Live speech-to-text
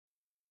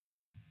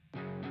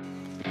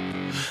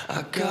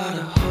I got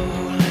a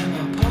hole in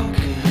my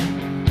pocket,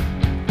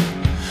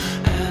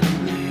 and I'm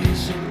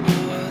losing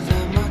more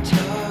than my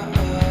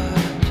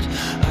touch.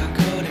 I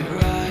got it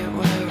right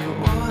where I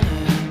want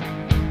it,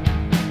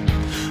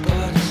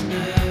 but it's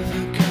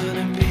never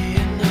gonna be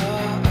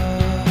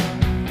enough.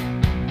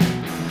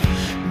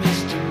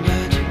 Mr.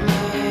 Magic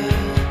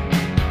Man,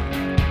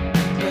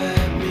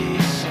 bet me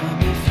some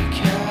if you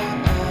can.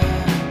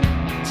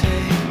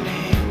 Take me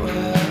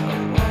where I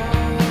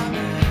want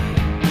it,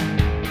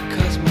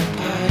 'cause my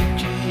pipe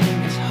dream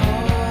is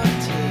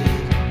haunted.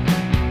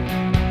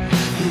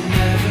 You're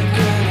never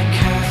gonna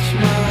catch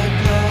my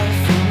bluff,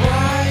 and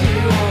why you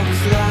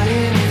always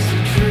lying is the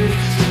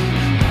truth too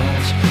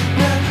much.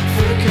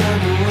 Never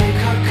gonna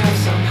wake up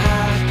 'cause I'm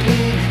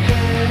happy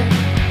here,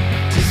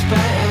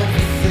 despite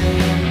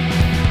everything.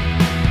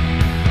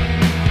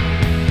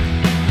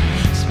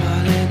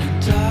 Smiling and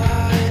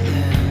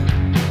dying,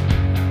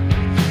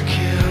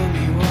 kill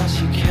me once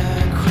you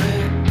can't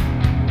quit.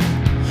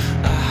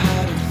 I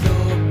had a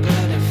thought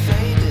but it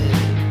faded,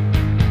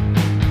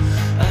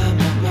 and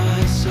my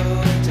mind's so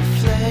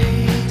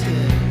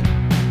deflated.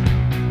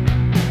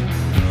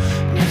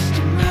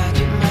 Mr.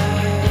 Magic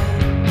Man,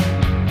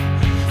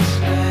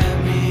 spare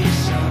me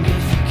some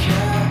if you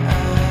can.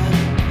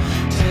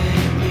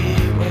 Take me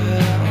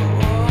where I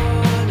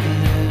want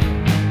it,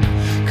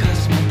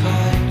 'cause my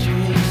pipe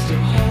dream's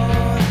still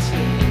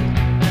haunted.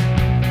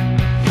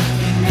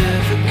 You're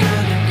never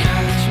gonna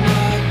catch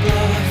my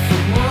bluff,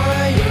 and why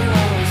you're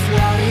always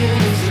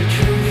lying is the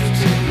truth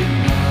too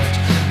much.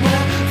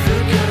 Never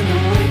gonna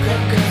wake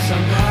up 'cause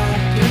I'm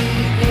happy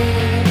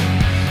here,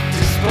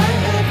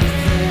 despite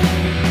everything.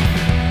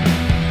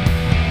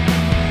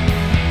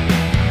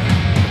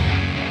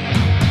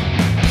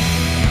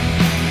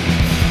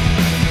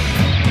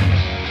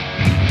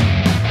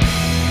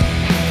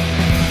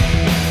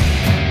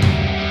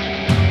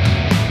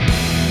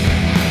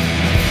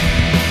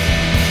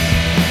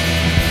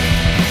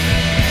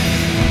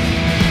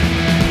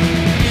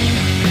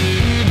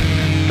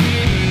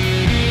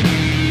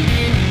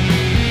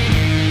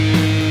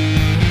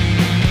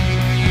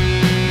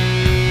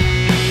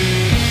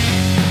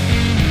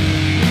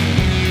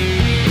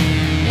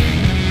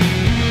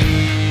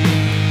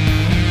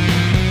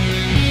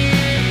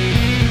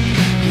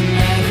 You're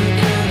never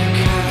gonna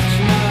catch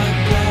my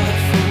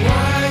bluff, and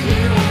why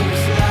you're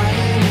always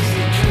lying is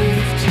the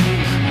truth too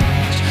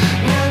much.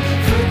 Never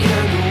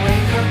gonna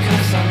wake up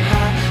 'cause I'm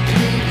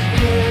happy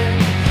here,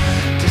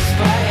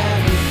 despite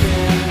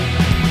everything.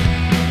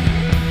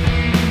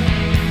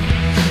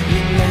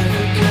 You're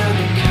never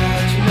gonna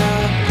catch my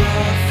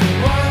bluff, and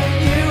why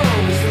you're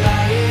always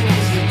lying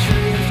is the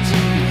truth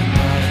too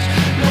much.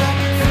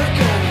 Never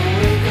gonna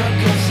wake up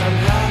 'cause I'm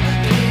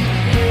happy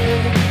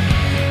here,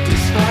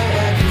 despite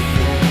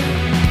everything.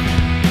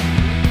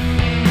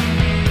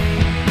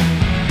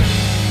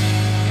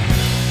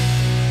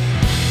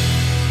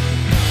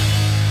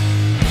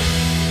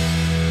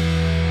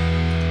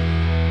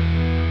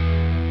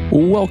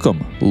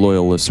 Welcome,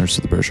 loyal listeners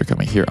to the Bro Show,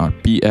 coming here on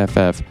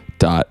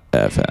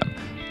BFF.FM.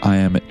 I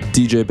am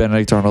DJ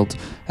Benedict Arnold,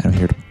 and I'm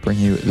here to bring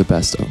you the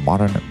best of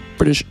modern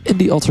British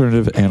indie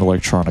alternative and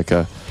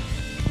electronica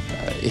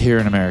here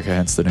in America,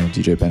 hence the name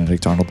DJ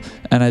Benedict Arnold.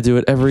 And I do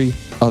it every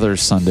other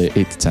Sunday,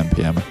 8 to 10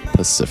 p.m.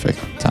 Pacific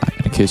time.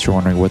 And in case you're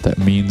wondering what that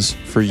means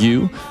for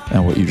you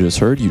and what you just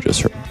heard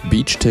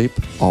Beach Tape,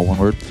 all one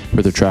word,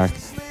 for the track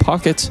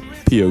Pocket,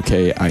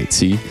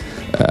 P-O-K-I-T,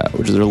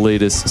 which is their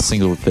latest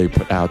single that they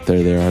put out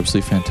there. They're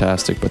absolutely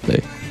fantastic, but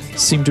they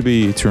seem to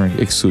be touring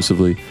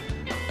exclusively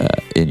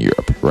in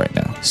Europe right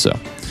now. So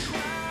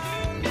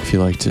if you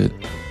liked it,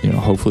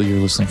 hopefully you're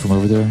listening from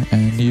over there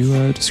and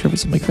you discovered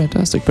something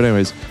fantastic. But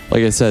anyways,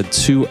 like I said,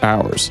 2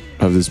 hours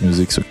of this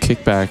music. So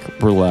kick back,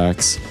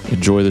 relax,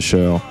 enjoy the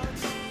show.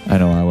 I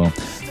know I will.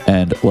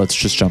 And let's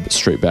just jump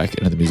straight back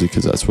into the music,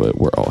 because that's what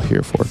we're all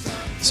here for.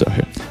 So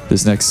here,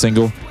 this next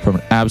single from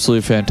an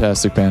absolutely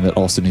fantastic band that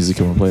also needs to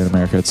come and play in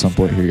America at some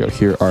point. Here you go.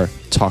 Here are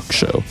Talk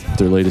Show,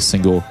 their latest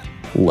single,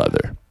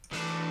 Leather.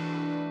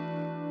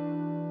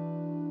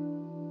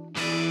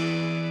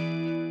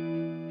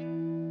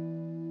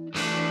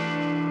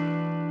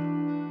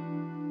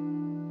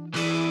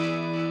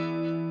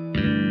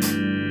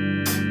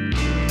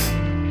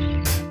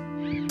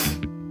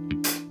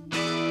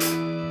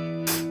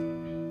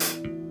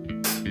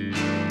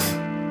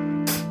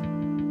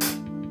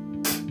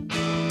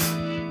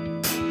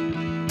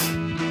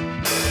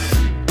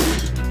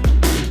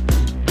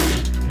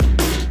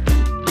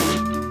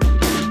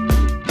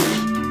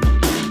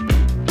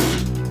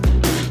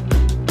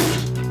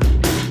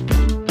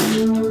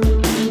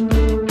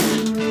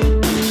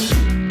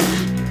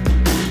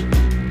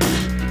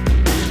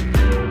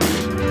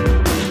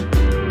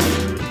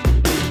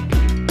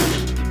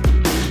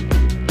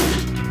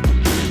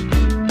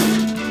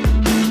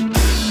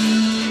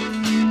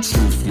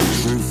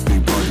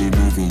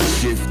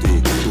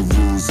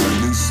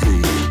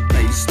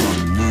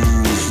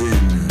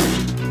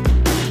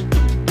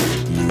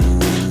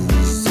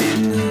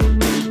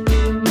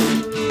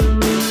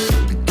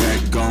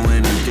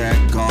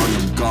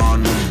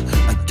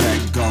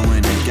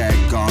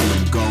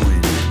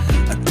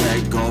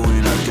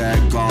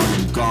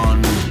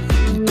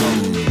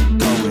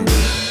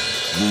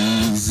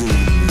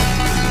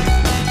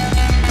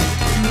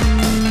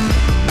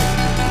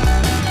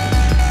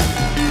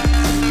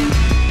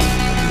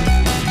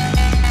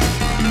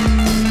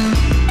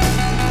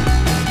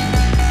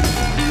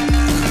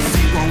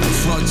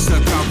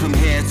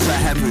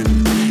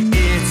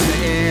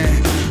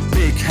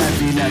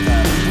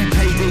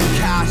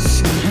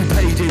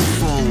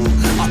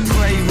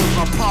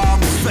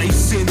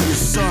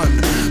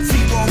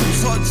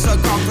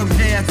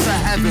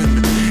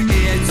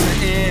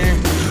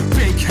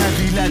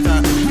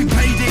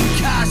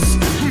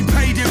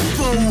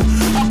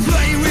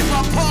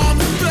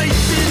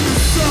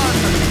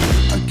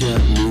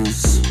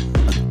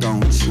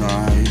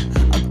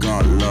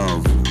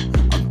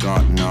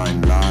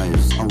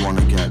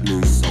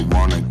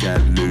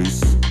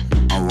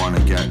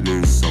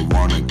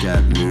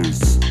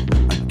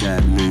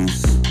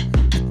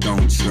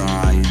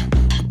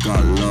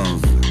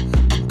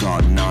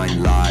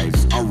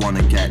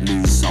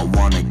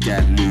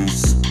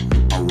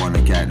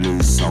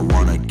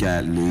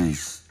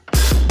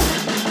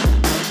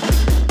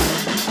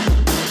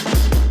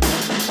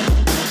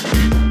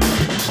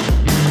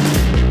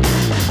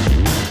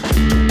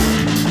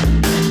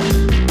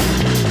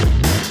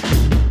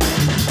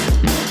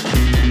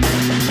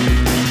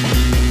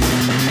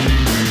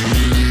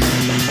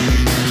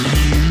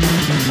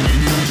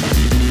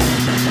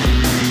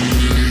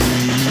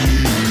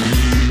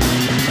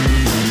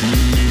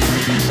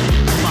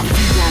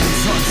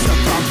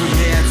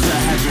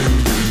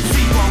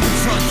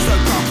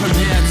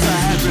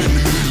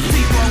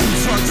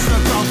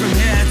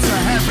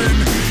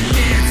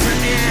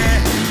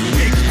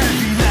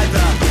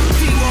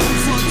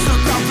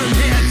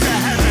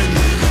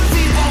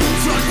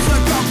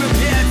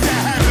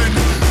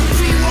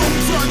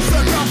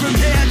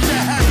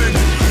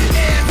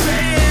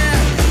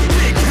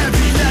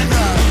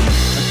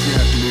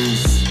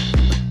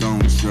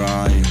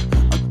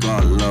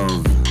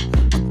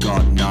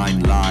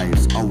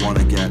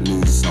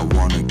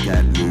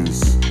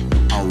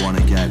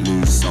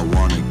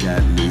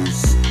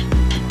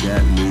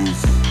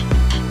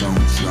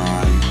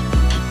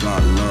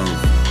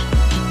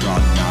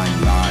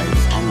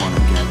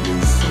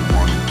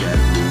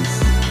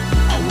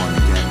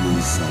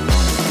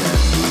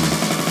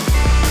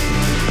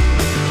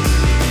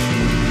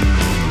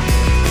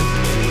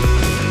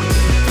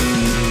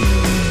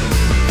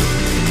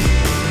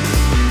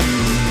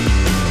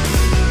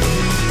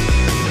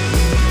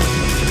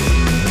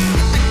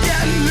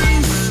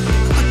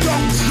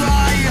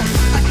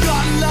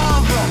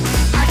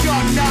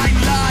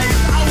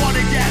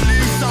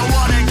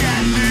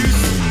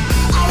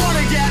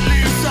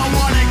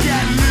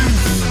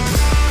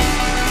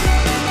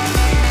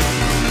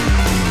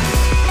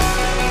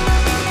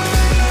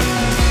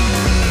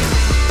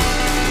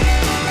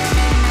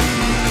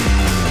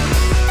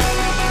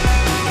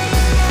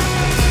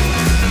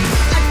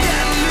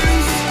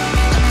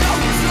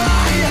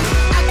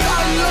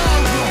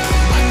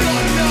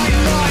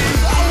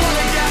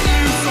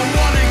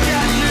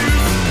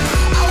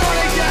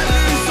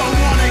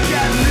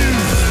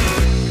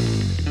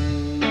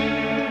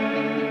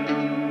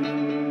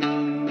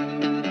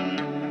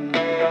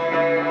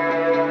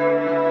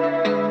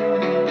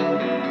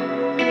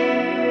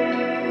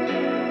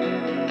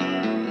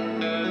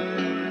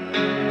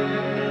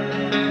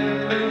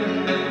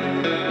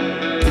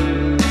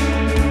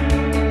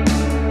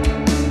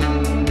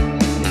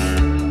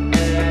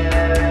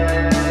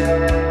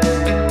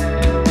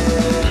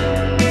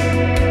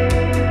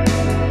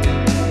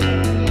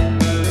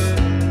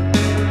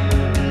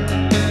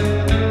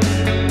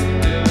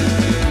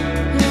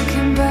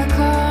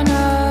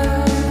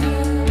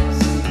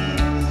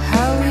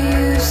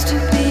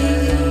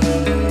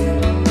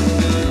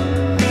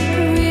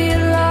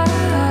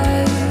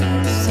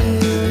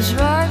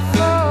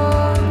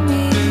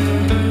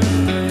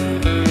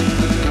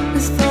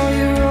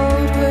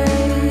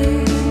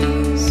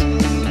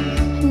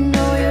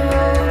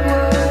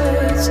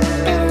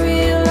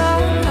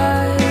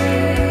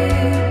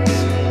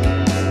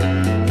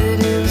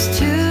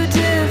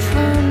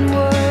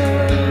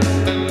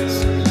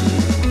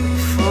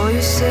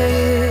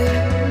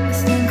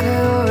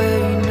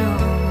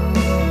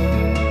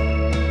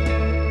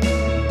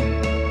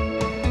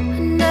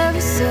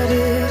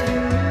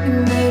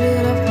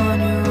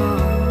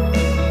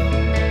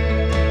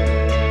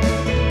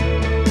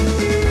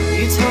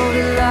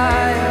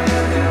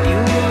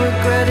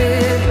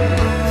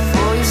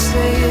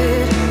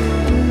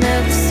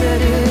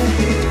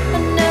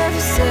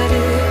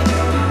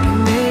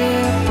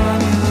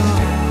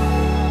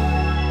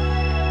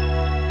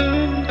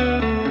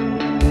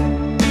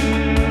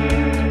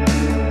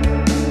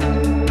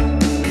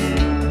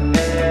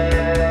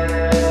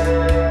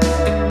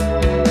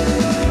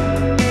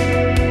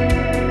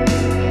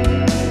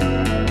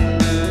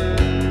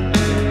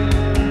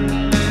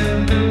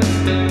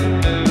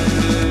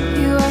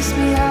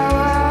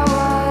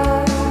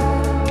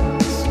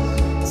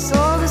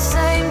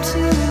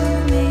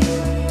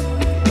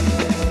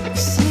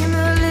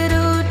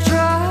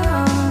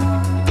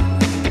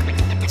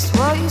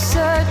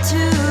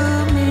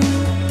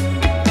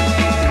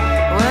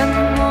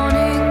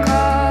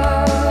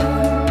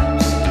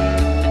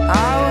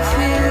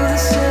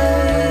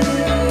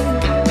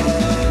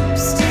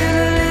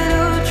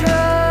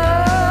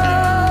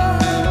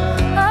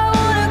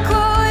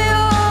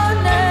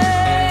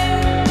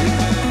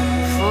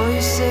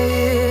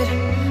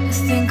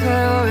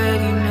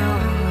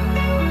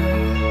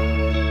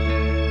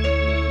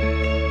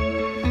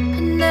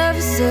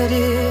 said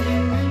it,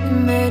 you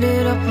made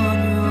it up on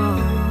your own.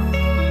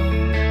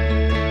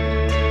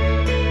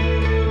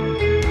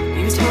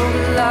 You told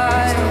a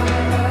lie,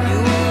 you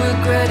will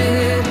regret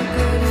it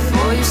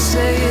before you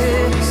say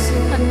it.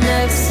 I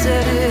never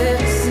said it,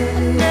 I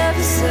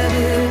never said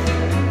it.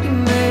 You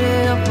made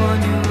it up on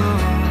your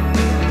own.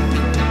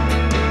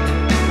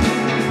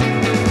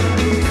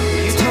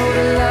 You told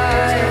a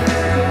lie,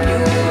 you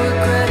will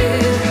regret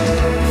it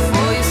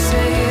before you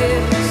say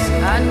it.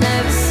 I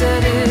never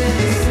said it,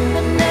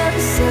 I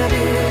never said it.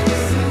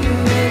 You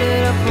made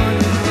it up on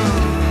your own.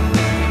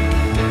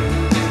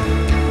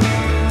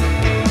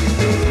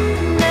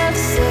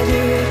 Never said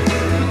it,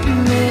 you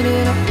made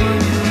it up on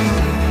your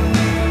own.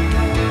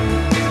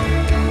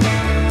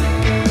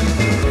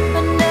 I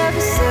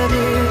never said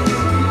it,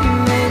 you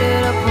made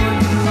it up on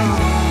your own.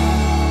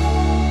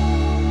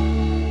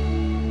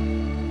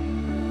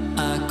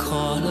 I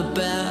caught a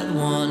bad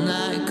one, I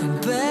can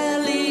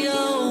barely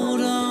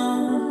hold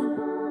on.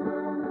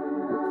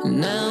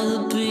 Now the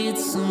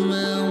pizza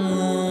man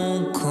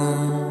won't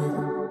come.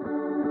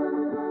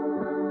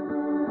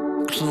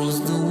 Close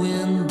the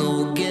window,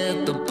 get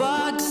the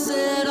box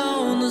set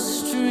on the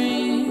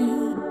street.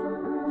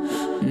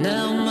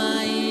 Now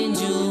my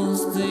angels,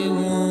 they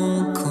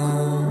won't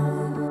come.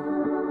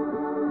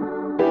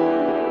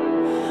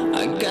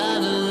 I got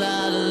a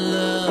lot of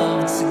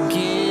love to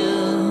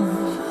give.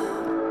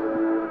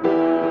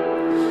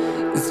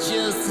 It's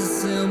just a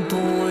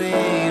simple way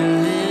to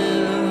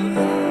live.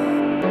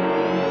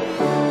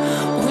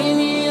 When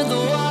you hear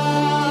the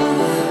wall,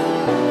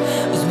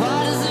 as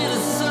wide as it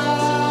is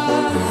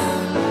soft,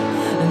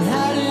 and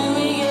how did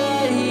we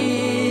get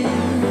here?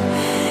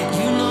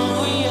 You know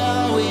we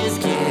always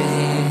get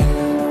here.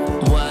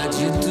 Why'd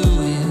you do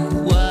it?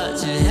 Why'd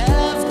you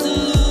have to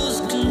lose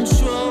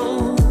control?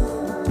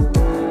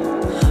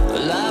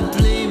 Well, I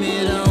blame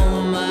it on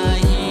my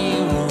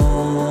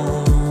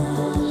heroes.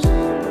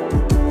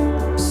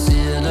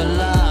 Said a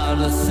lot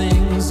of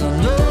things I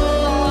know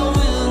I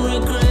will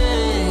regret.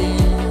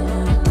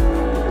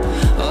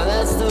 Oh,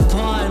 that's the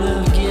point of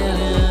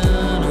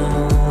getting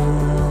old.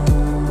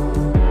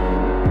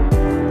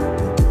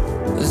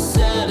 We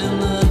sat in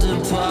the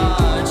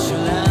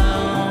departure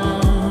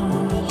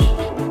lounge,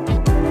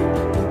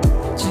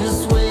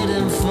 just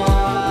waiting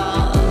for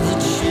the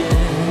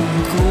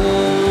check. Oh,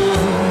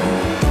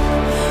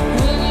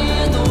 when you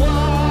hear the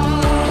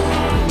wall,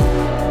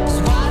 as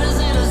wide as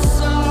it is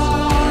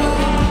soft,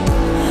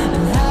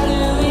 and how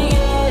did we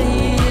get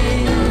here?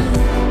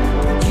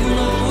 You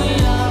know we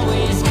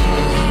always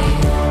get here.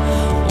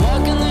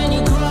 Walking then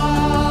you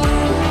crawl,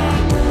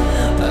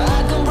 I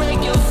can break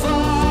your fall.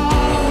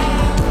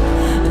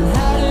 And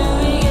how did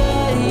we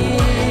get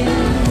here?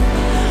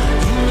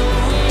 You know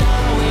we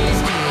always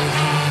get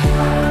here.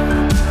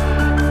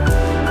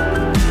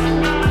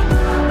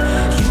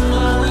 You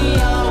know we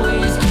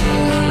always get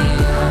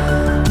here.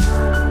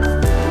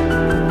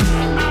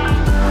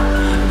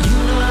 You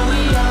know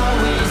we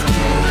always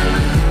get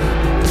here.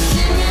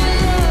 Sing me a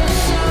love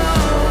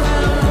song,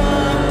 I'm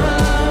on my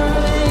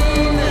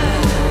way now.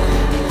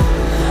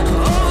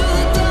 Over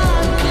the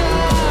dark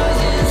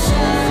clouds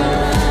inside my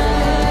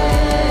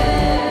head.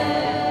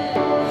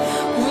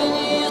 When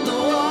you hear the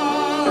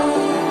wall,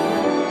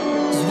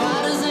 as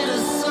wide as it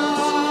is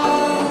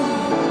soft,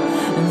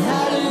 and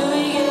how did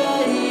we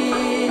get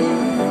here?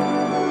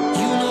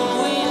 You know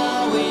we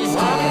always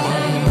get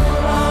here.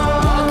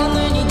 Walking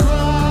then you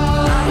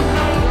crawl,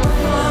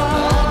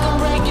 I can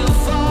break your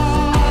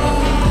fall.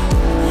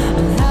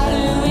 And how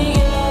did we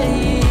get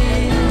here?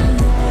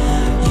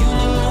 You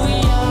know we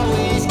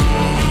always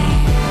get here.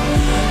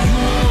 You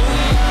know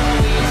we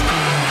always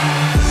get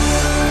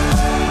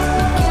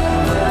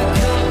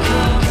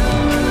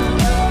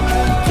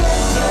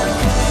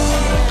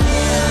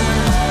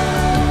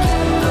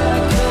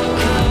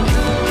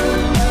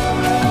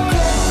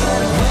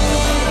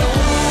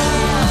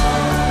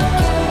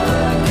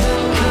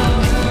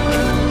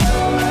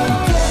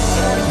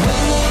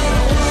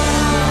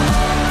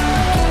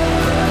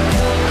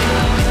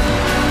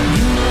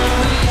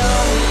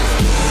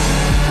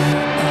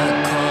I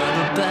caught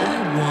a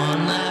bad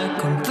one, I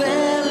can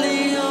barely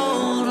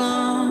hold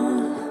on.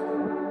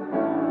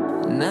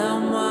 Now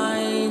my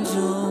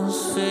angels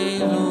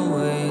fade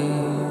away.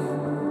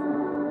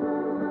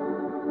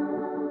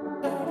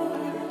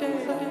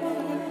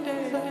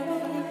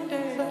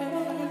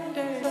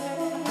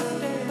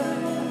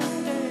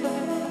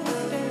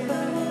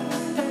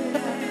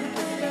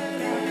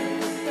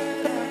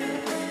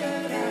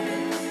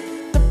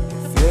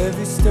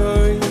 Every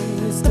story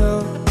is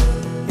told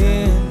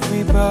in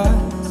 3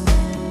 parts.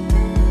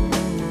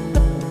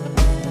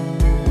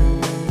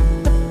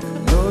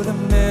 Know the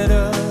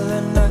middle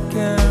and I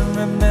can't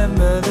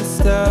remember the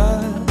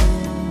start.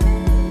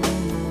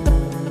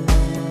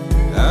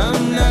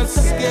 I'm not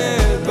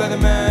scared by the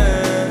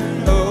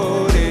man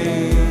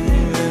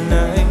holding the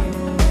knife,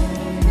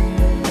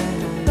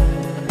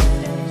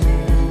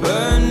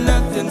 but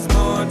nothing's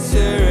more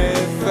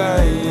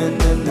terrifying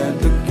than that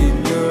look in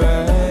your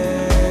eyes.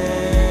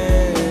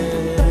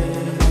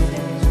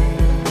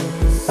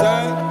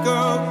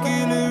 Psycho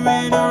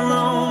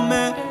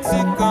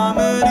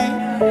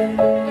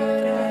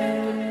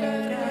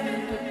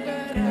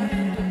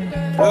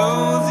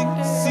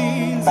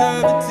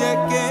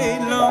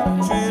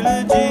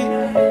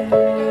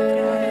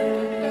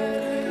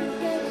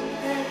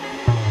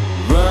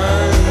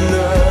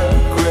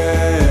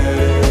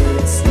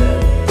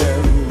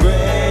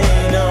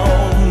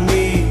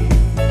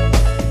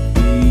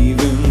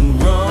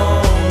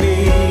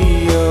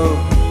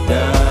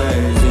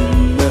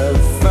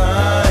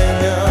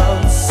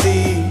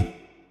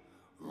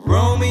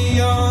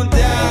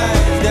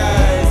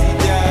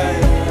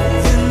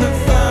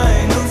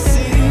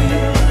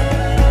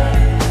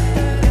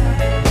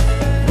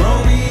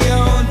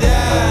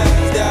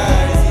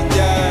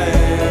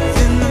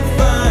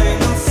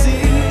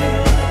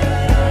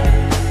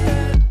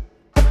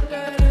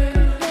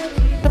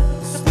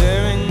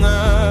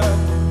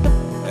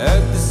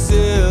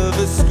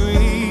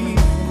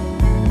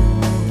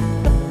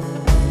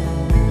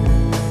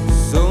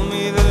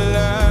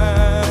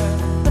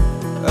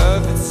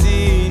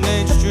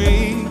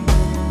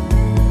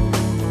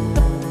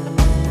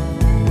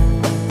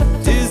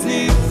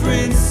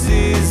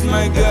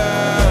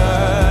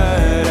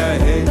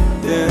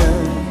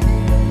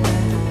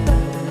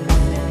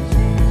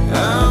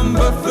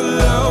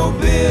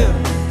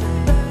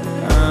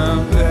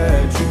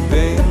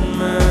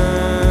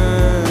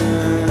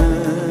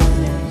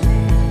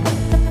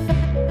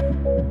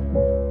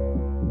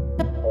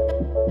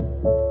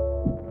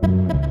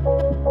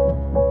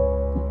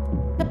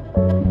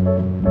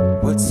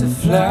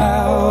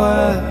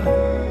flower,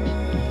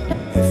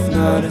 if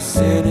not a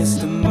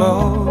sinister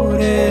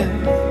motive.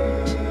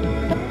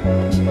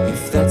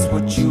 If that's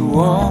what you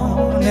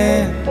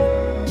wanted,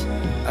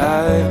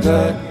 I've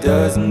got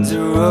dozens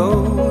of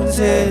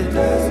roses.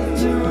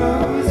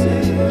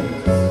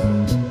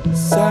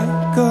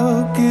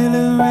 Psycho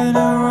killer in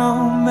a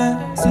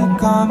romantic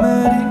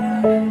comedy.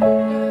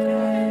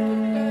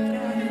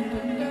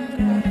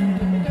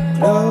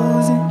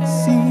 Closing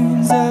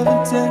scenes of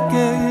a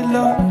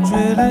decade-long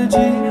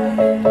trilogy.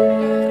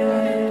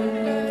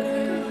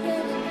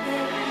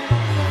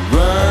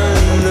 Run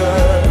the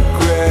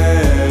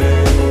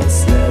credits,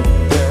 let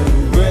them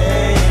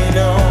rain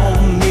on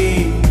me.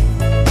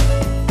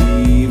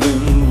 Even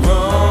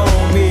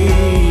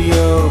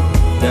Romeo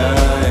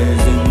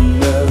dies in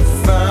the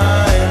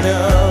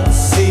final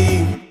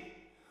scene.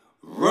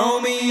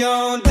 Romeo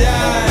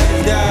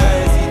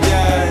dies, he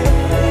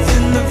dies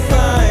in the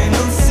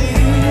final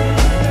scene.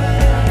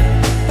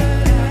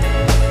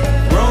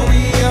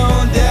 Romeo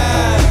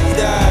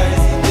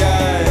dies, he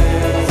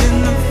dies in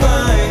the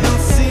final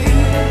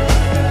scene.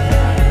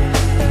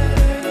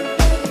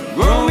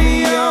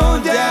 Romeo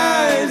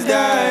dies,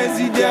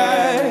 he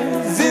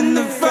dies in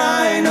the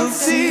final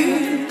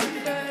scene.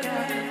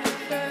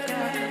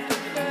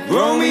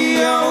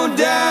 Romeo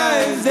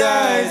dies,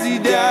 he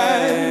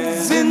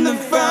dies in the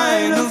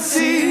final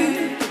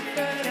scene.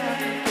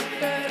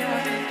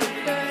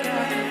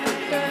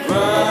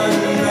 Run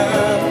the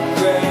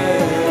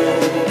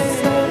credits,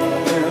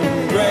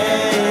 and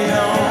rain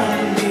on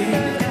me.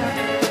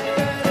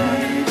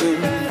 Even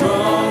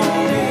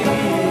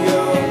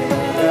Romeo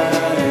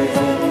dies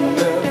in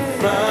the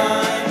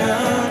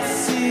final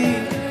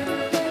scene.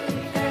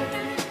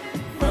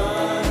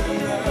 Run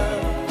the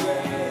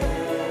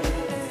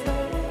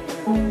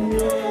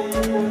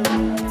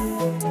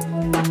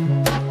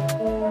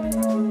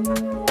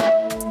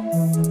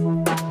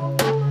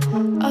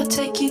I'll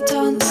take you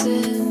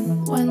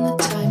dancing when the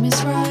time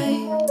is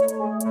right.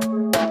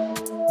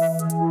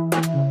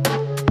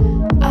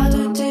 I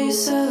don't do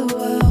so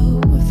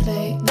well with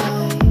late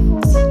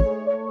nights.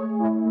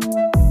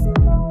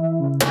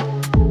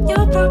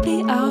 You're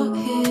probably out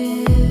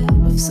here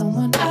with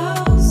someone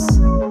else,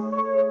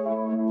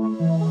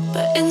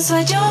 but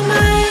inside your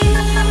mind,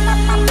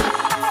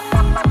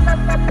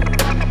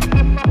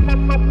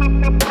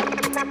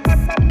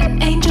 an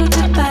angel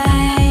divine.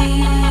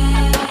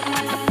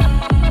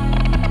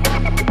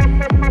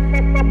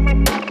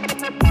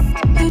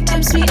 Who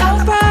tempts me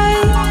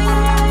outright?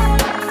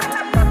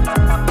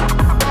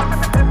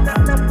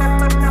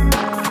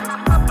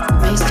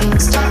 Makes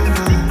things down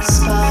my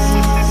spine.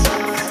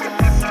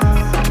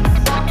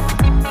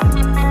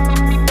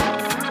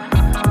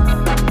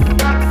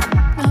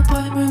 No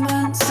point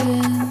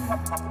romancing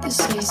the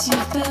space you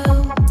fill.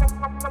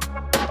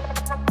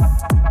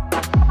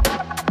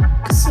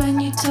 'Cause when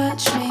you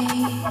touch me,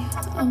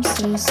 I'm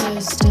still so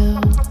still.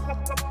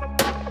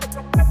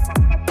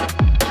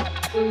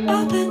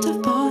 A blend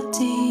of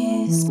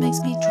bodies makes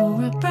me draw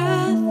a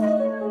breath.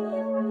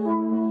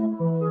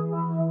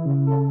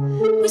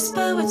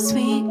 Whisper with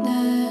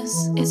sweetness,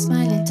 it's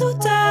my little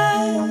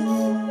death.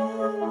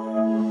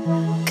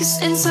 'Cause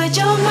inside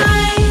your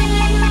mind,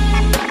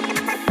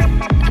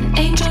 an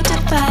angel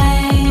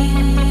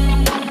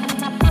divine,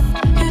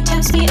 who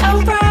tempts me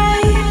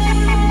outright,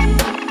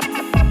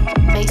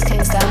 makes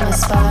things down my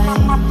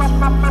spine.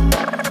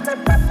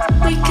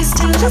 We kiss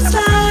till the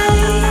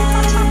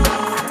light.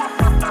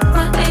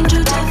 My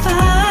angel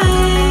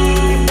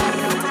divine,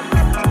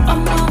 a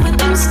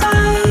moment in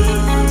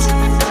spite,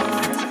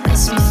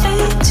 as we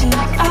fade to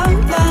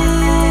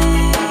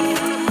outlines.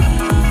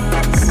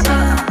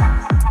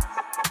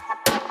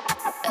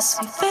 As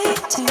we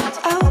fade to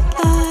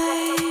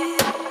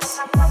outlines.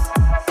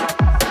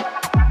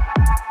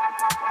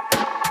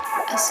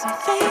 As we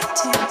fade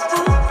to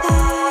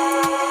outlines.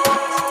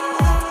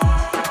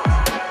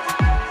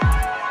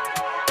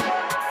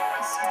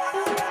 As we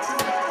fade to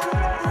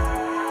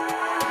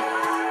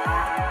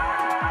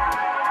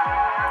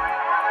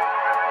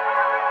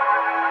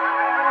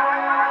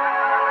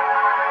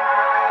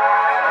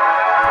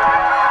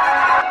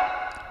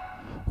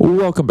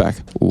Welcome back,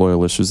 loyal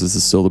listeners. This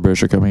is still the Bear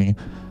Show coming,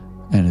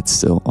 and it's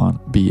still on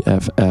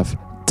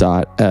BFF.FM.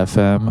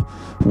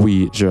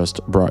 We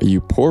just brought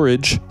you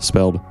Porridge,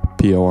 spelled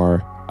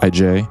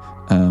Porij.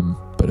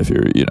 But if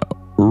you're,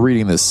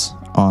 reading this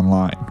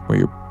online, where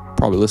you're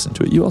probably listening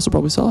to it, you also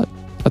probably saw it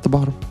at the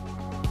bottom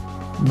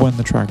when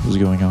the track was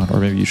going on, or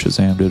maybe you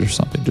Shazammed it or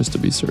something just to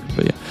be certain.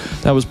 But yeah,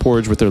 that was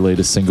Porridge with their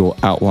latest single,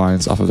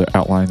 Outlines, off of their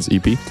Outlines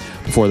EP.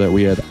 Before that,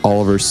 we had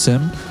Oliver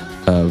Sim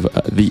of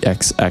the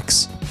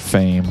XX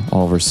fame.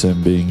 Oliver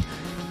Sim being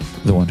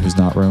the one who's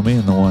not Romy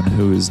and the one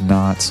who is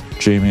not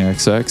Jamie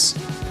XX,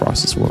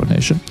 Process of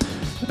Elimination.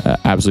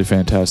 Absolutely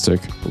fantastic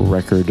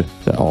record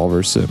that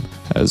Oliver Sim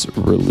has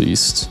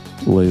released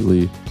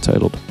lately,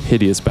 titled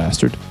Hideous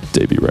Bastard,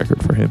 debut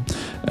record for him.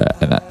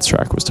 And that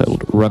track was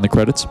titled Run the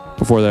Credits.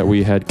 Before that,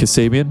 we had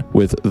Kasabian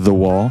with The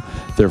Wall,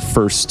 their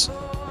first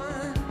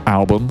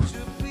album,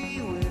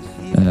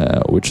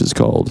 which is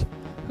called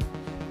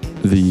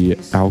The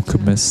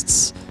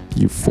Alchemists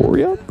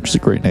Euphoria, which is a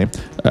great name,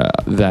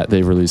 that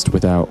they released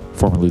without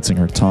former lead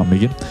singer Tom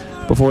Megan.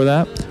 Before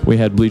that, we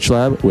had Bleach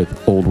Lab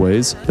with Old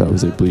Ways. That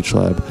was a Bleach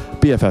Lab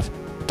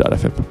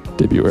BFF.FM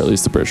debut, or at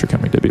least the British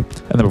Academy debut.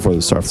 And then before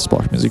the start of this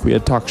block of music, we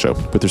had Talk Show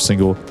with their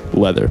single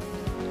Leather.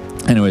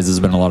 Anyways, there's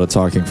been a lot of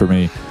talking for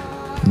me,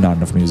 not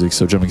enough music,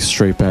 so jumping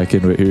straight back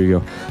into it. Here you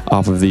go.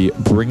 Off of the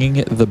Bringing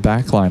the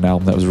Backline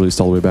album that was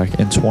released all the way back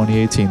in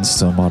 2018,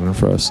 still modern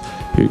for us.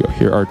 Here you go.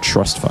 Here are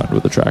Trust Fund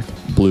with the track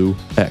Blue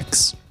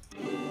X.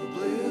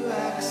 Blue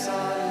X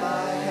on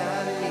my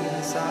hand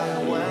means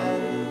I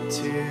went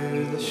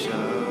to the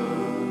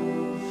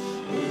show.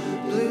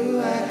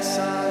 Blue X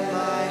on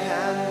my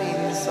hand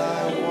means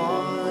I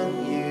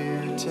want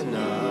you to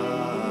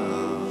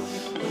know.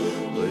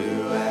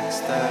 Blue X,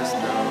 there's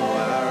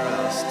nowhere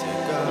else to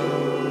go.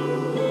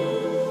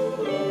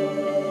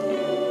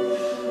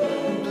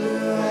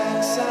 Blue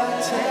X,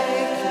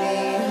 take me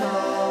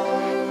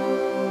home.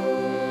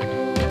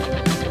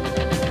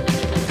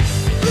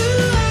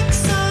 Blue X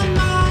on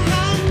my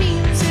hand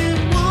means it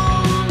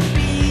won't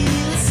be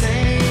the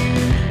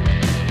same.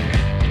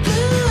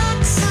 Blue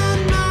X on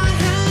my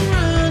hand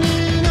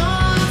running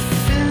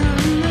off in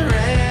the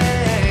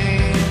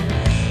rain.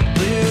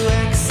 Blue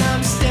X,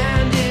 I'm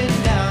standing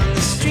down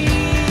the street.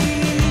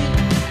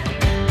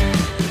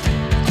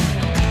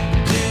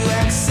 Blue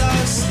X, so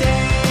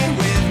stay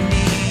with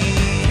me.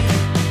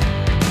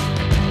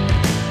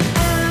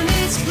 And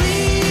it's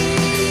bleak,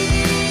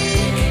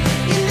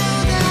 you know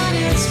that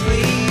it's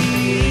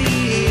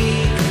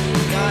bleak.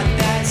 Got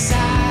that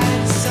sad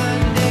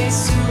Sunday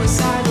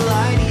suicidal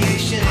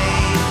ideation 8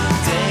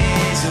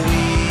 days a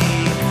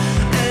week.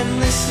 And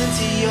listen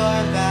to your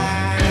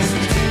back,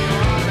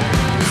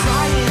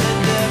 crying at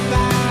the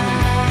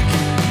back,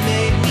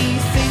 made me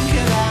think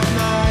about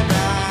my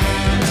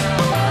band.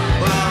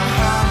 Well,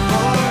 how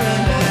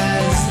boring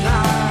is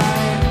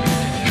life?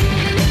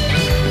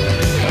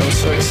 I'm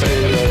so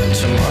excited about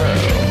tomorrow.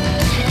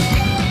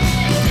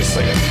 It's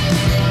like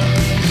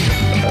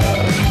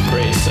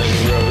Grace and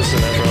Rose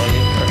and everyone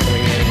are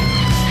coming in.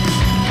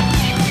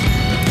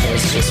 And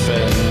it's just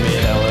been me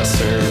and Ellis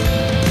or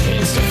me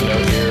and Stefano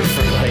here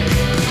for like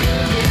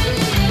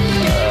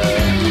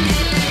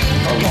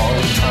a long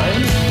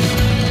time.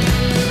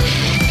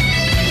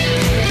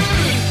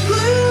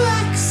 Blue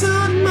X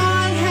on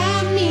my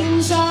hand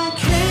means I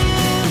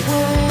can't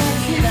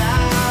work it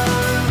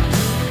out.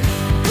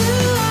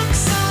 Blue X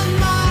on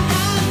my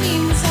hand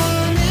means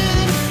I'm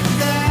in,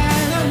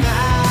 then I'm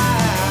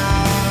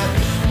out.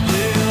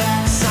 Blue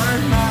X on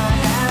my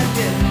hand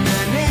in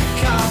the nick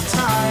of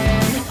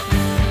time.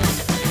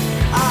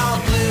 Oh,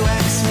 Blue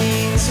X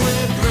means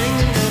we're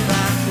bringing the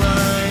back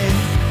line.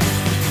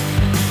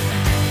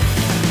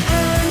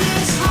 And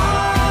it's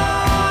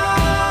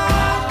hard,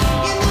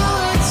 you know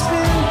it's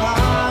been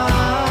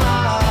hard.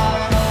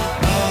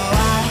 Oh,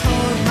 I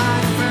hold my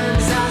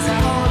friends as I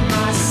hold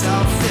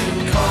myself in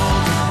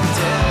cold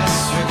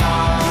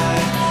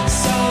disregard.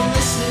 So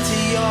listen to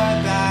your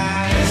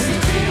back.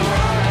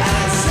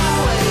 As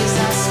always,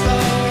 I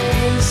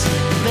suppose,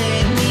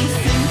 made me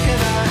think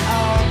about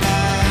all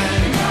bad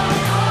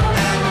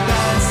and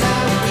bands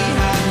that we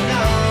have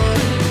known.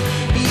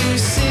 You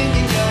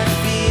singing your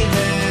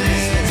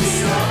feelings,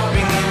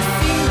 bringing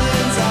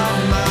feelings of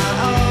my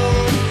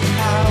own.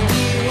 How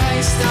we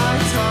waste our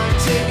time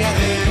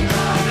together,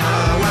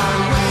 how I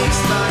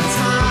waste my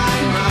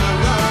time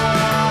alone.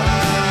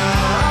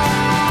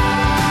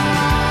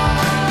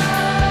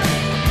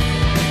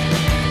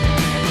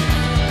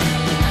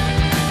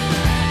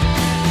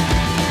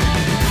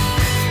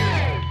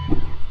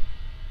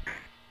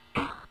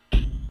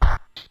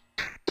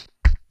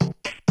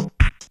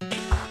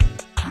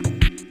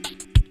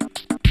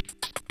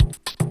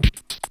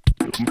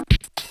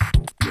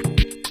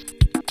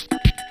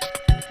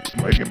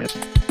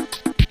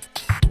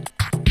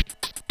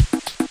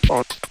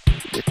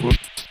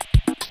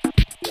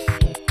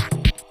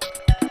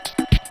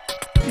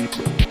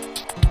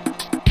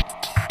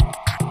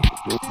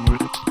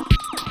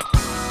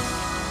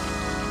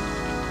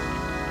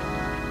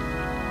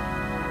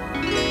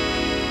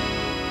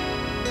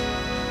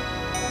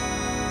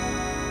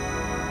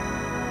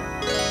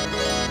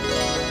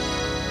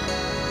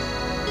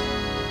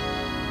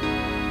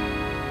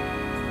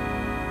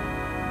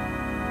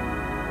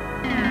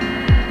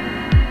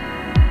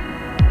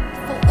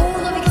 For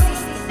all of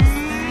existence,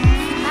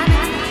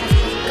 humanity has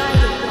been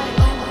guided by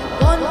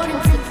only one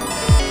principle: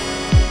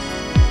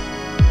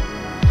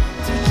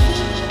 to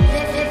keep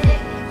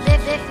living,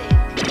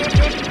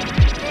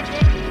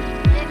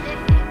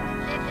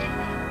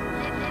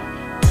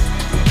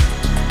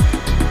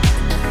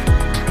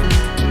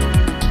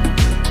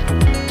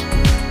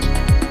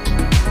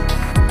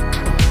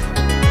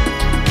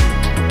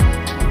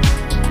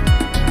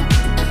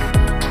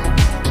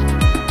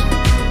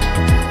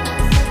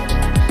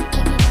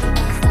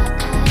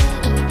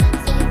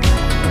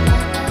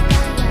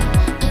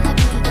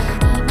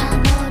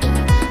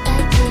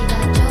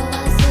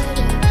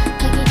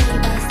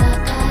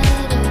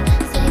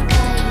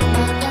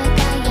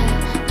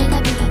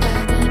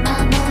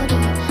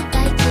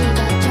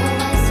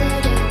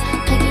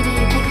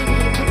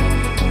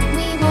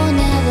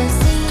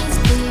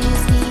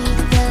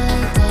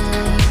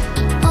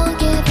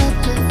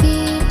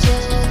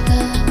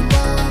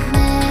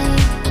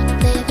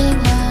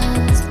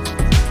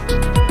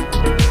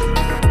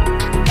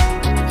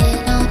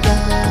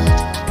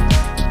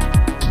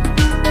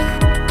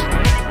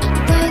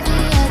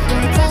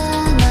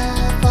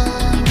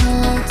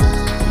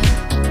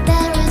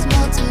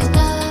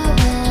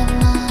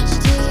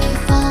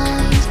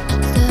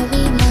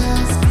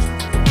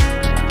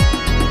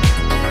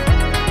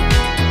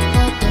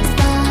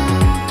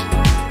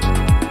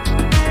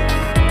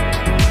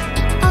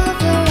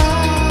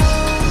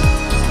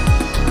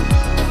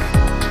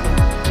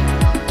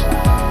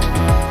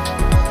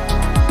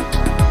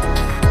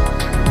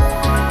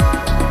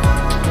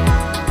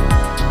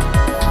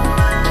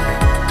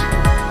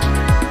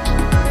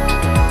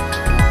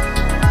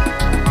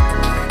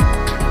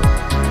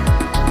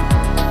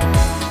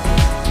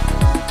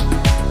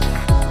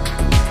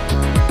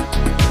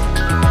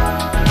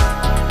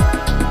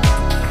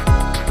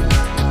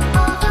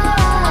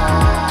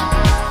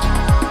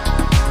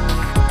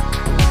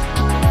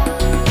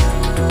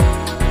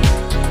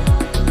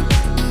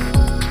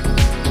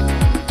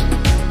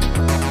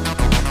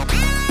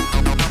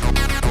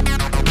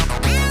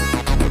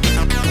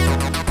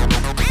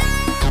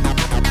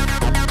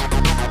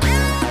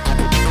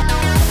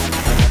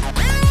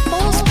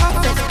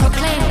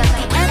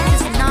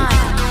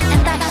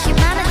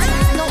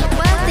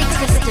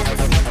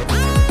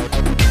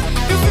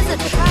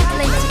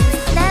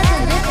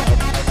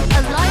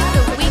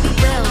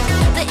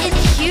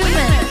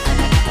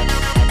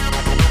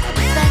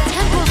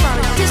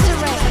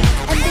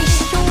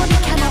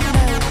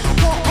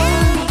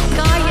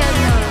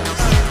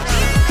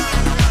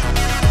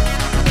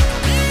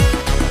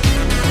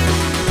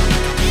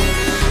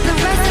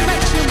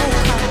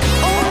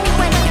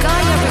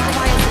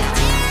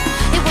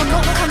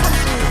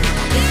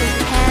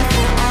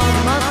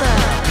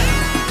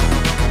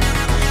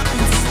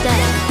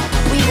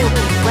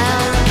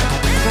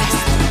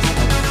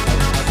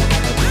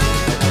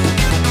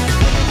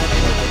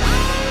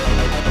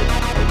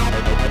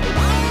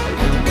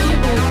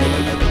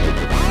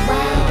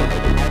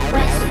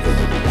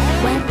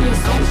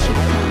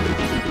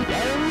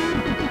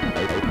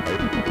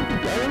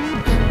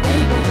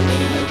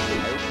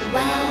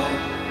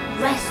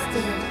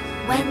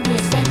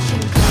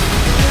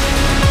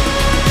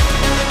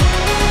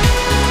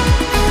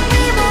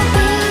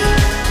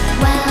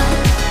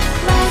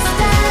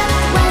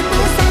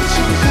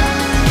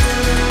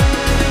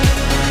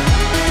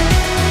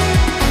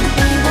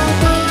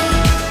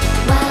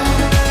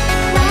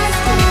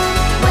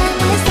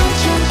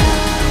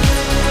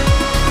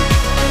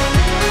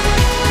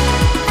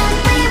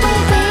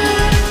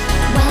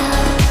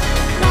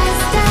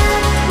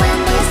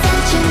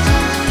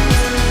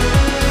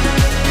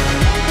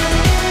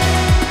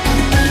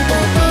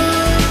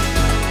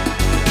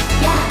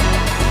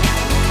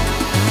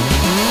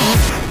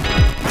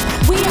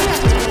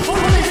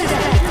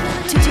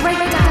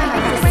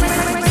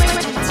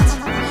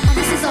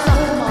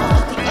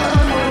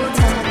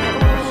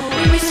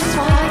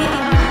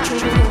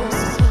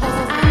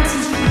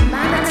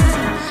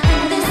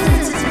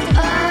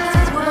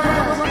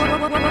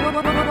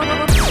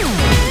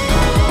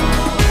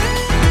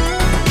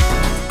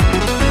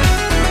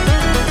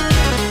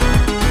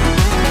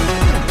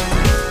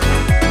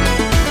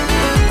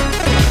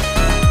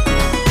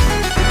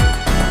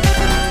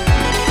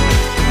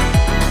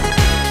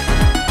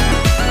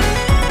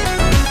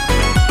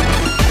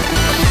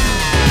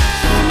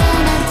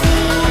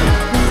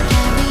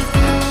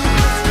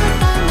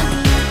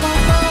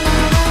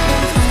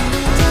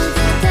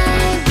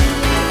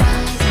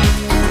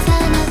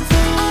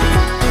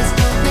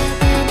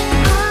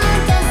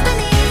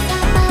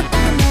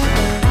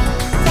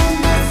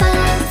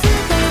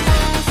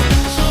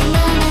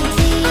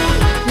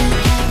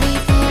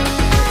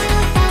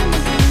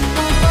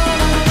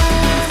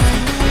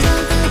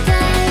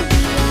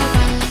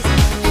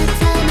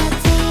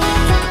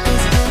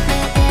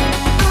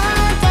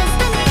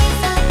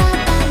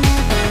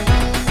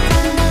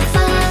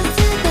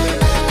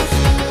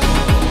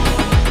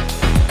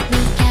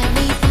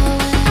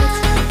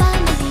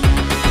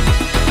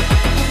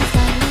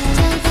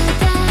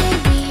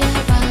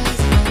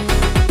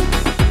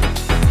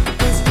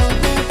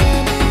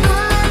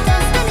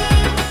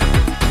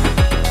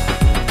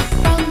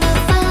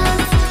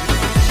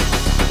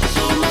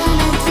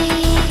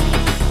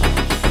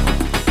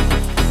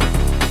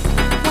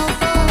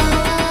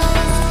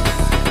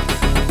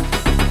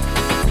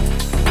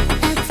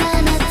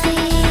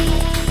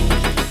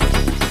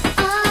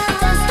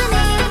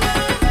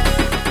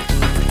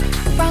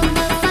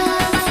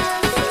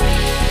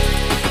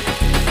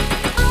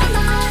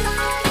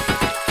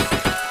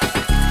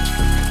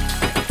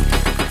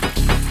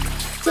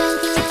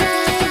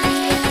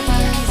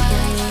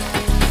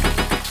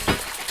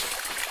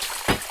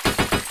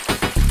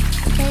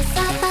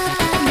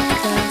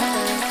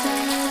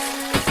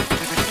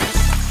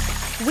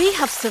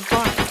 have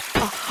survived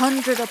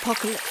 100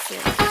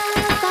 apocalypses.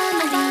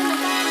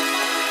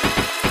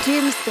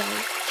 Doomsday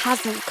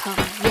hasn't come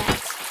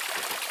yet.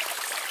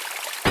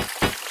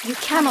 You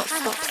cannot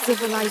stop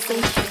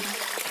civilization.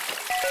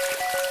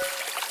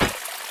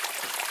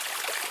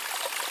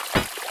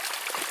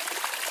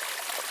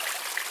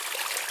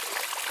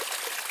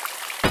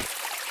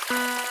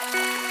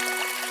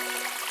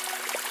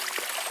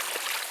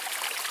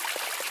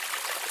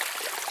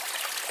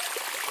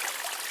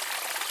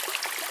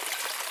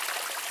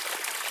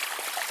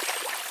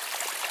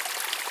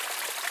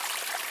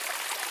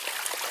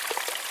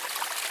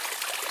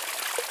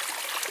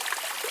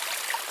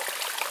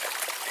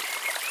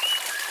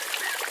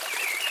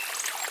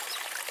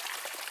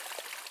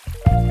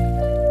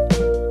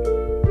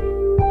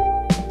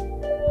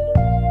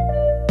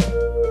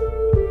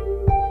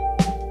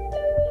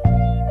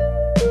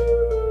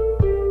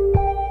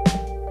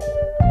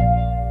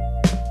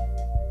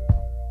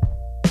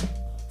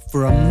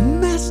 For a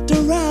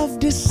master of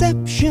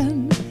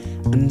deception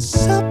and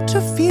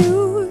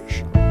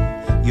subterfuge,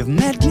 you've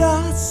made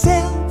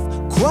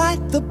yourself quite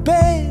the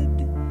bed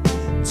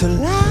to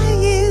lie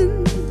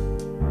in.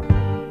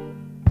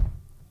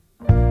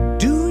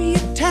 Do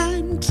your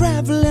time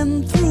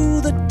traveling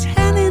through the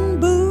tanning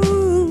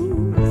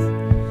booth,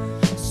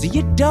 so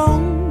you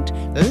don't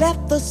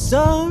let the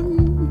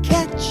sun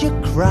catch you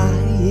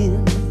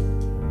crying.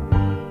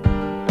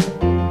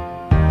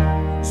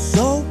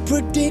 So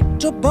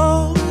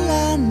predictable,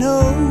 I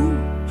know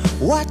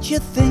what you're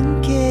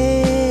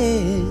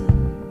thinking.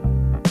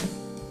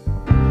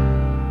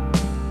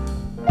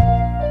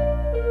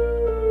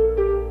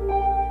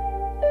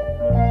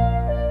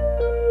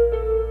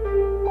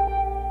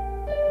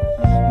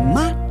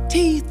 My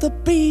teeth are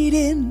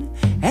beating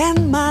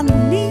and my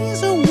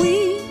knees are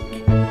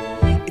weak.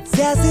 It's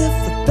as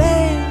if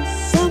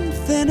there's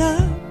something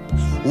up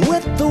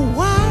with the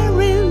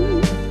wiring.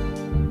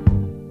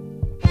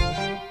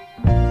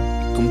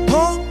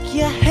 Poke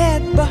your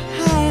head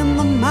behind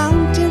the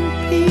mountain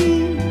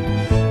peak.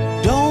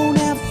 Don't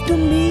have to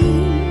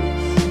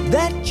mean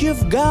that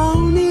you've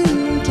gone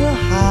into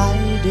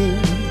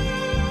hiding.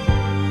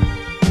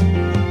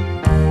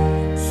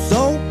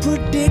 So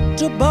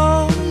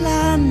predictable,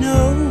 I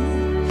know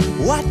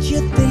what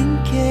you're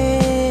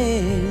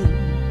thinking.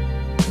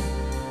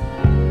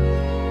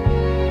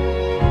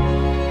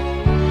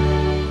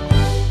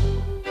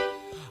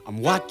 I'm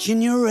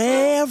watching your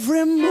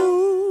every move.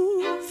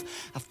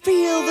 I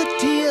feel the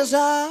tears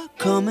are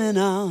coming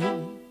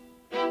on.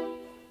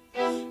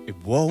 It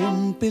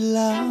won't be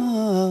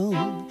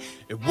long.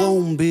 It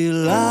won't be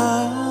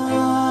long.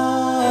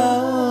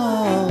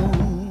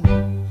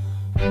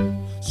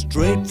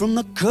 Straight from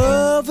the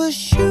cover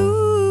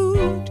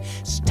shoot,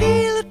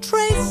 steal a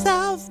trace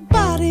of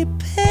body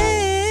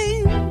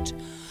paint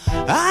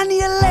on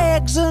your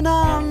legs and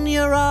on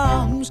your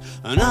arms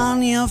and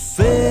on your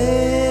face.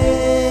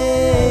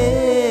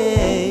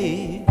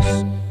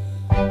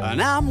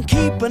 And I'm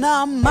keeping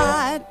on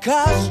my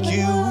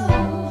costume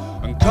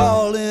and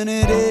calling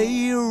it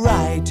a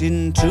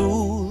writing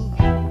tool.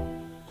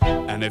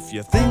 And if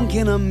you're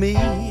thinking of me,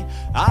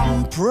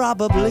 I'm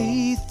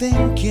probably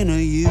thinking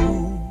of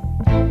you.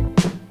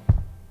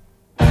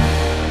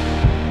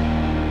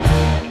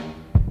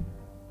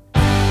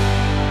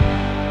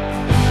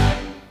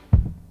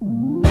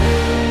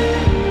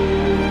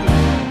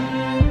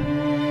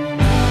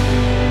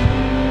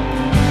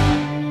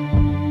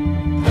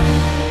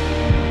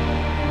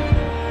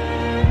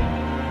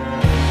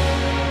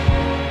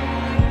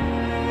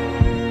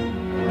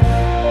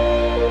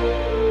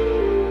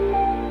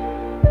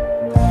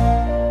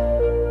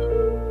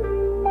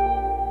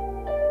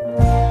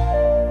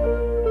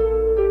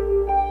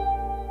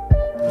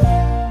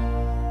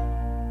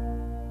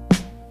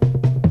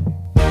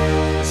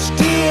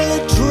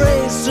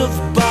 Of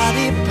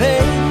body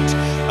paint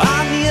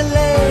on your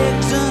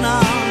legs and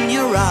on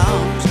your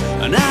arms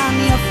and on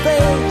your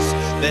face.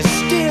 There's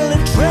still a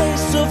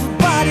trace of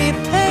body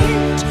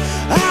paint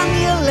on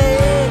your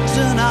legs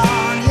and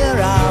on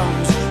your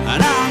arms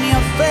and on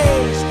your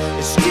face.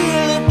 There's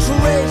still a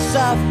trace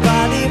of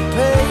body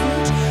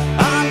paint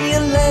on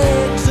your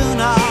legs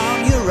and on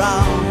your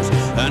arms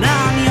and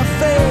on your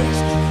face.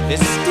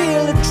 There's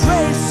still a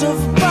trace of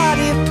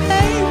body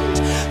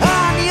paint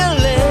on your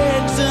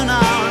legs and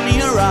on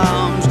your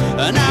arms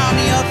and on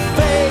your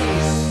face.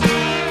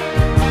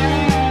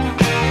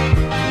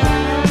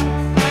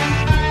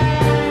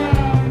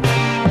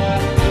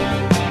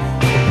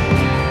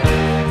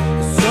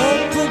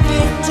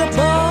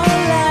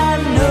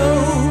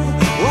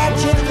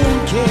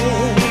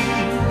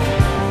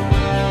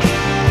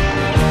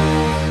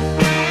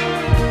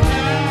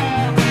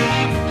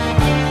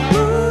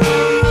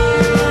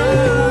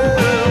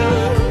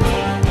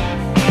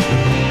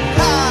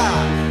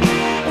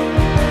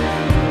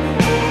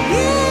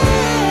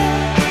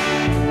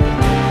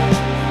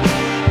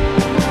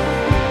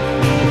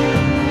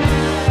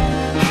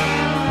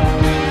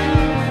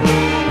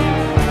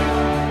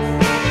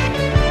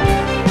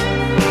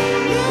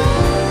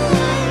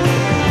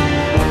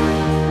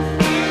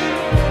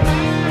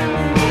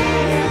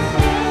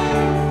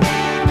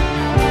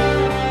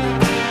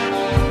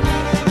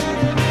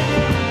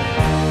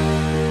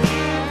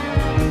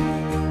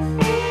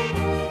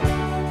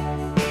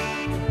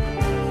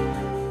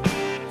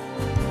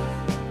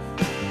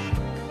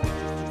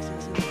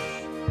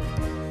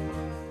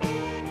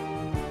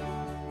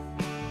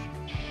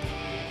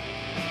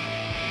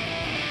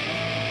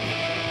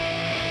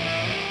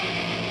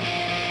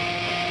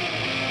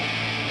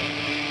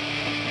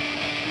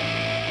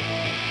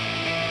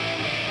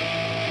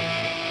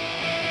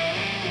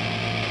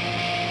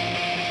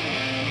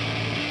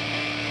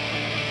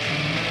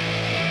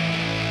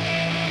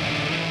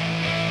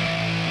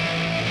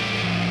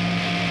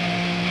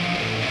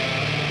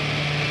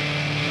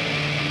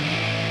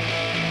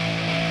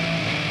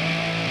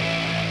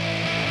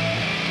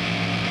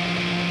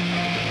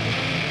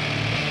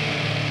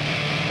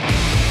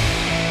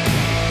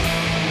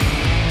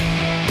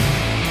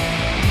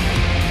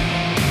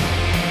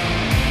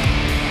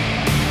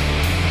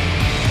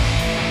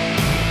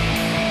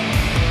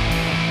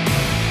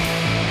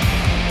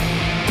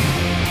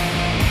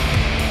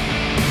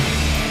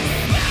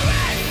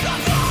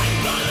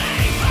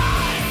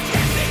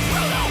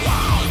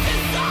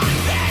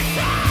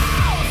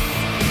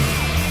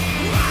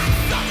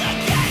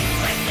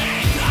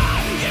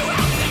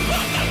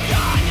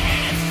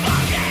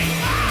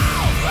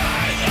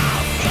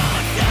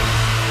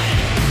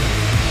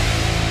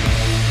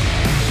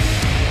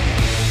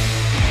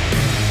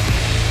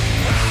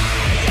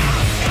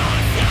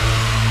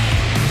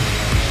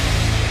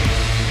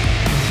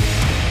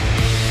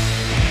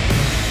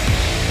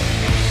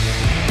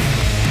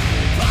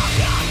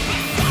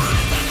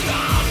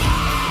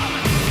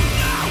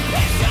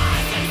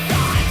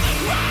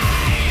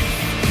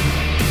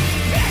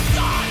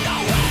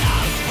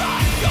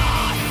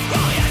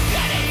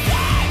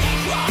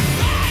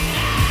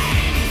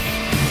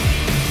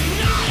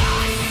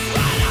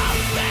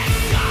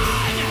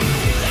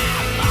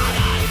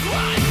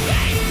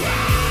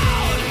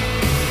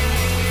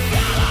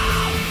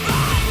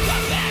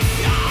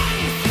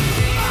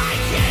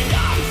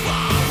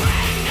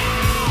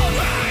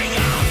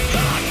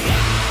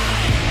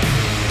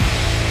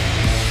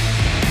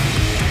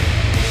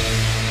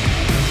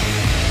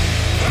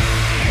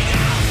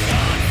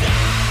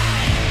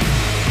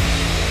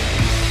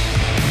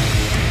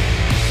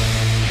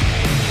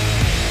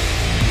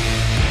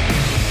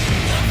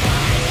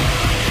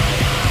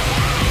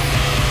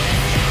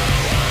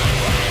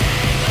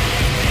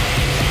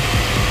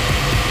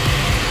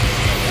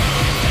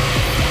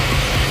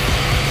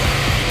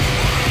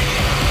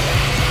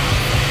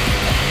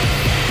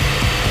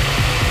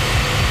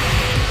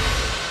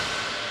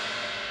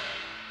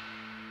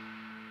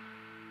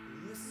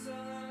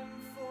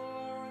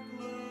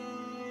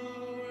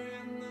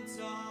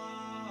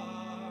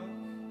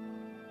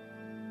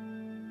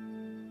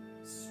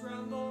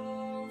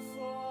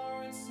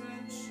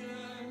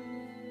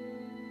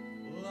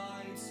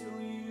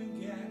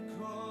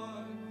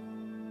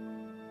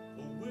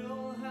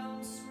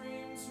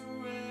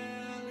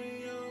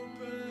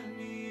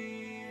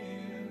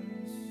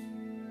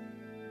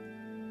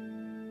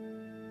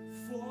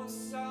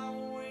 lost our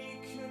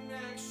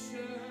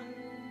reconnection.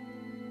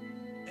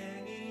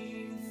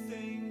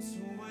 Anything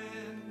to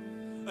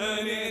win,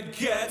 and it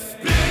gets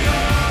bigger.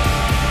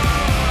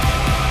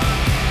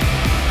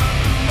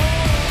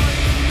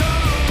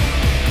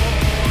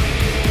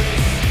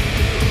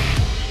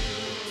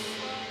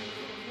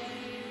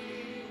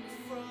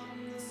 From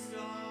the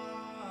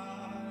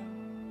start,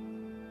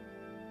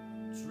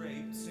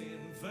 draped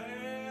in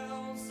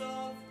veils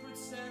of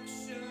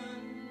protection,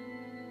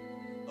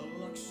 a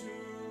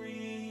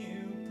luxury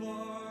you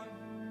bought.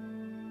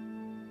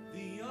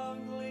 The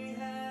ugly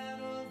head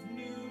of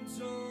new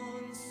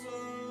dawn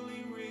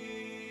slowly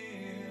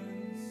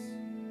rears,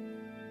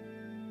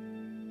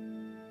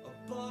 a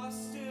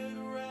bastard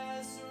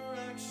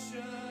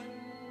resurrection,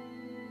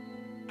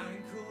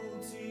 ankle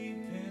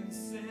deep in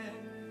sin.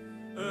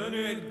 And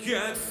it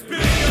gets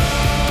bigger.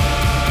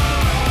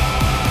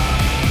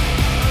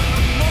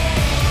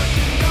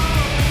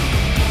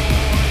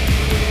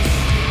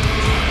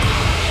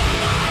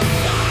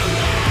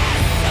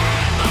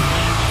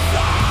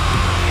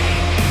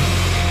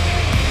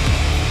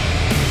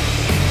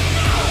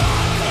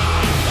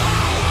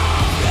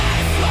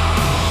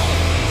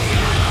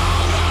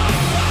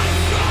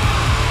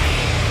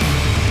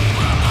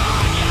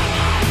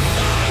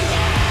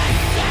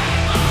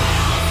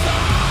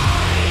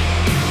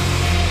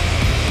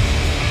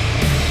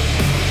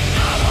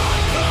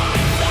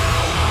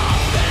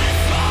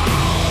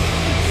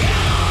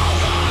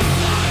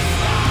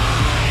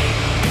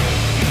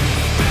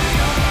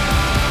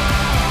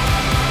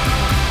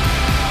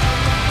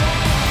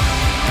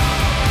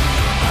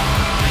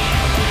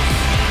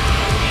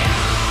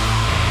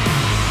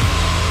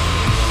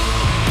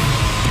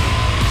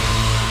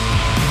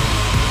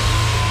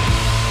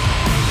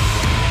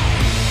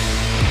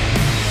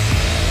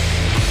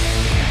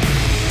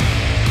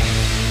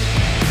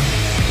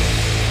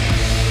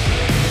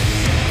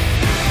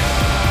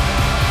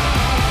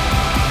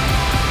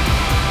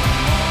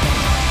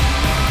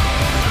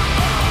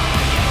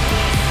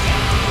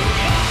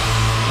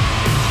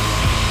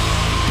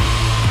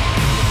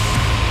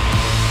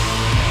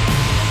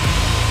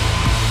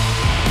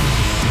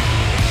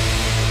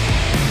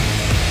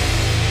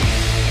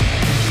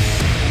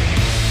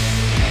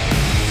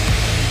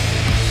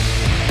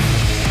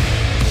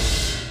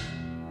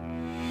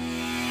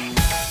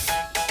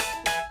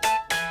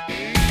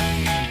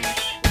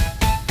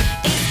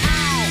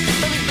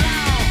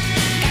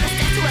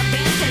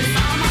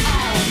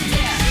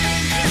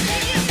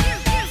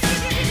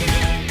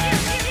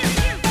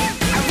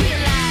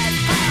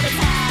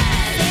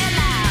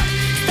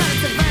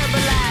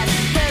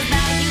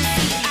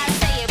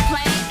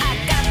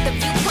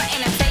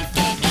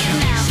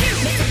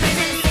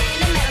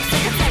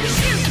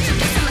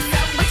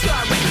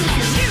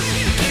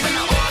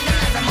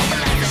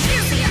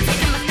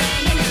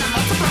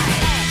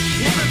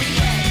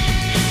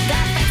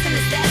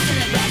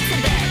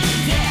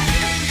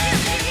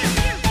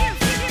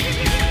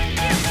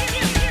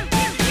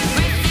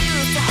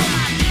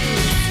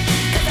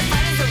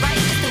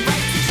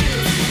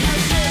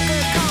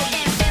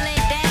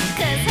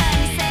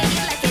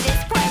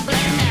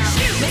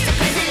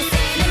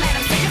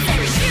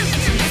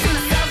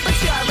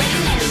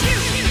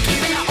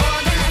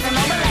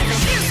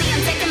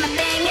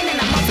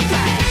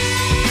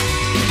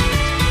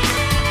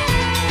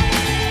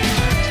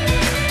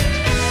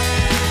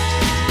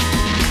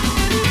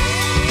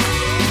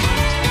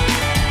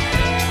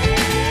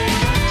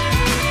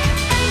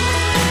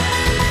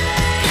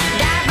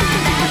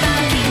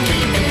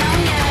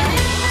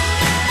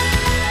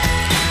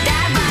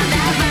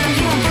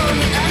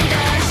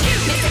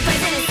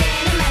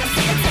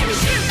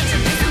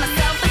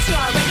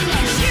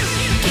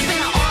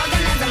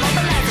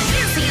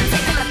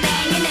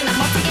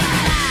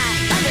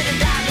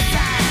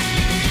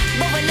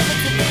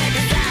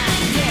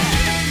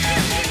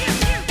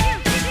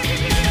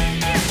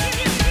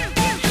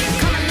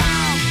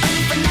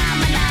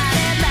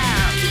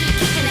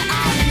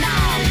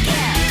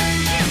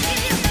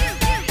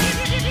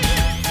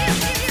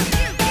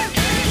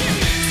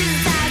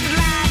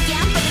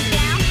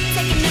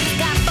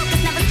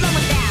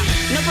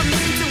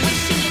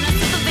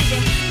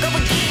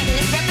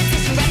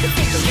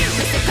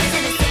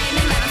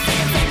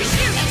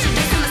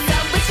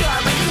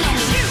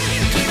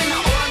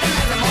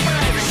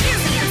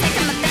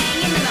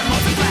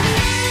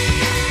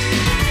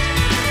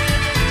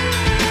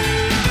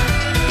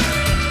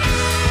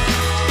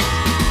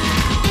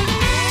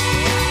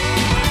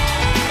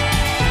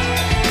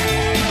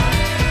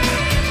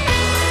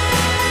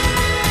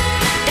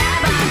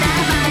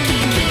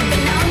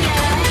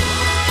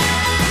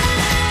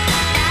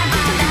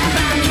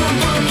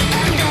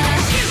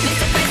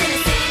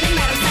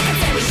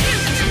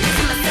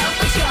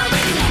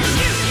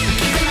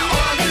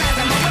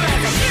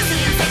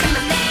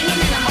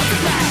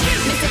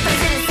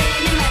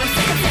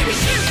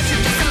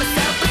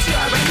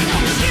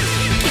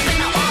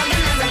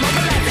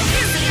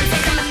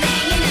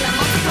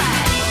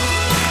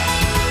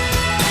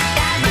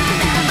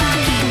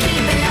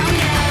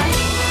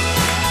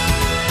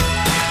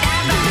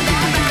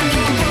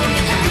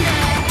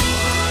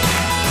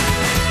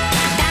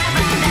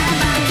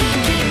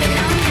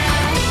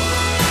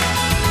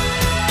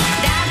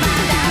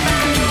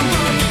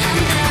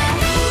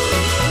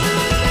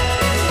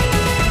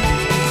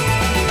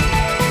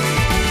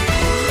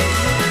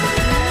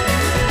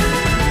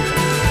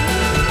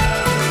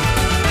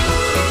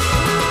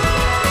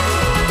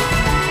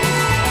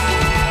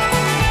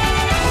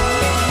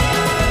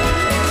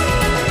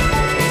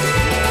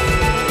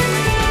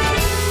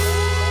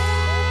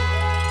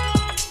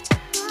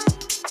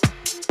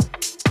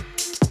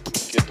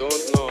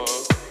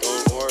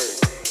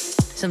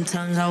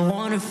 Sometimes I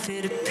wanna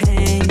feel the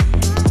pain.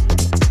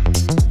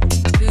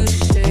 You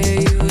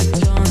say you're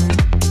done,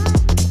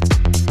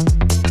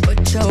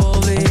 but you're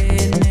over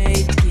here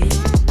naked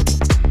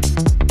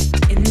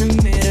in the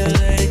middle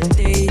of the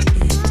day.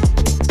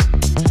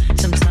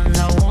 Sometimes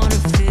I wanna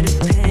feel the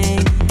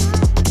pain.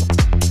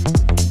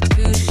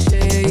 You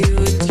say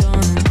you're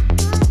done,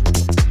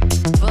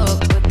 fuck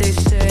what they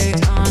say,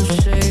 I'm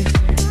safe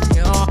in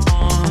your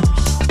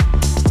arms.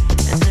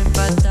 And if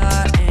I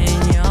die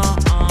in your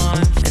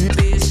arms, and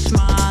be a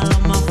smile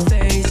on my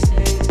face.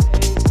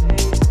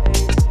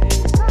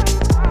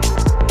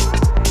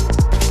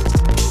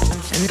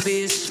 And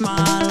be a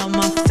smile on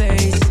my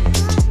face.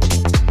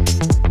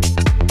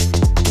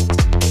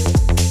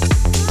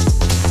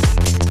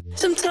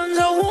 Sometimes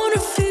I wanna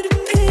feel the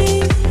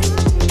pain.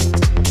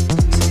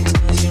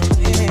 Sometimes you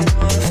make me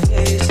wanna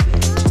face it.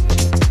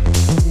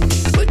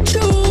 But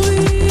you're over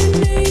here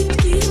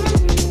naked.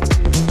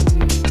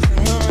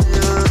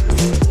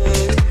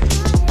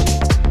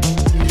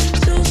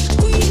 So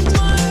squeeze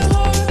my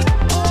heart,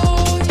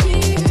 oh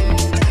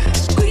yeah.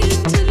 Squeeze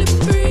it till it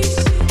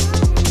breaks.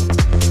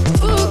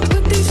 Fuck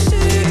what they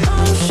say,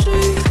 I'm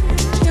safe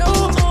in your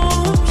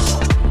arms.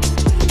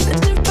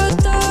 And if I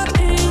die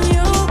in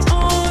your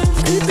arms,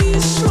 and be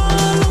a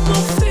smile on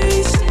my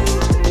face.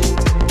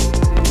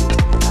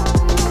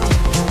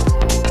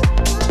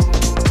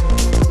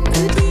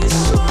 And be a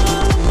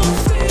smile on my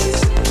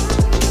face. And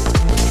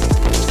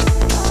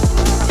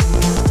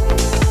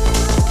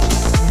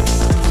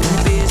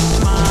be a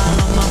smile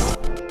on my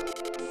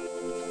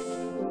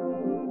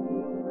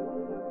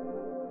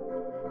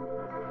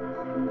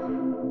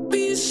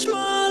Be a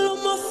smile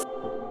on my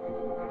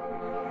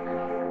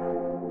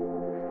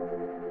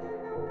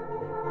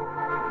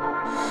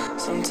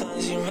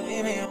Sometimes you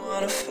make me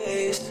wanna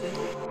face it.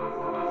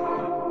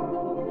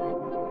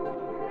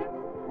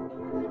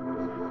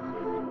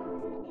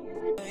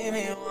 Make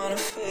me wanna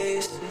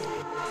face it.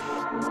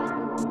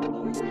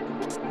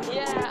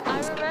 Yeah, I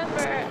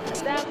remember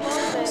that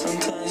moment.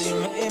 Sometimes you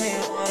make me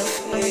wanna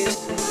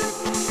face it.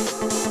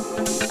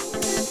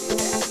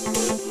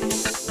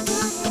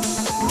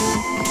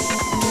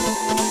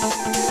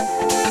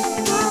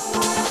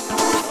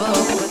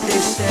 Fuck what they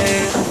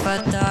say if I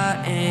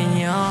die in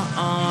your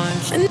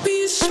arms. And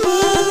be a smile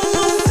on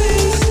my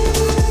face.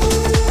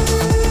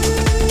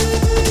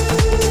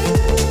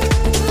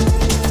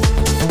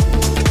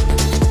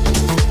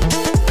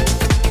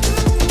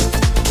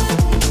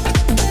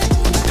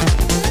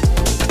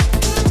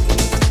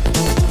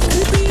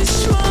 And be a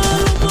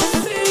smile on my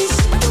face.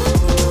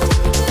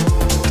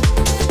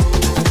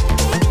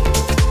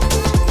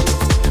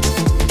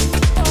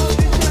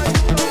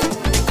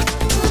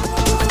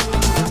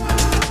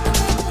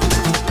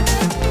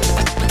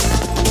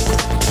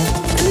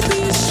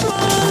 be a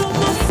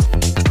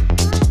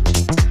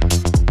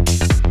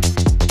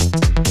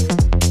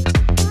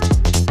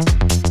smile on my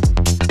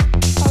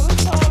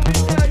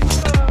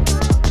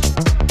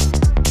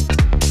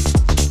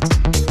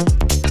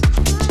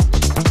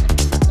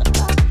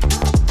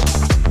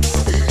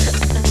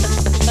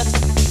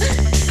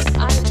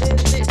I've been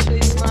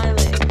literally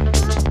smiling.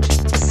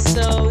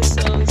 So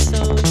good.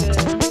 So good.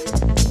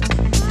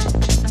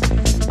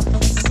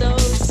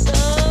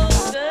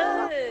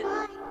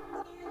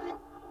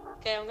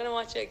 Okay, I'm gonna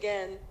watch it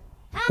again.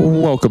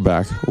 Welcome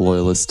back,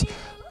 loyalist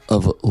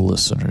of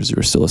listeners. You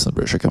are still listening to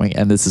British Coming,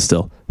 and this is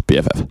still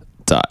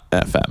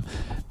BFF.FM.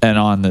 And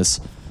on this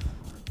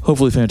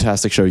hopefully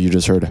fantastic show, you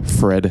just heard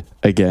Fred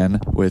again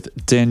with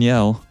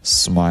Danielle,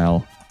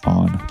 Smile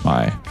on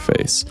My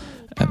Face.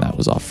 And that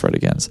was off Fred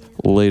Again's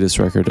latest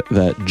record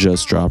that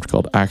just dropped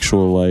called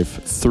Actual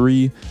Life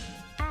 3,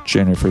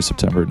 January 1st,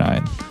 September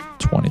 9,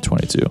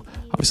 2022.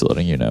 Obviously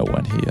letting you know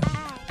when he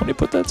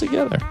put that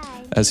together,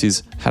 as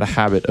he's had a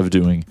habit of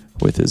doing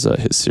with his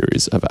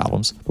series of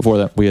albums. Before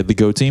that, we had the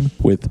Go Team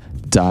with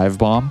Dive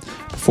Bomb.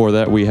 Before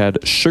that, we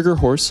had Sugar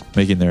Horse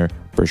making their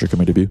British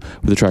Coming debut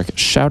with the track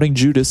Shouting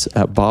Judas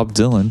at Bob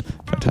Dylan,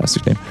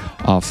 fantastic name,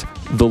 off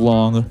The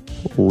Live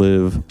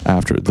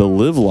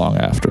Long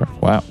After.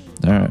 Wow.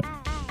 All right.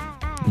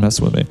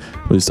 Messing with me.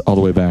 Released all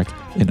the way back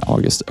in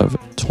August of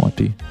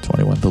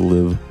 2021, The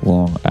Live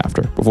Long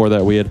After. Before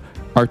that, we had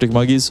Arctic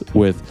Monkeys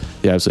with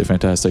the absolutely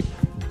fantastic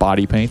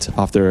Body Paint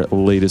off their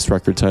latest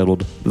record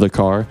titled The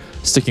Car,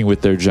 sticking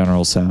with their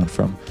general sound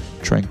from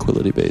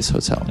Tranquility Base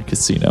Hotel and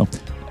Casino.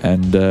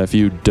 And if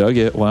you dug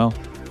it, well,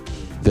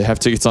 they have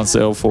tickets on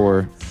sale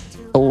for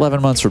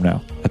 11 months from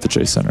now at the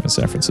Chase Center in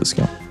San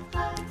Francisco.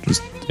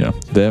 Just,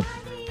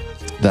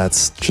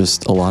 that's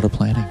just a lot of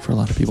planning for a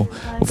lot of people.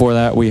 Before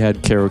that, we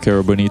had Caro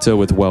Caro Bonito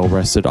with Well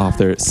Rested off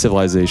their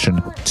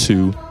Civilization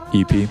 2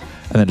 EP.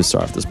 And then to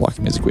start off this block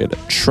of music, we had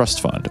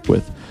Trust Fund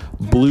with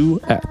Blue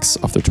X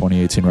off their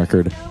 2018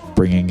 record,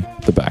 Bringing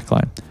the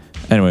Backline.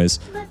 Anyways,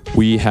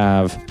 we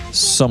have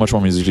so much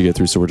more music to get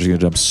through, so we're just going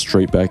to jump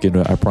straight back into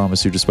it. I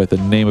promise you, despite the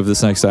name of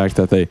this next act,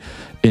 that they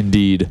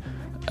indeed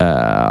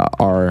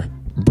are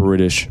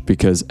British,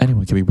 because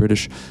anyone can be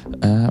British.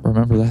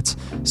 Remember that.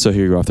 So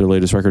here you go, off their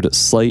latest record,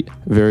 Slight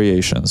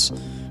Variations.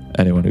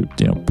 anyone who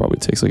probably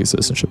takes like a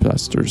citizenship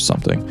test or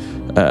something.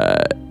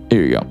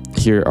 Here you go.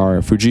 Here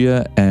are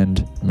Fujiya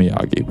and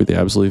Miyagi with the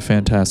absolutely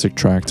fantastic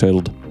track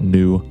titled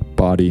New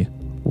Body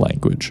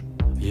Language.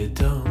 You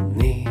don't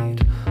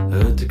need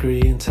a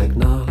degree in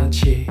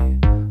technology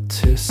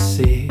to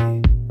see.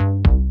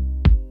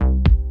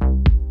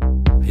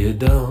 You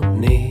don't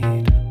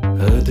need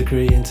a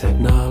degree in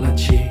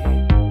technology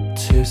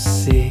to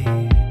see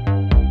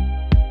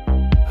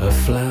a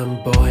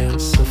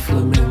flamboyance of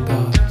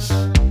flamingos.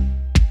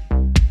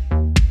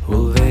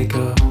 Will they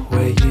go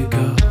where you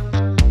go?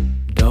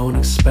 Don't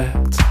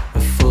expect a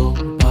full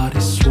body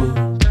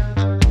swoon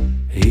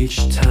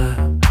each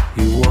time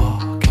you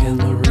walk in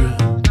the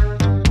room.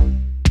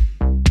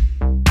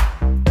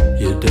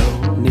 You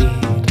don't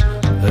need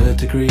a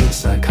degree in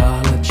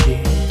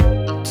psychology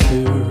to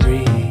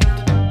read.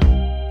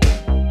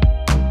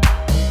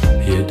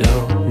 You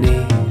don't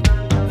need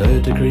a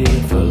degree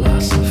in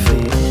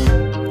philosophy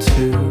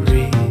to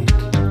read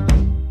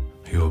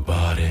your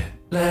body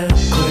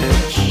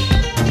language.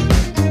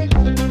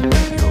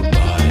 Your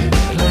body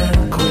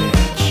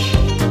language.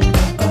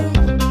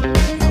 Your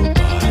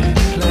body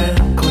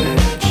language.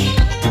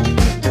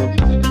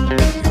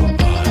 Your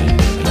body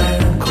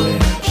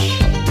language.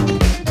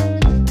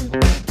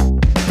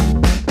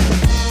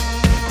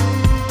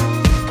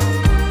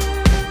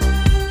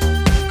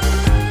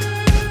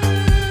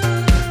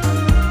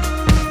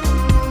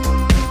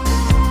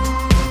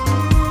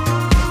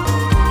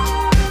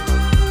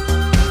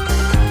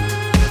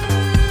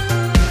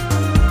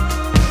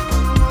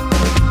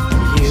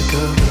 You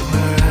go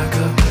where I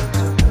go.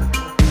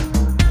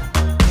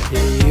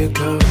 Yeah, you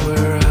go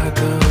where I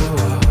go.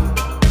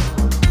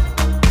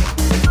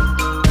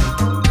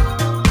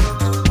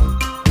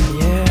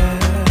 Yeah,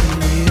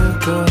 you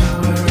go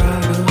where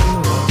I go.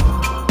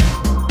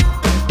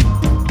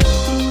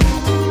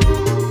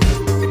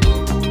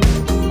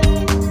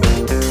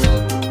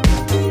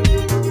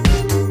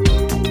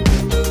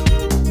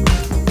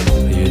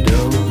 You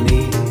don't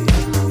need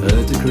a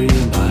degree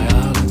in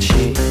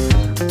biology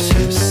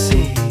to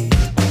see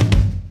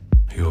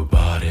your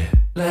body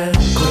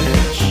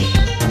language.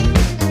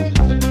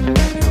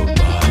 Your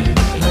body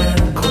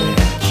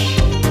language.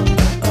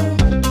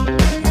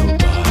 Your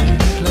body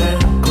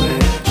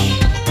language.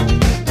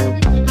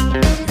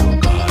 Your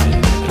body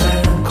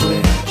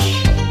language.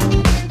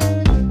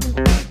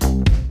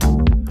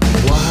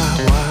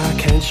 Why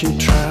can't you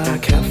try?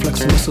 Can't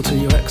flex a muscle till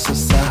you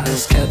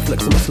exercise. Can't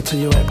flex a muscle till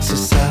you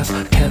exercise.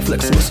 Can't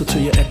flex a muscle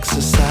till you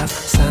exercise.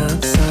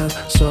 Signs,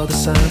 saw the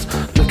signs.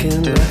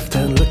 Looking left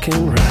and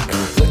looking right.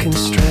 Looking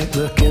straight,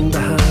 looking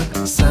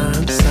behind.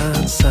 Signs.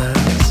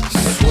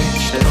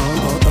 Switched on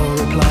auto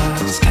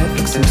replies. Can't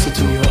flex a muscle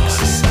till you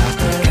exercise.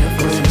 Can't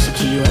flex a muscle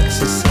till you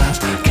exercise.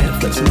 Can't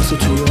flex a muscle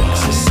till you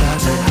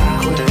exercise.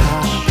 High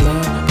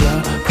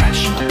blood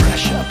pressure.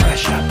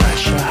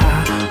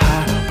 High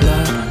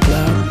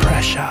blood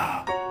pressure.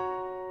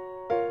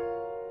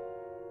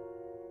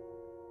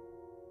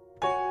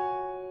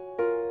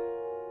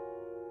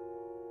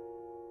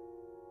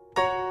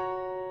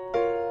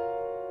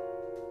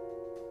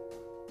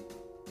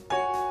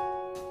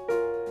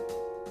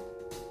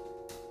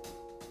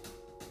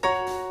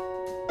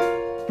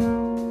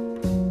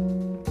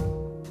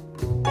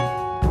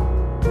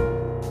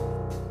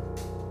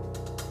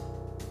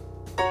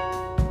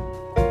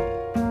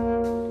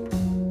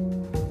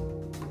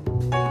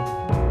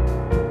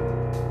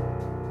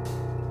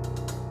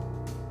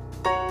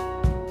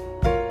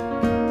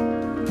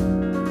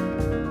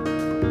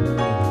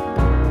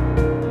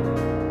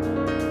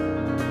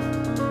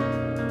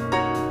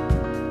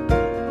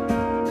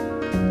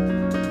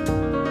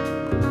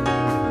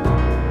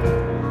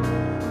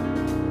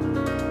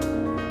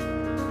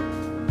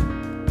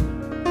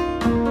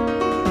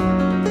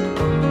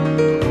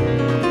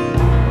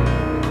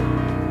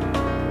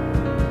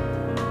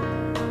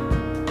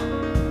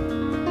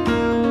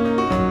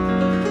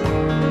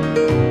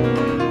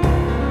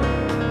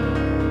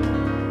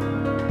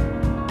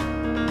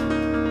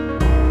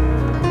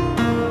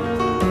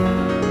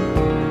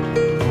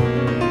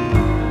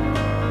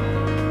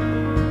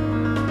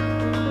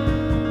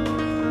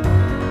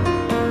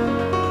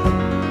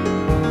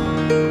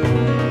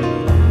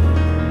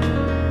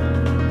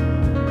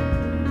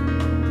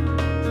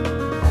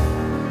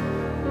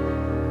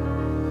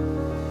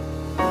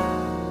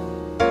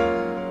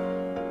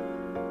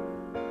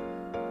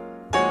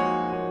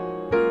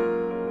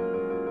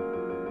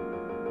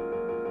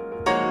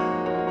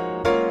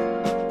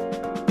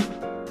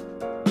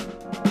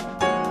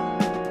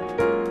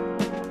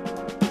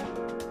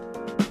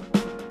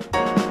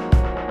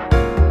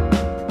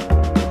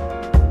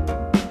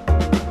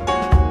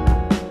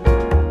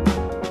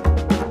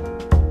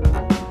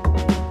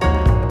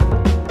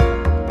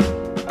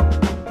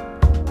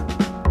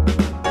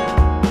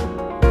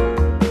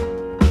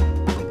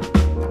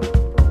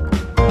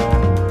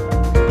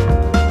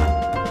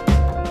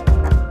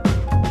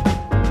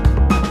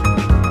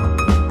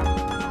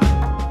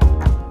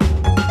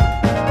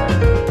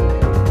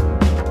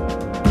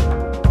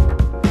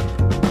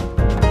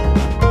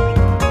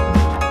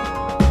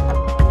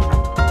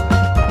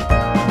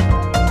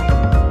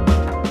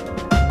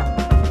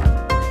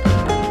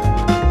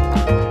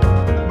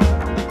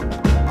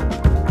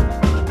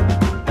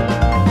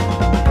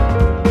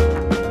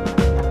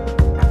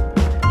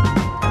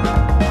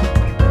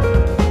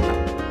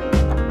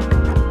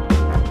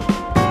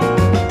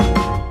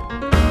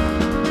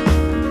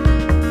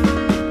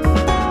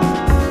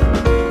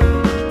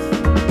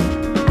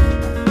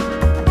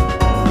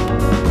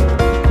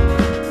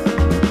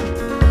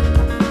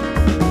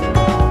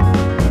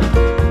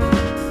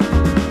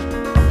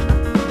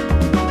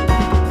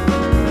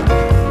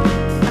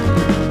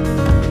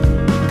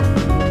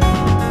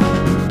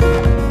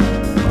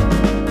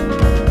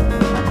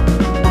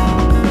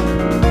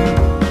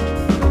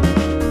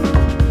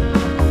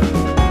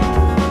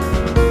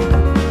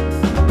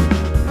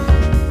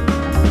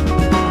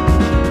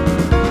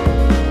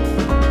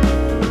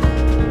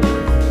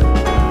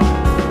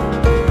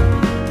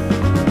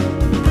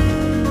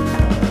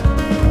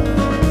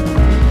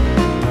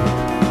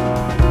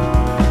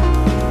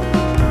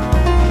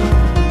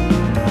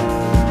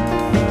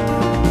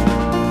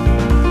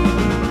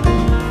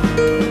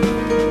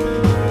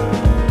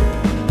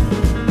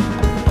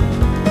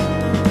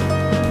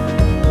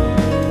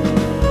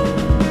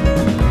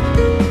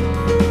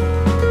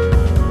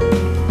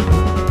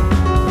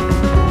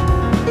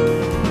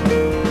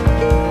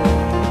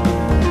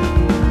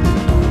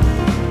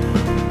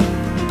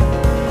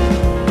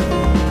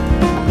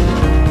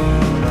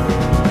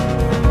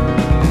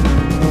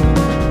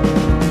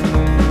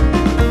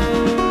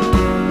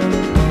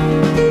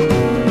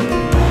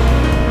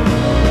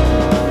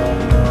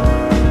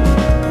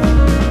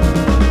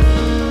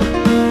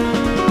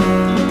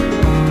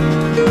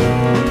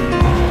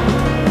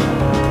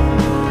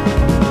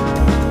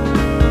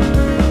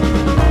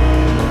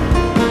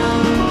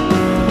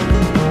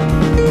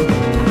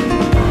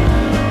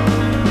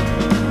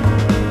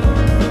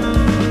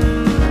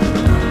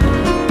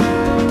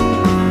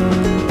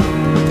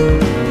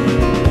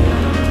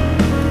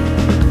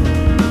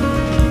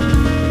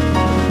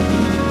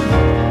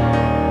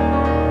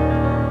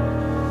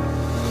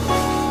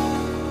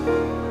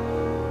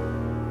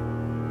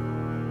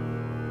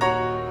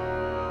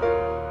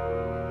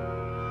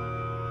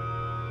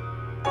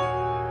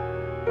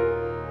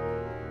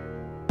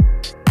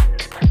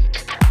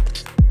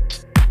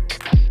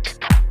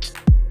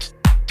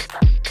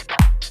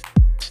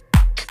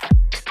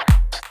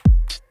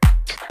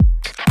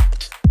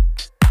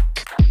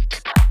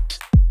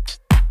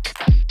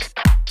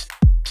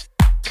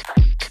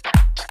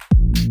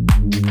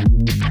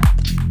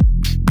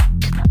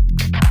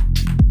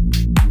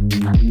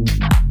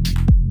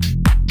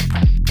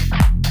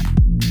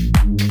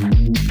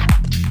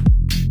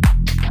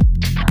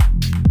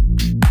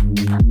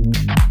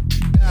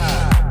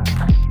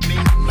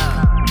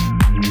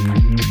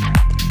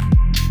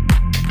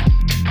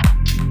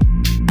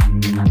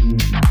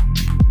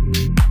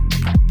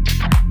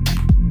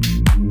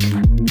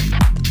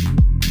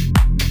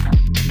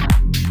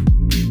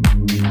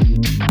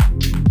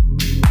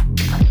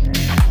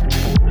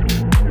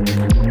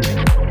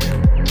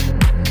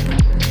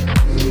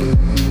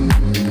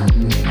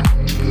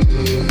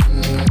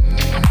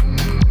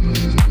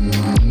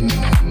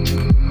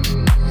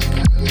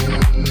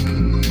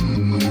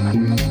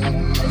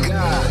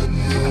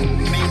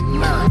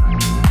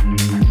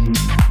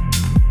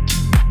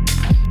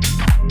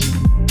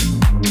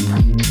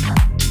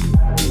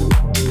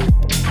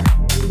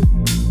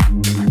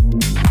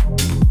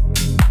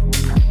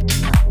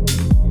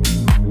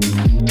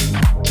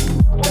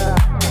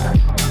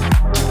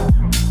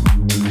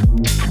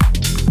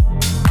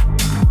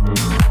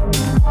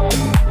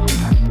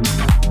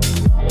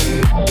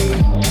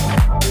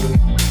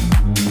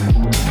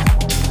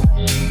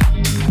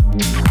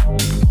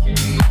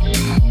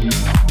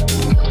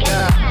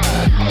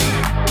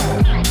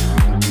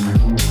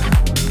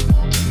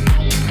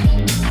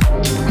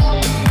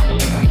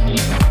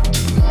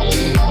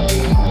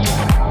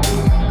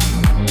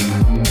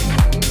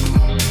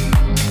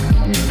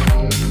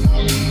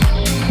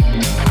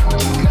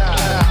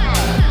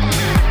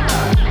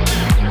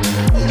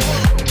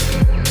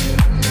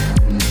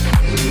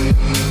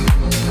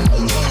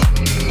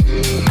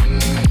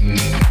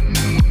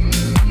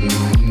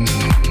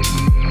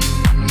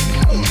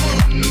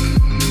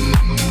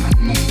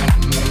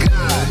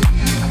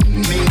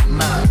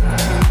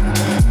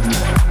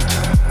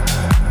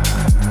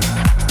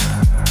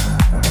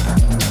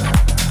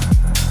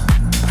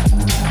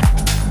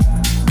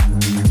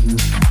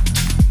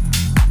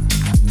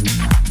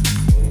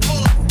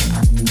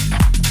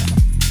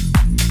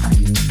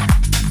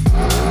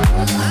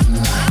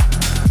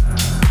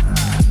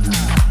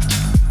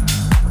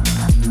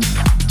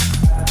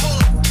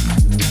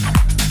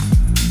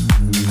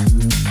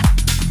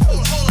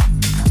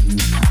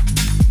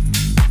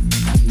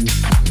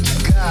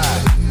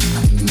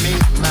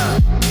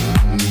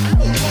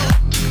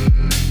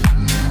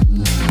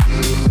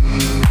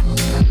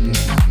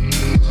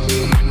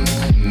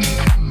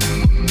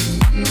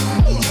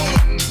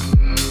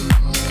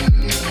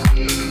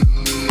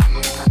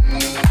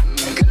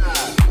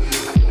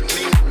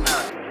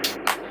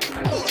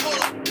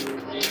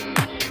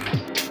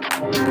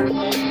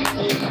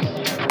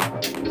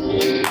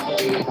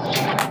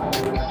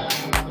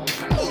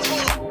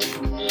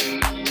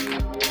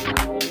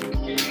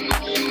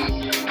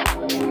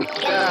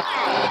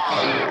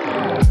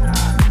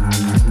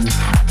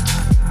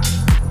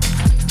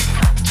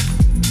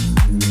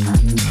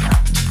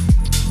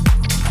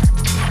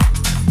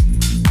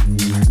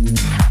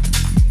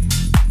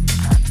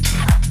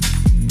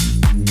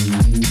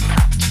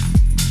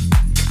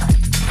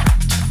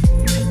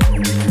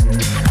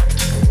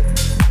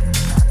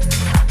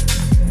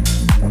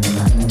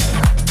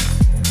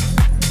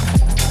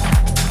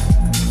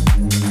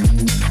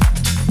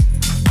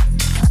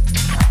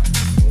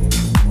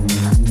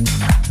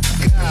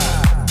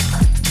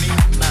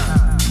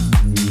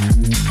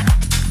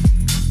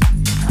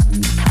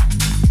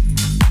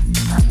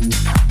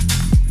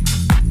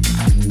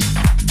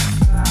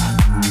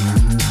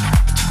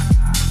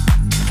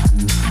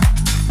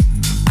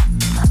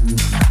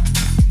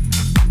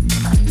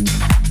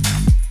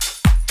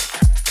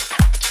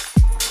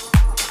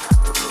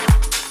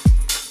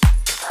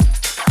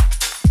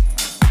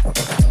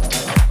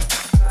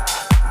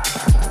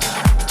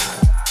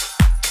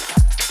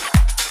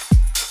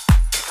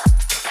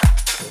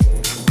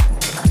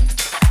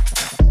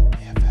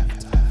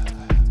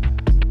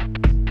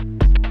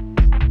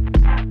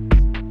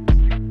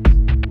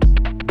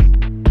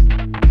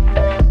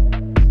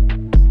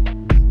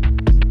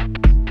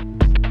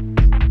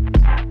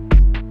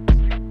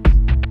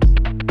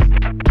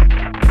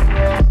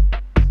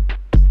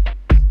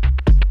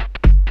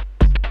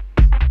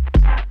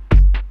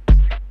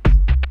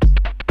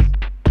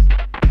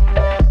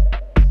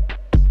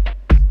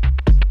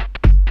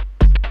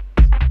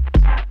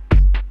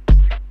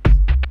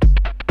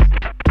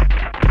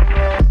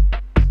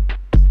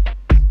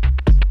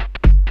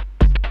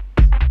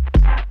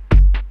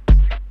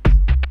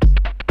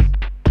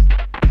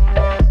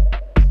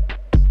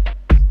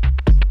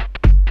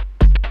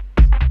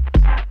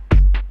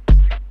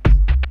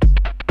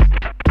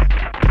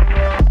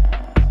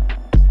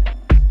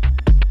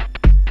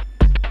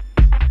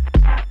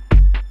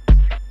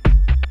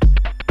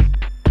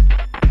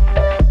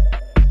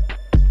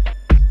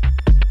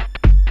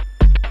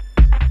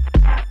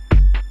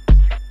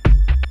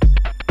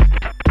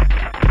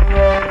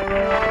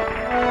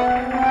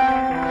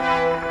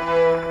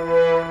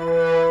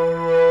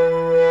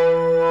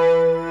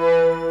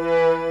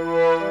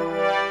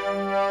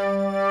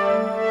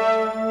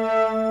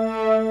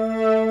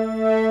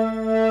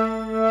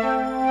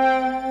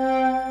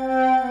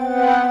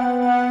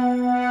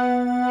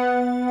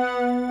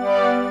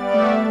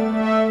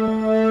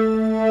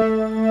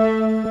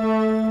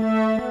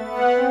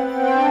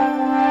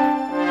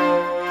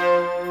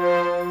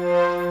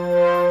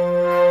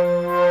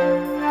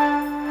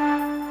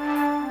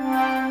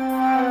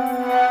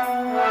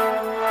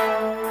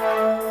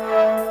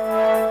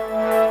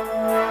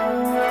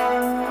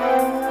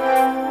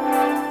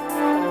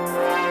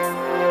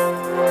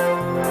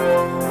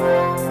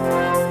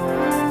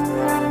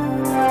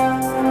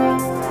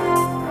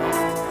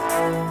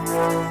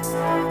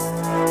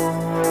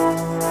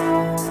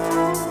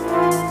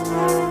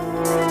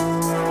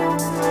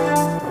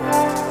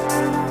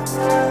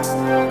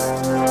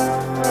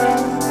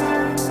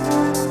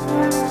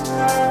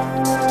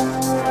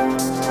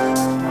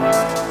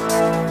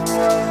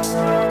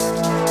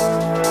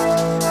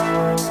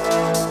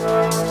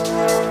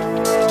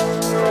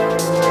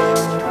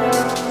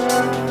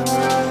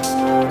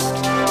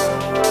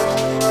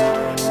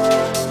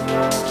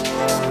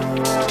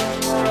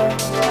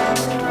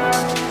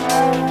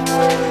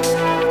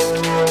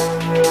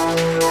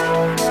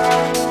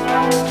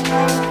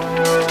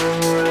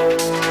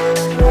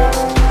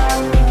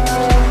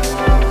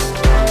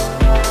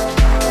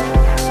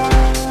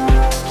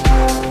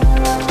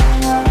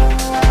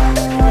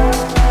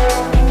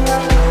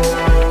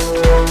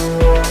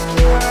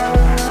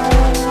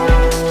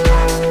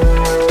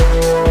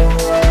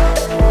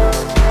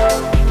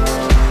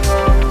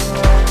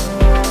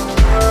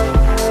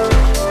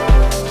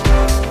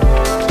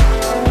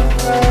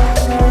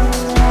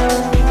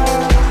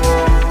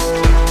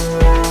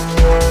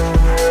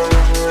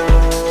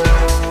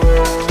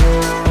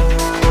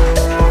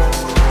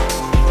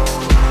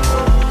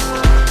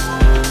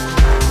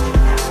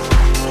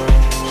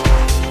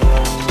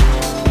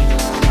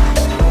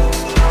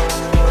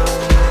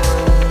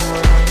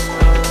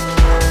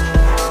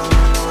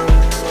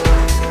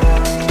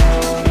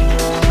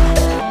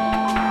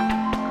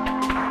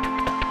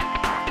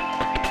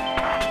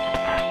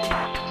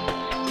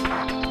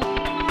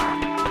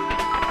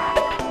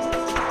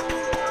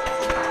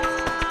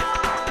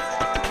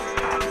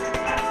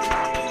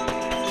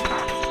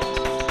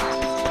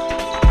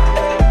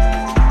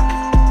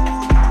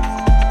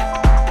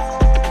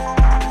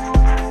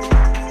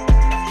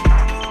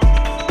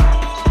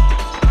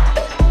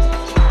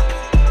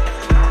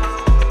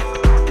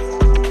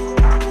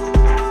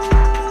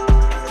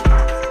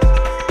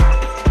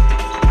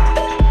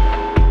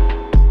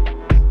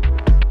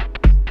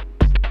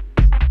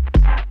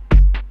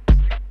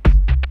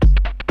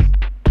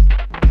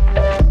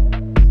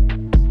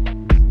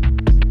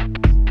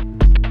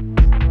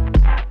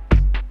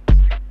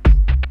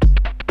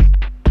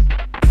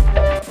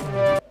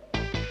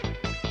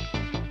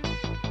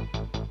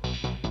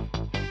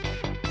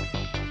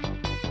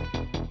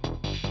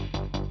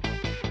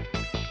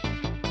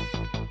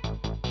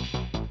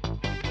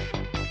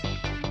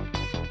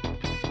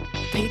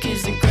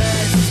 Because the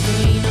grass is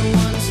greener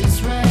once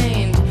it's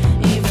rained.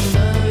 Even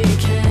though you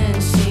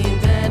can't see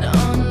that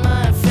on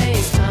my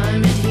face,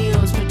 time it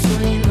heals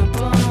between the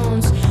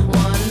bones.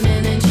 1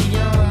 minute you're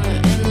young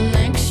and the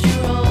next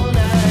you're old. I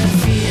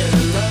fear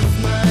to love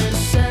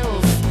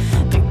myself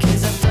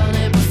because I've done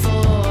it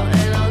before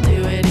and I'll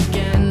do it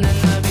again.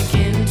 And I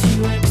begin to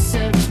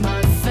accept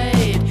my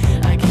fate.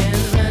 I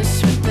can't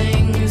mess with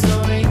things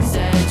or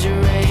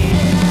exaggerate.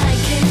 And I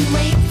can't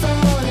wait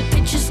for the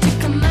pictures to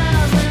come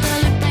out when I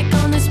look back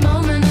on this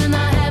moment and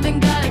I haven't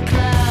got a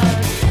cloud.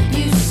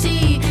 You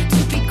see,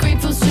 to be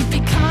grateful, to be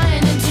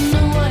kind, and to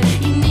know what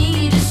you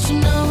need is to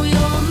know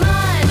you're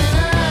mine. And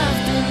I've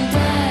been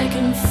back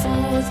and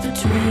forth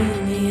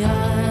between the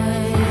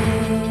eye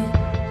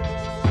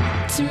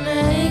to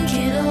make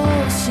it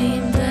all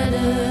seem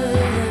better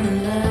than it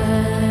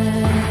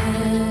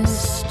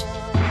last.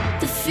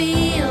 The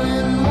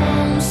feeling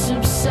won't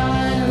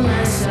subside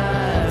unless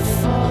I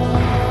fall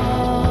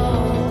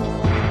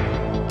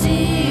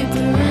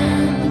deeper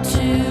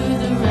into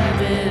the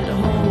rabbit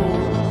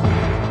hole.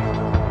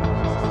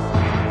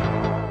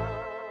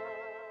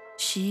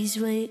 She's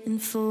waiting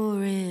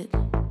for it.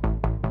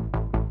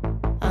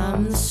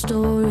 I'm the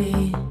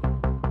story.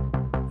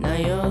 Now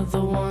you're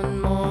the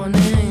one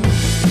mourning.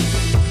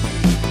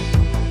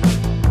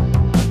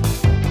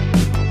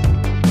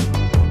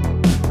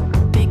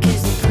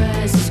 Because the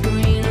grass is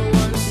greener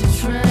once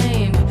it's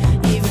rained.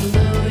 Even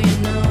though you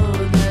know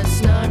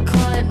that's not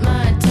quite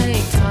my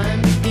take.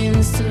 Time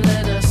begins to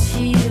let us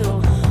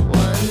heal.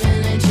 1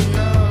 minute you're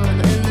numb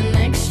and the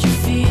next you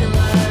feel.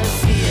 I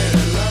fear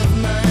to love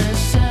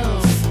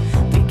myself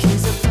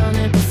because I've done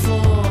it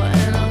before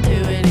and I'll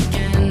do it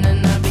again.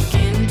 And I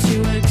begin to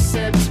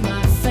accept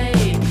my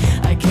fate.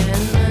 I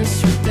can't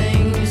mess with things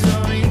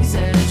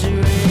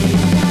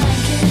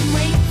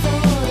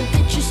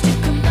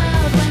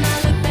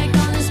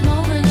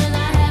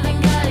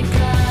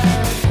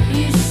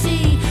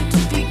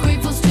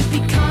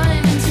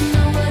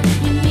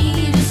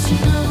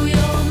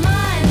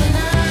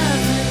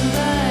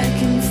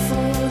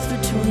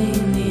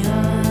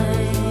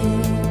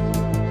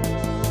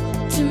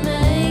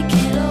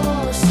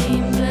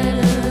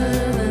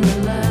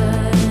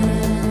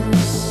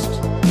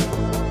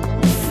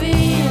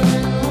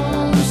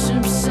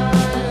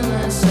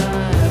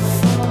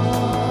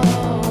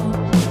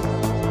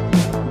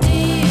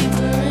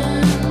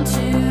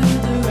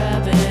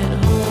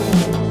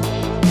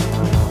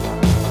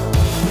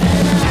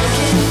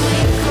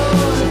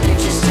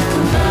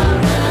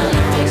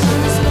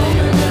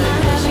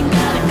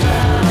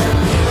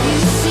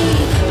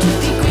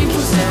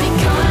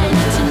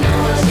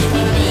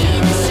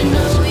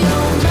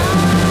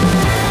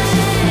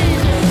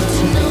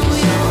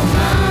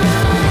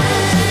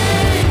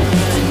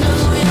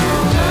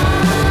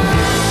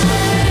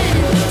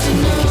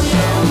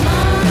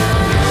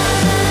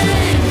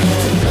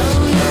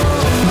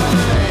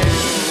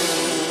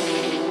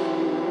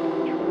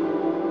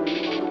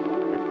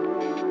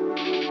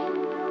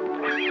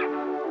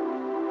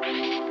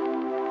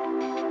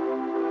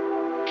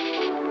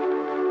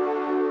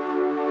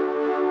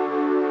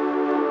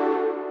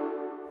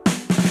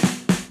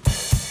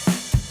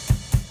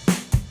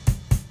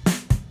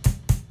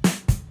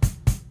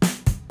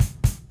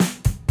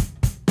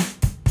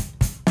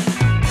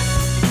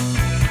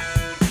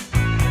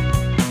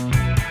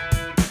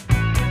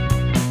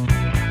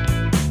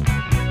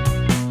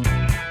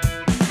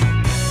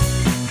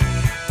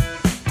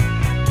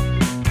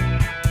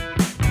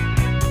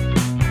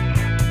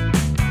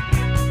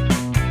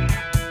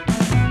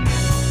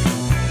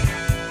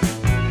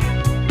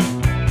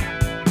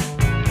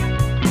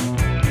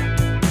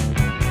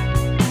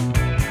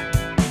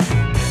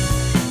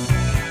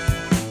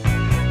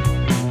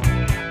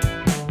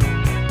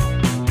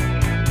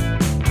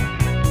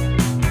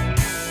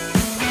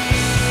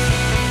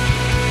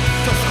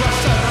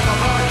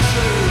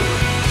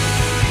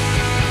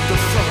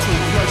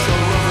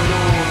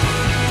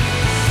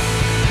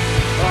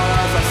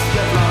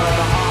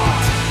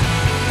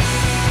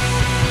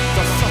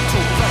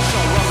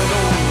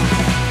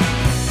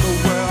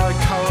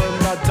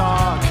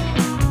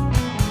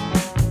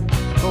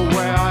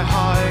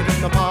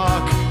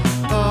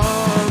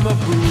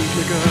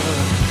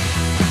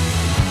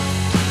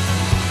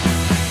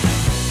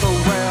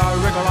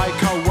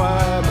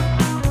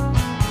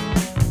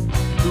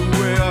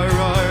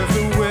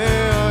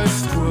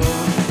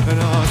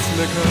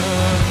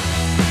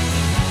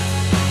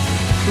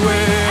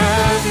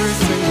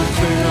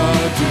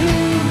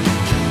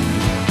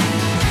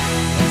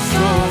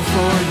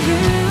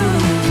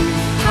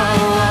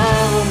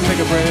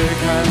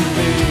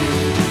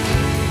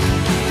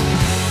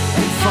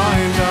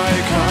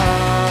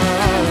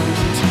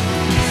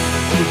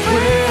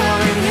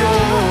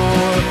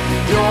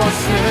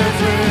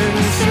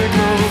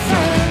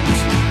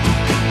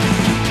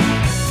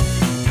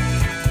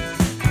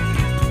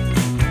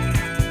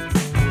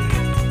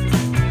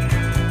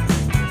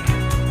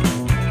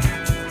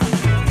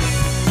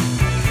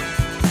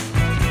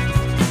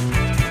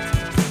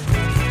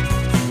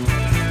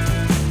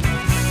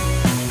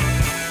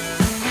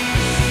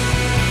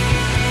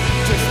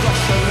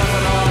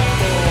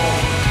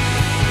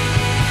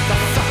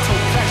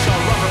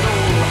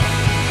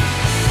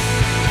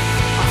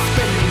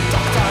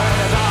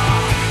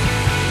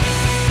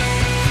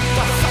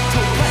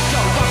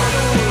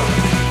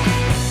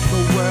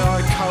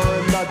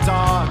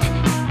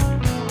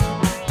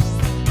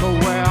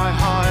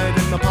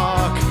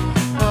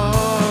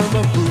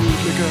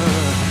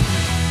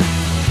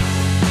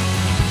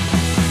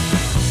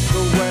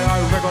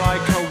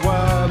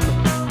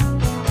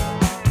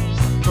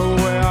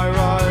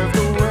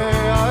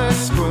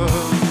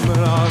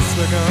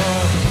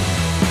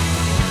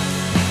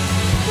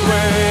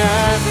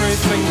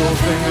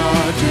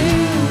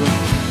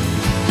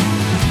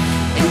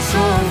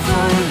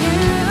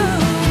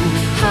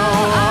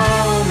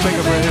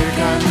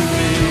can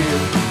be,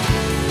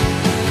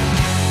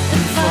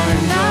 and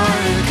find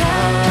I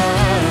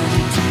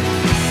can't.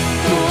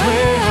 The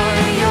way I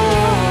know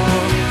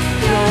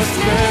you're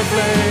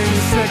sniffling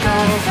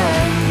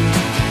sycophant.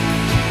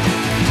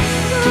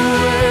 The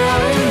way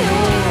I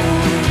know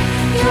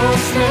you're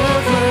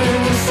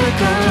sniffling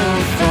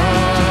sycophant.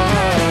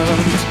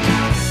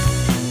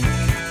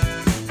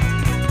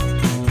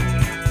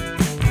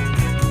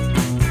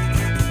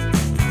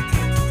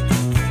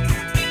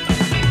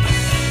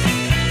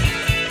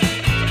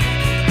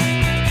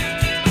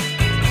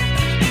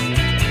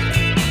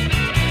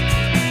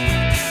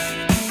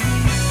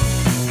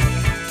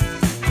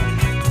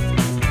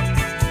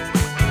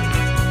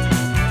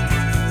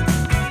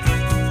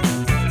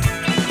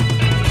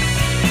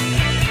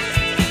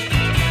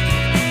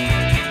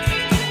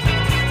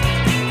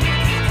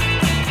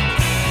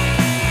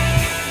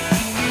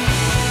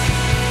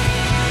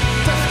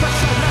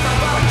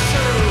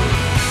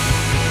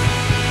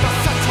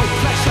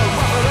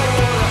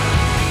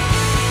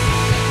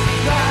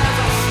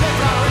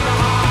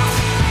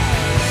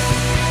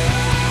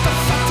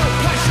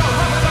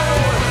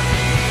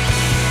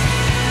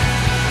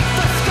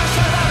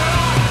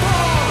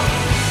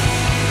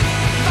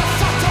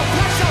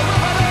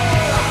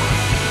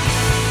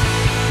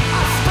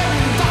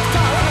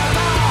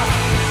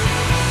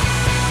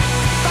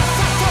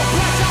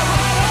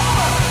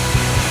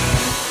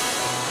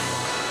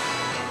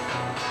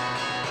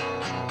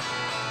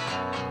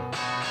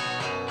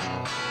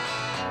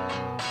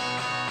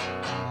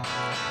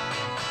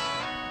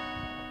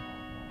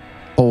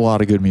 A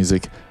lot of good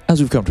music, as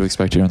we've come to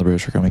expect here on the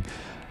British are Coming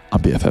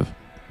on BFF.FM.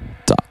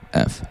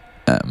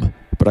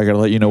 But I gotta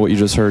let you know what you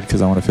just heard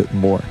because I want to fit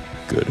more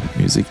good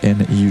music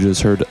in. You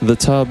just heard The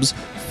Tubs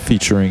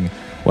featuring,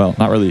 well,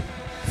 not really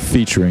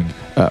featuring,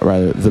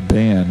 rather the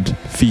band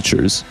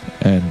features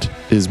and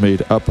is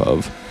made up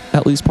of,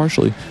 at least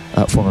partially,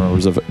 former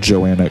members of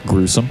Joanna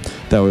Gruesome.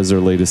 That was their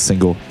latest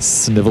single,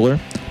 Sniveler.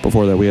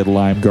 Before that we had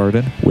Lime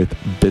Garden with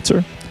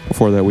Bitter.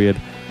 Before that we had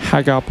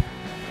Hagop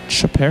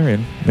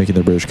Chaparian making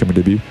their British Coming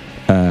debut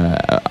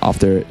off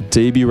their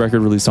debut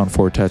record released on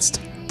Four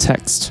Text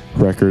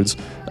Records.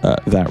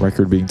 That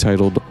record being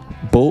titled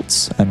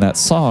Bolts and that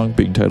song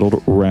being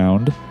titled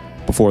Round.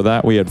 Before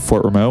that we had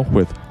Fort Remo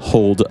with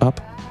Hold Up.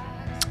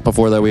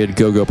 Before that we had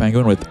Go Go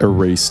Penguin with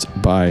Erased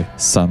by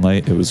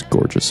Sunlight. It was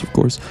gorgeous, of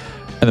course.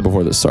 And then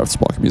before the soft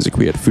block of music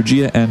we had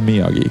Fujiya and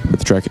Miyagi with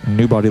the track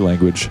New Body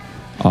Language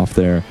off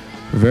their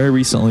very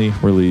recently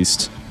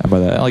released, and by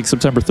that, like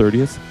September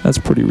 30th, that's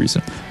pretty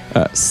recent,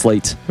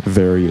 Slight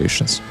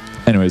Variations.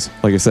 Anyways,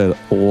 like I said,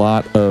 a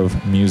lot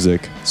of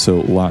music,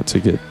 so a lot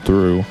to get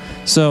through.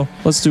 So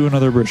let's do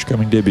another British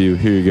Coming debut.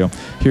 Here you go.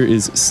 Here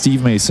is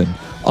Steve Mason,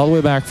 all the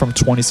way back from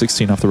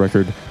 2016 off the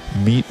record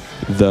Meet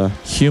the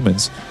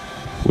Humans,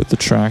 with the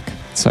track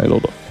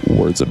titled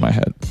Words in My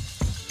Head.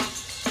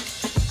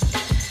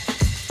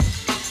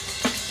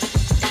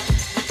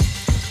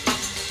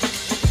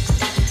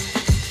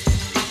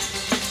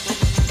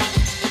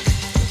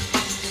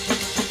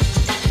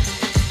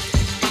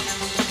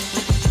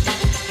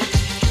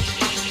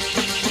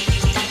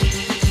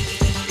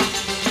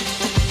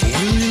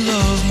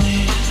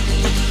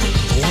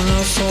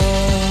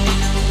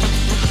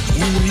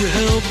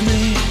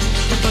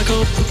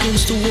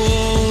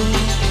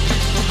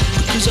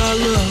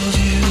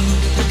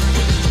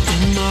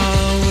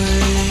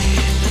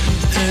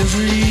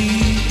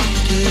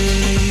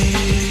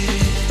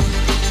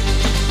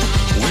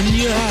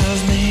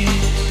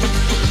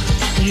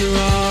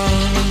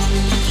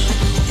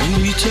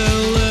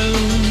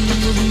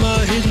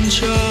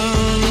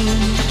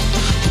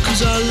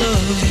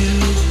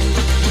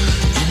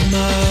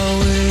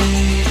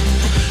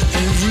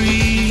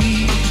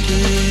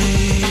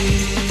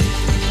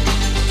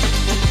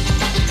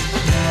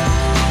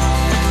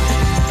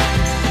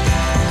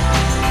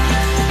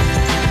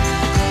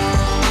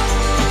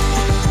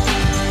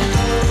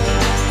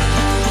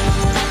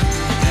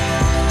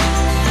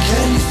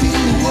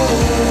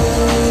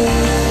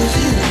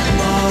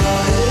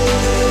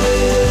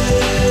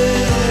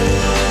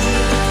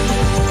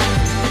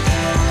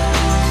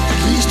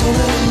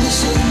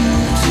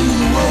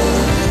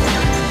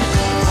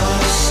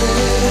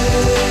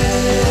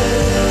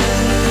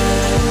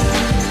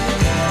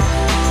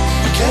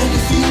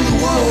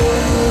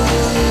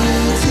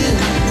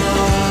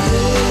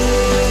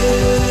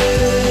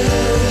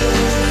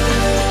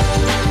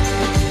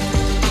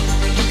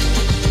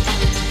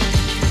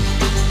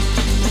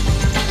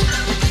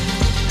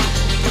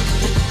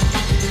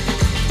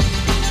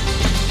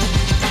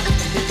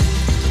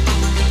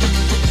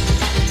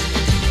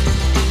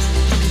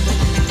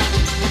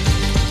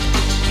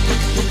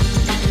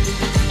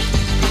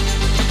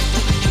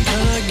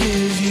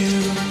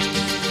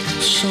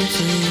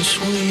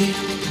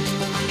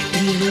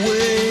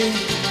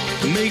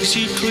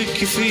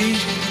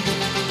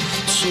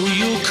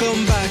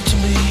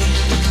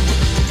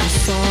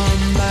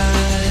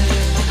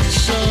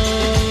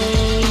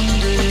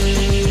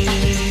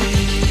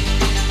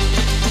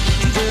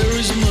 There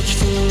is much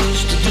for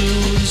us to do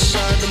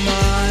inside the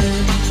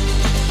mind.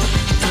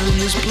 And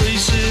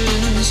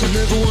places I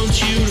never want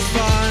you to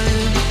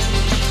find.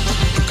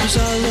 Because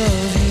I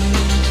love you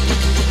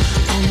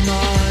on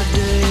my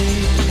day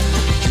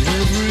in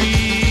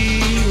every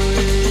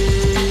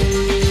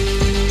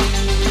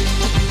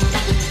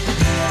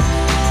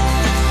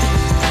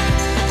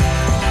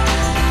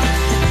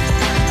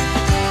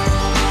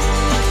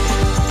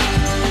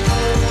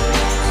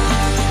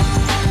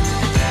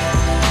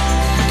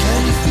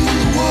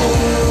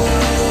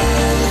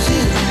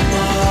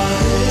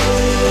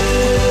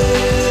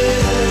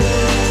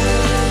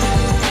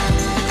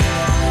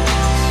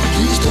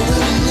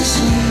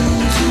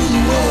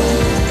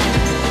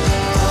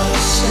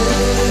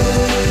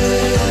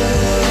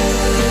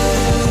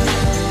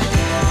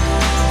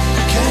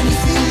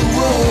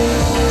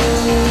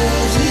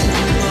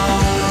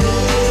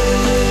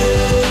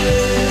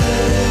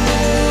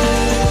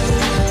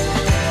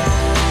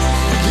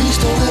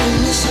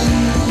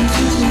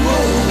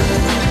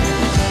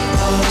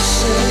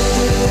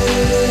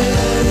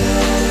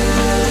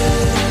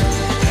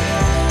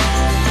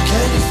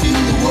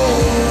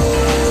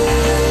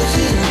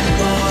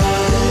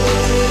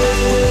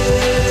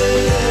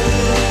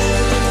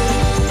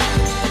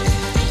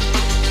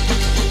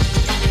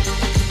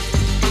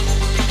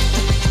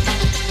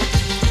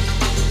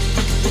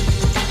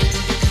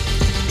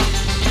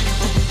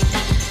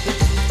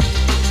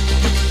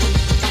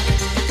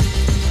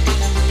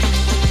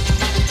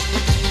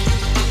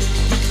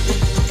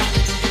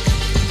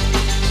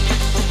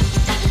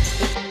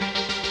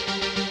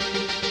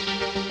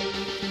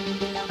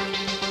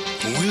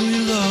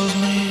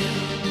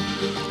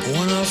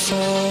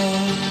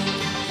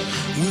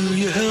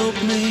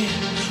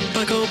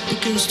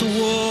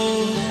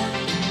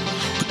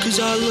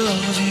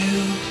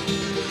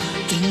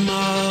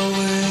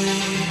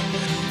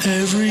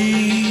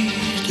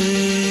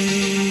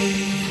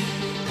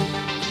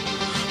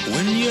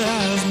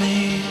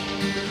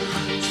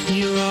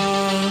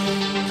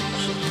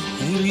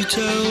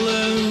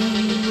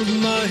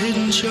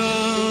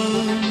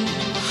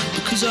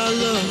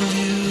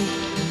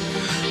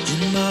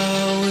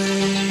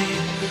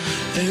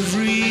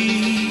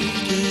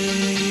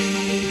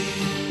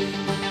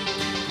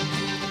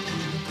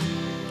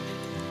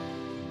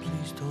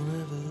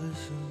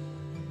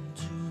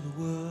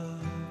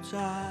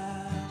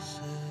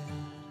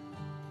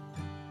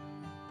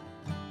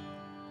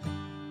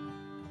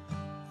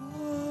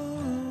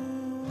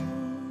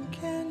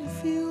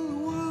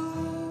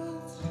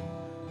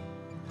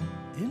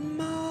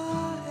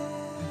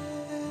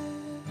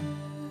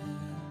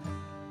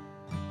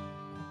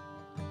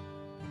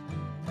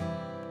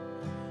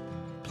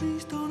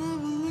please don't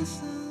ever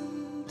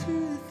listen to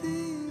the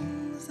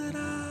things that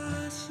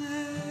I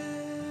say.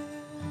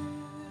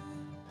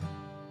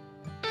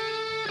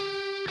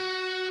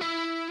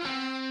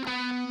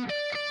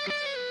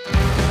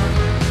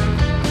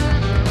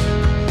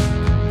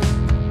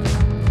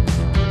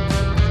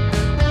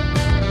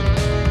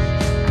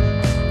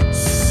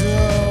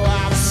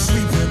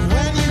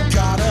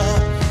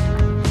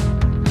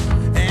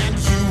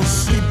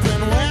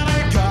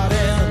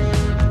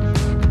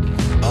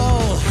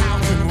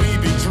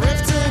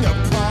 Drifting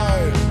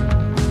apart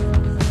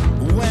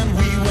when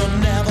we were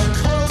never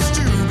close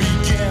to be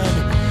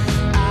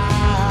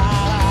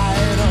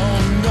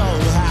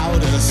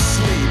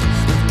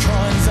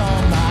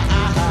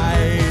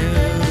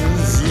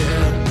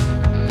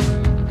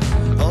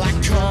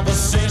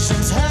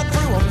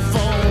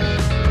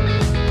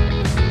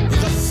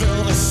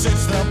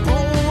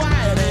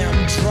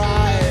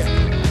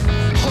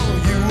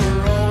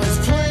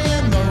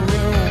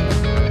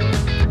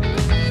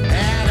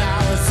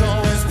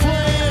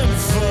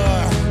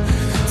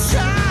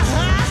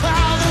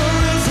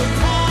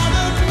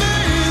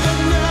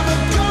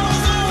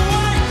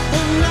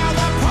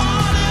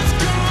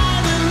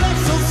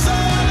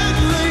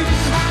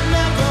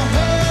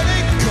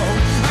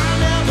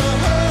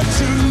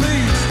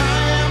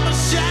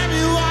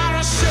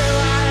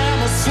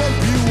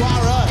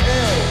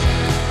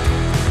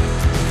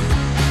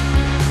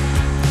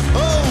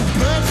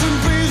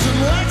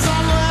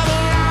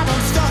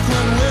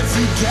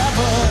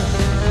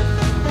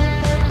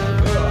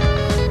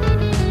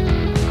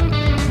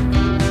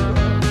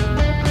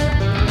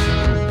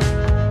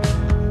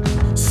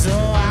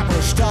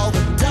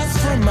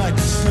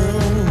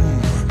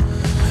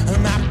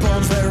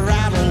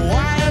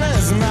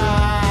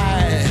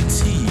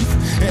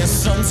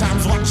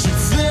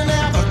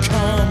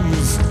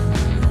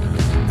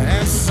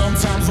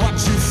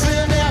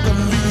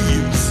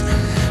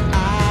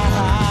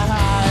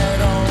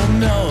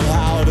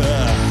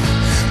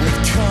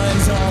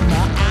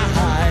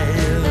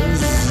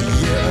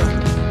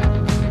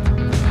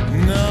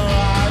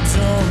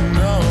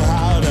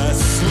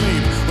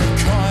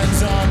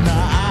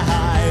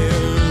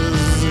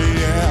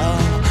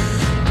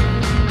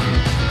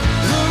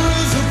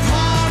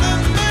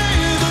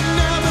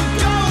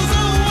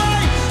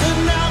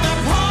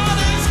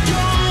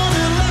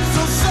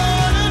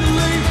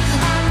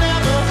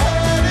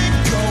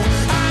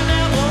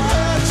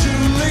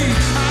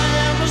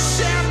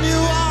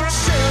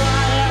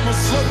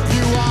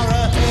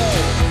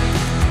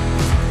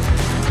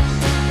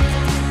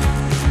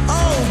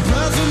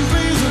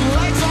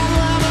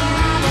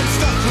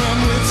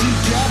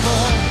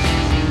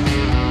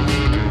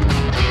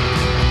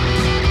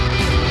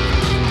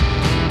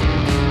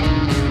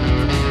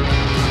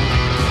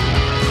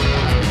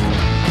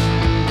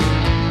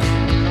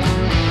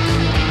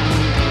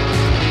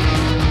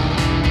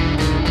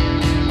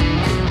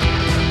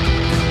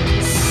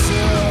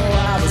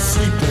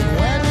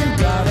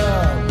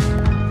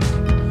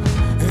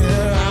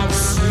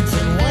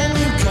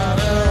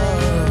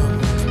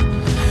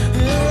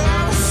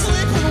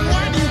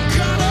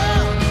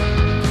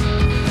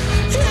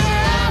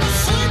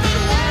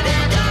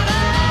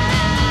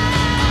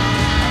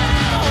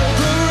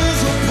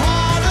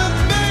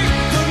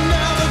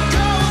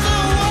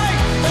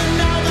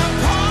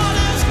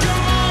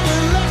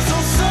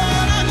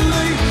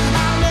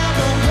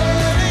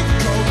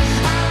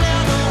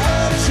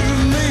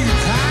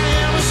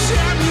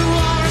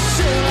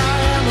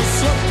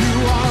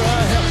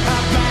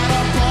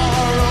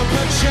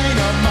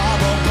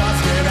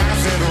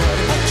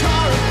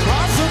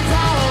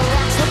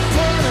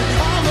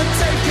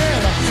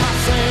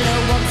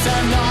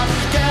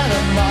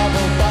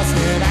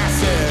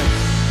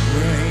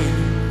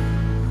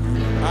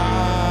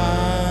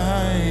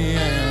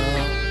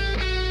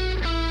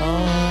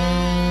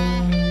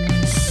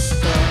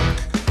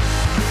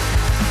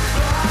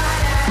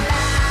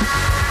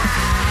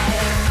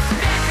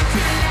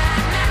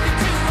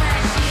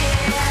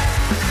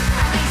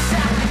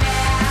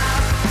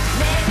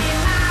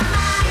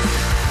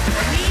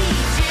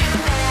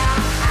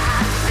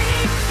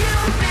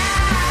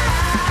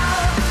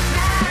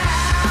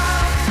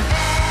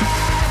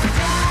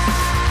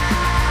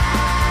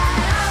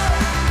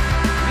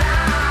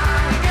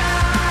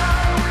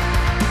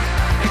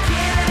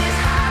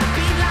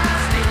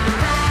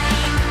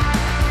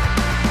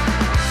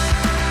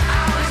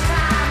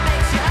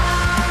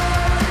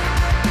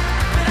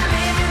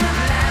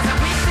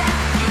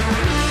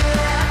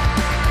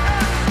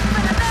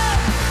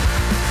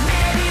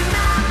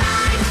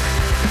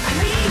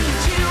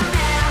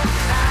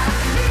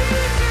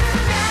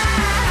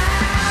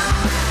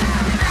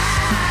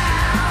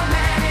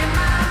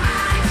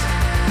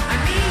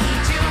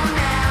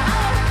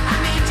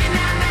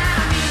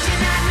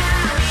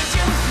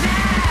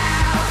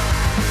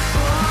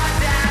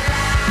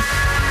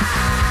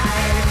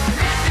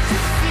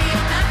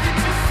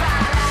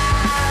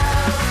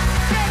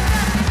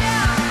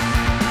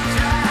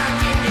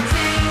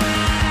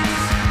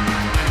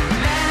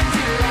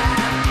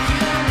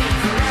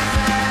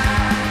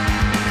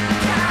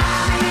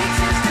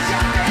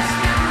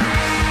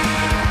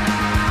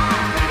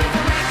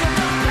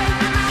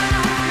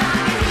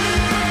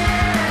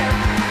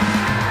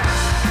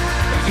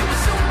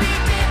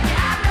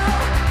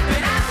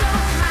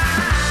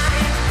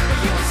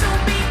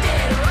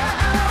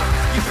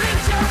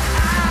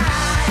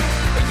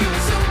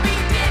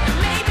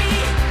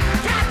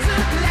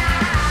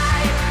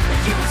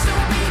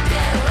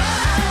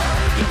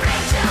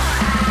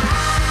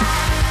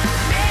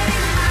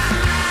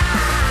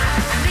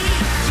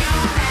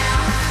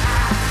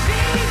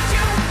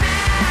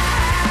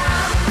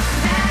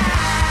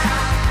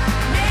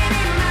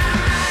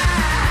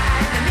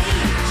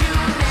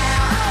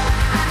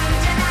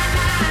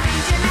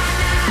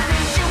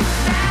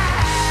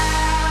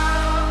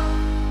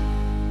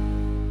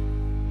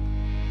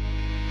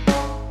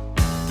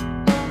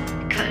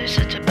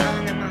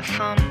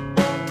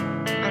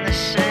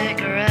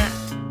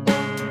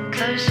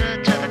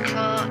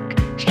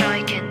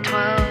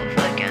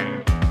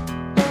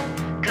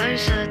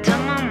Closer to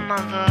my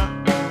mother,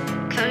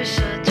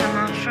 closer to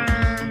my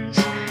friends,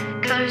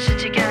 closer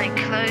to getting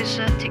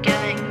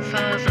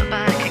further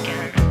back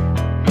again.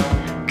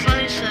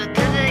 Closer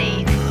to the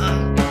ether,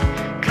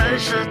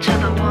 closer to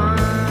the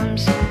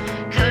worms,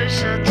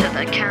 closer to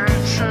the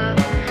cancer,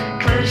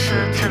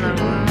 closer to the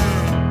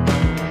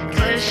womb,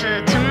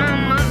 closer to my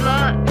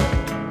mother,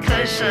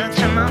 closer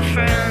to my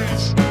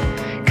friends,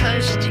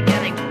 closer to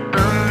getting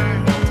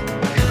burned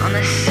on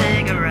this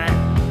cigarette.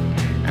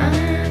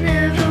 I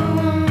never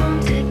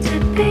wanted to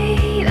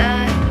be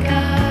that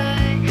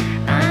guy.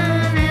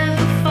 I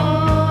never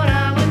thought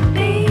I would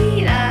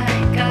be that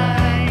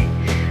guy.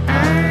 I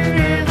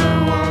never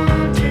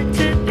wanted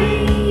to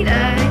be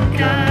that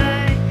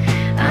guy.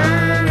 I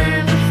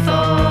never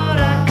thought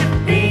I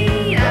could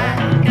be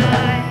that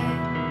guy.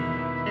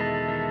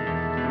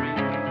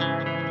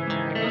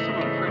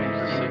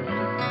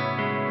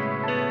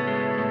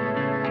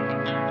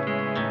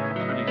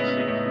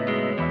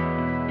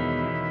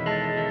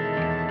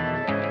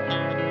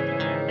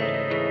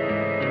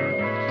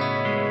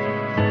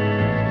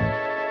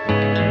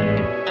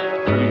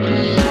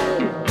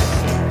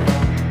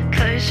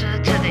 Closer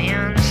to the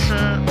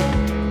answer,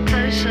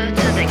 closer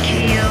to the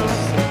keel,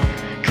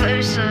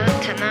 closer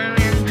to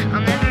knowing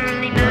I'll never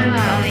really know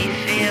how you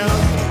feel.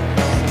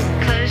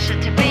 Closer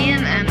to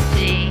being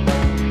empty,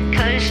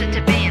 closer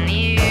to being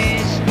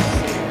used,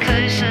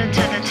 closer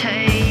to the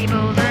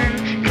table,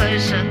 then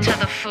closer to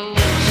the fools.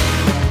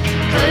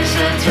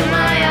 Closer to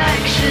my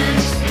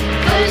actions,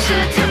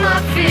 closer to my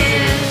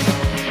fears,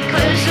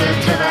 closer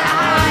to the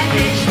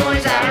high-pitched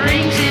noise that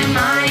rings in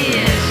my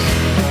ears.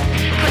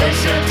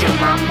 Closer to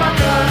my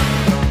mother,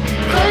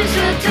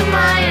 closer to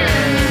my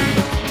end,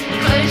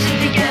 closer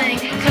to getting,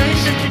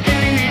 closer to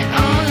doing it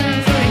all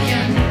over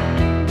again.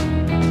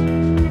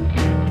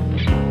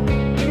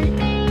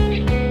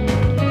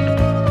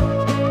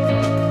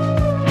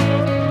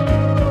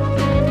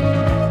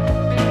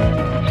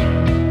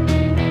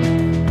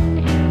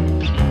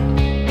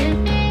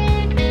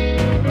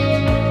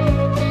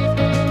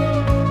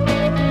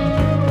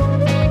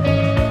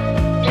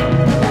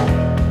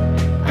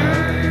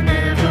 I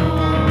never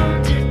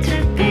wanted to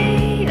be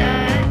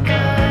that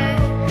guy.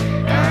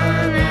 I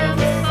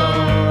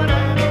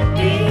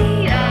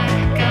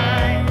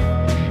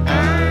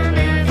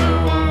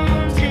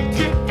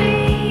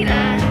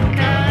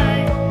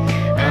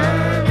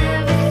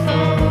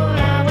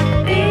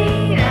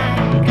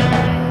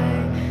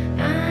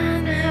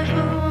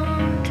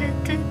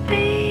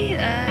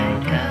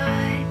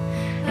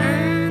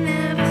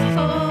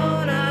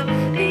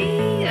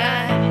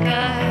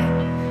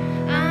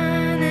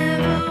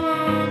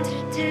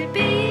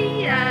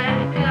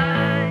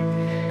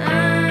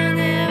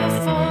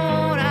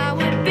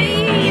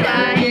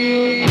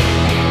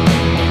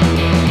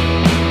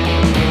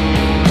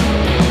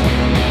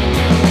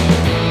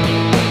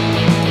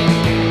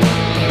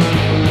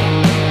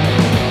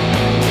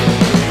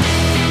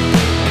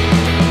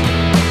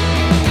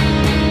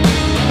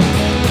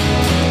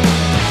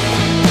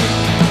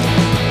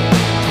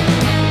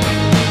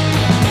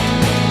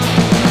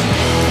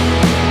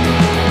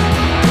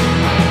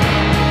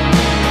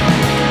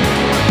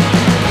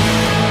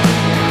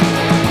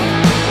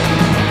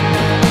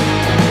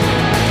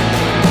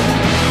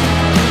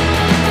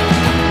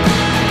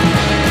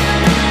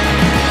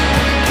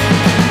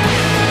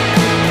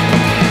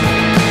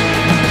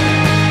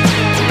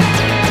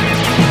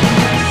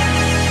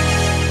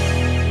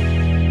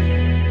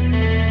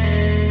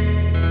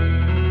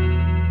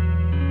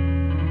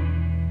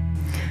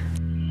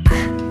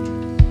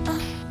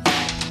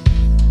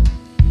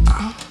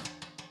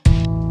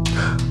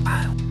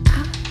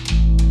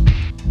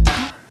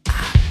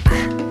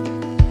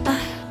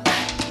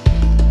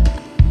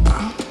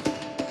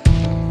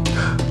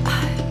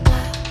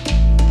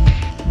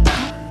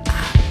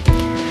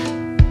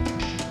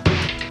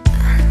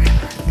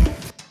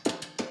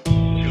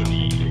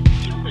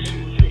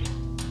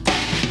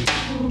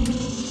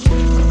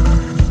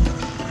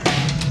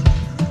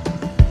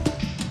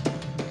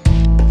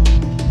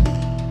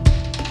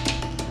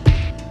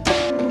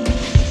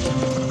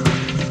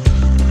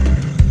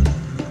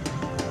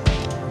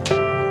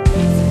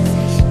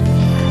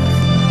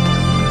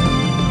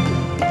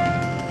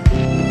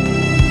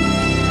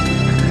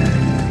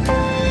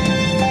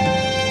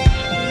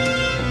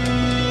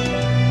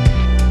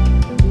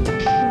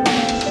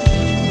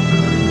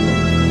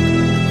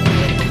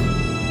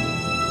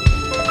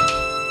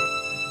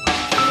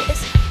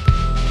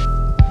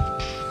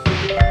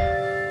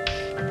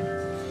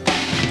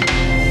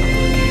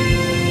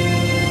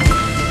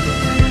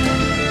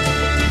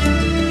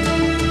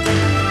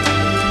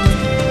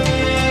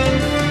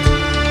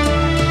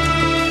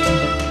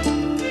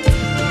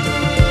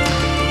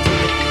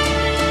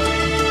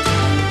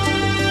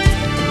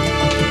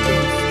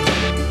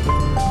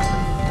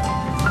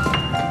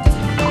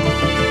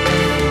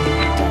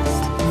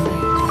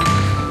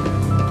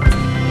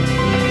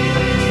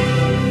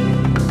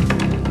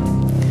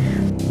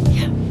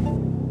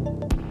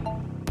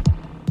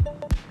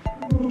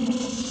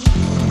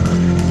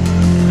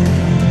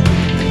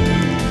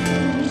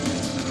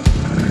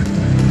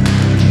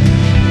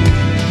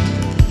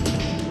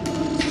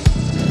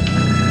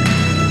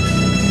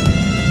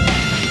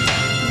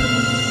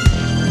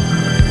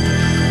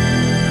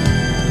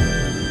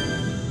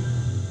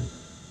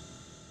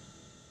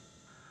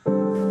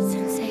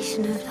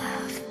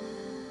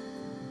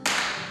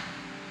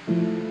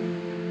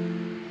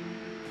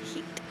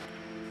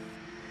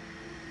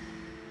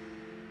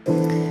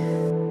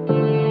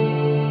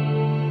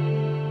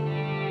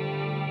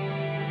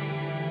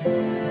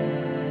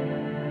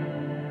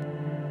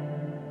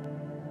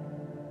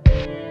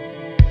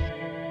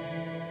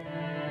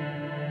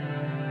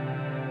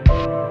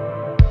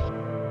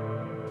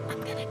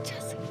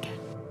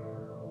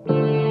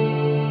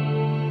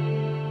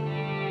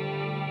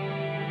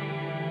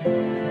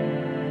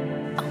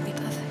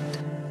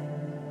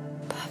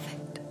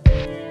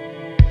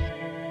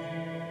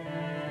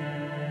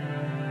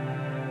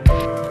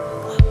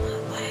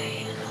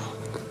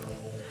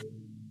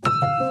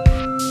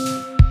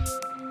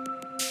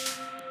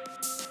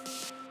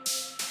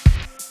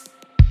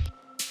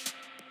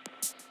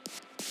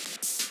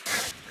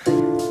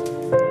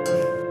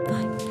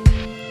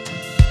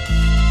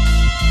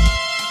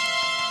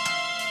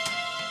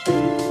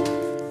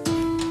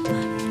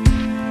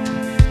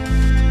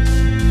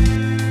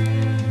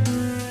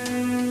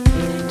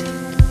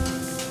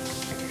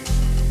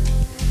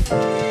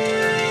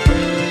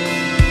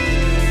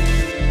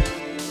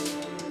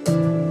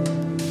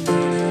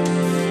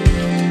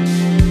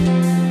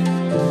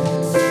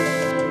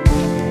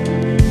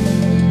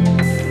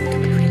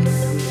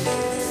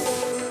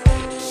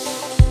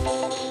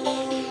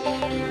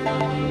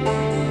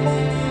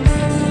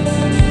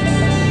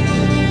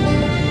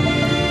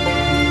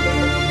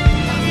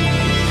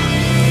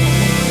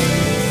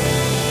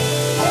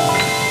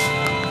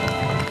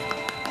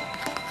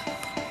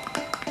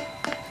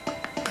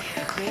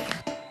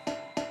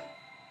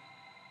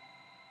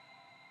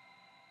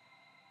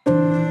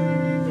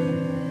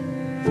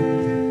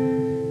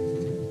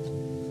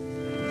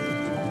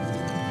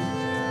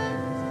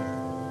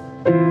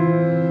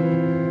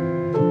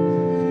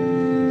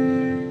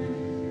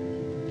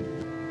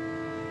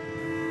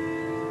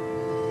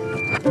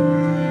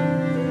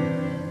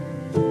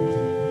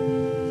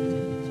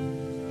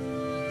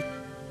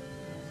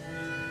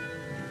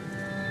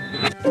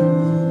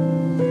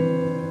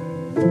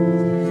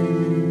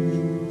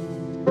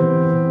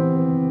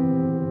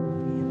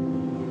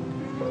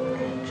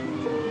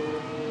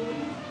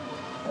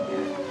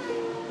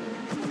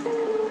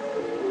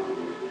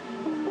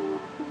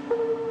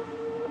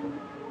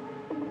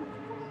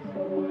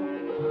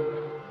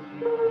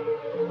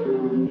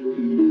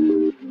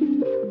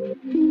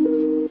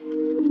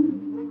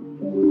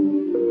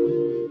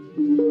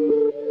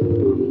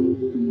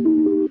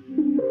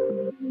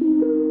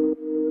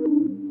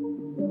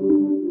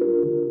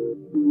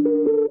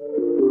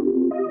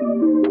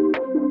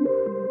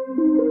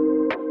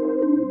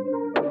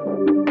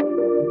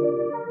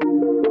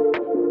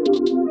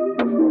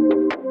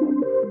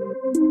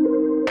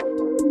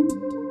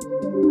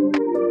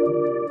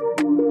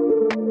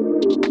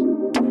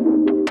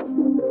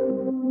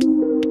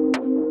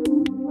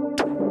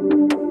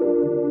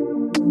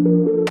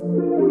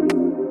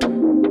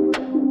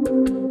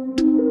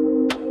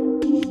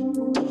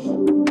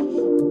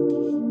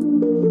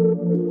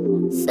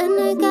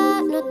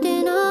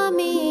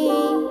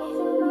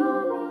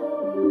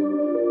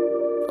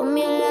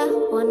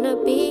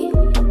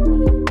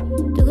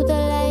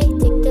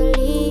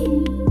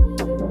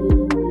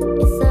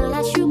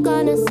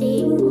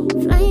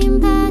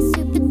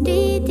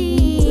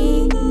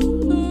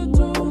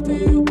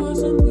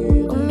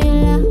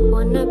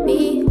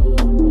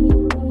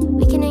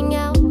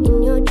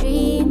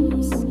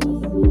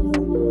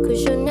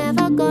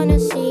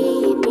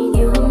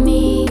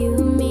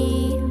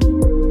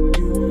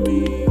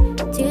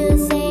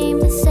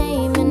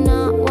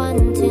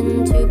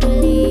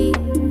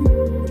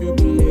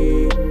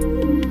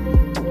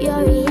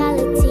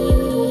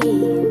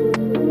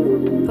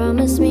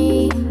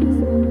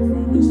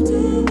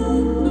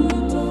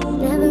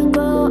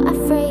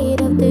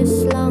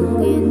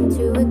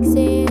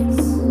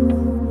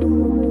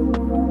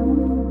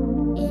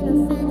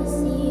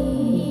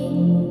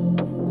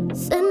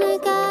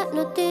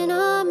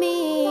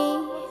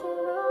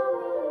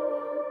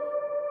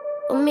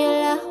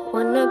Formula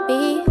wanna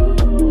be.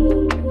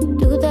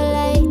 Do the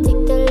light,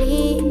 take the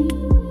lead.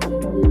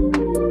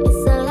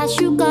 It's the last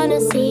you gonna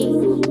see.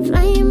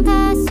 Flying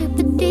past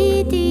super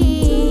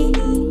DD.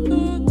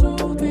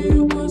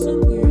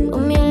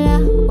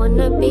 Formula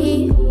wanna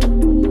be.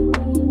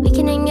 We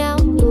can hang out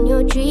in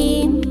your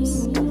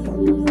dreams.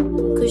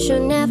 'Cause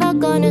you're never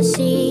gonna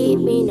see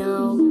me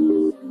now.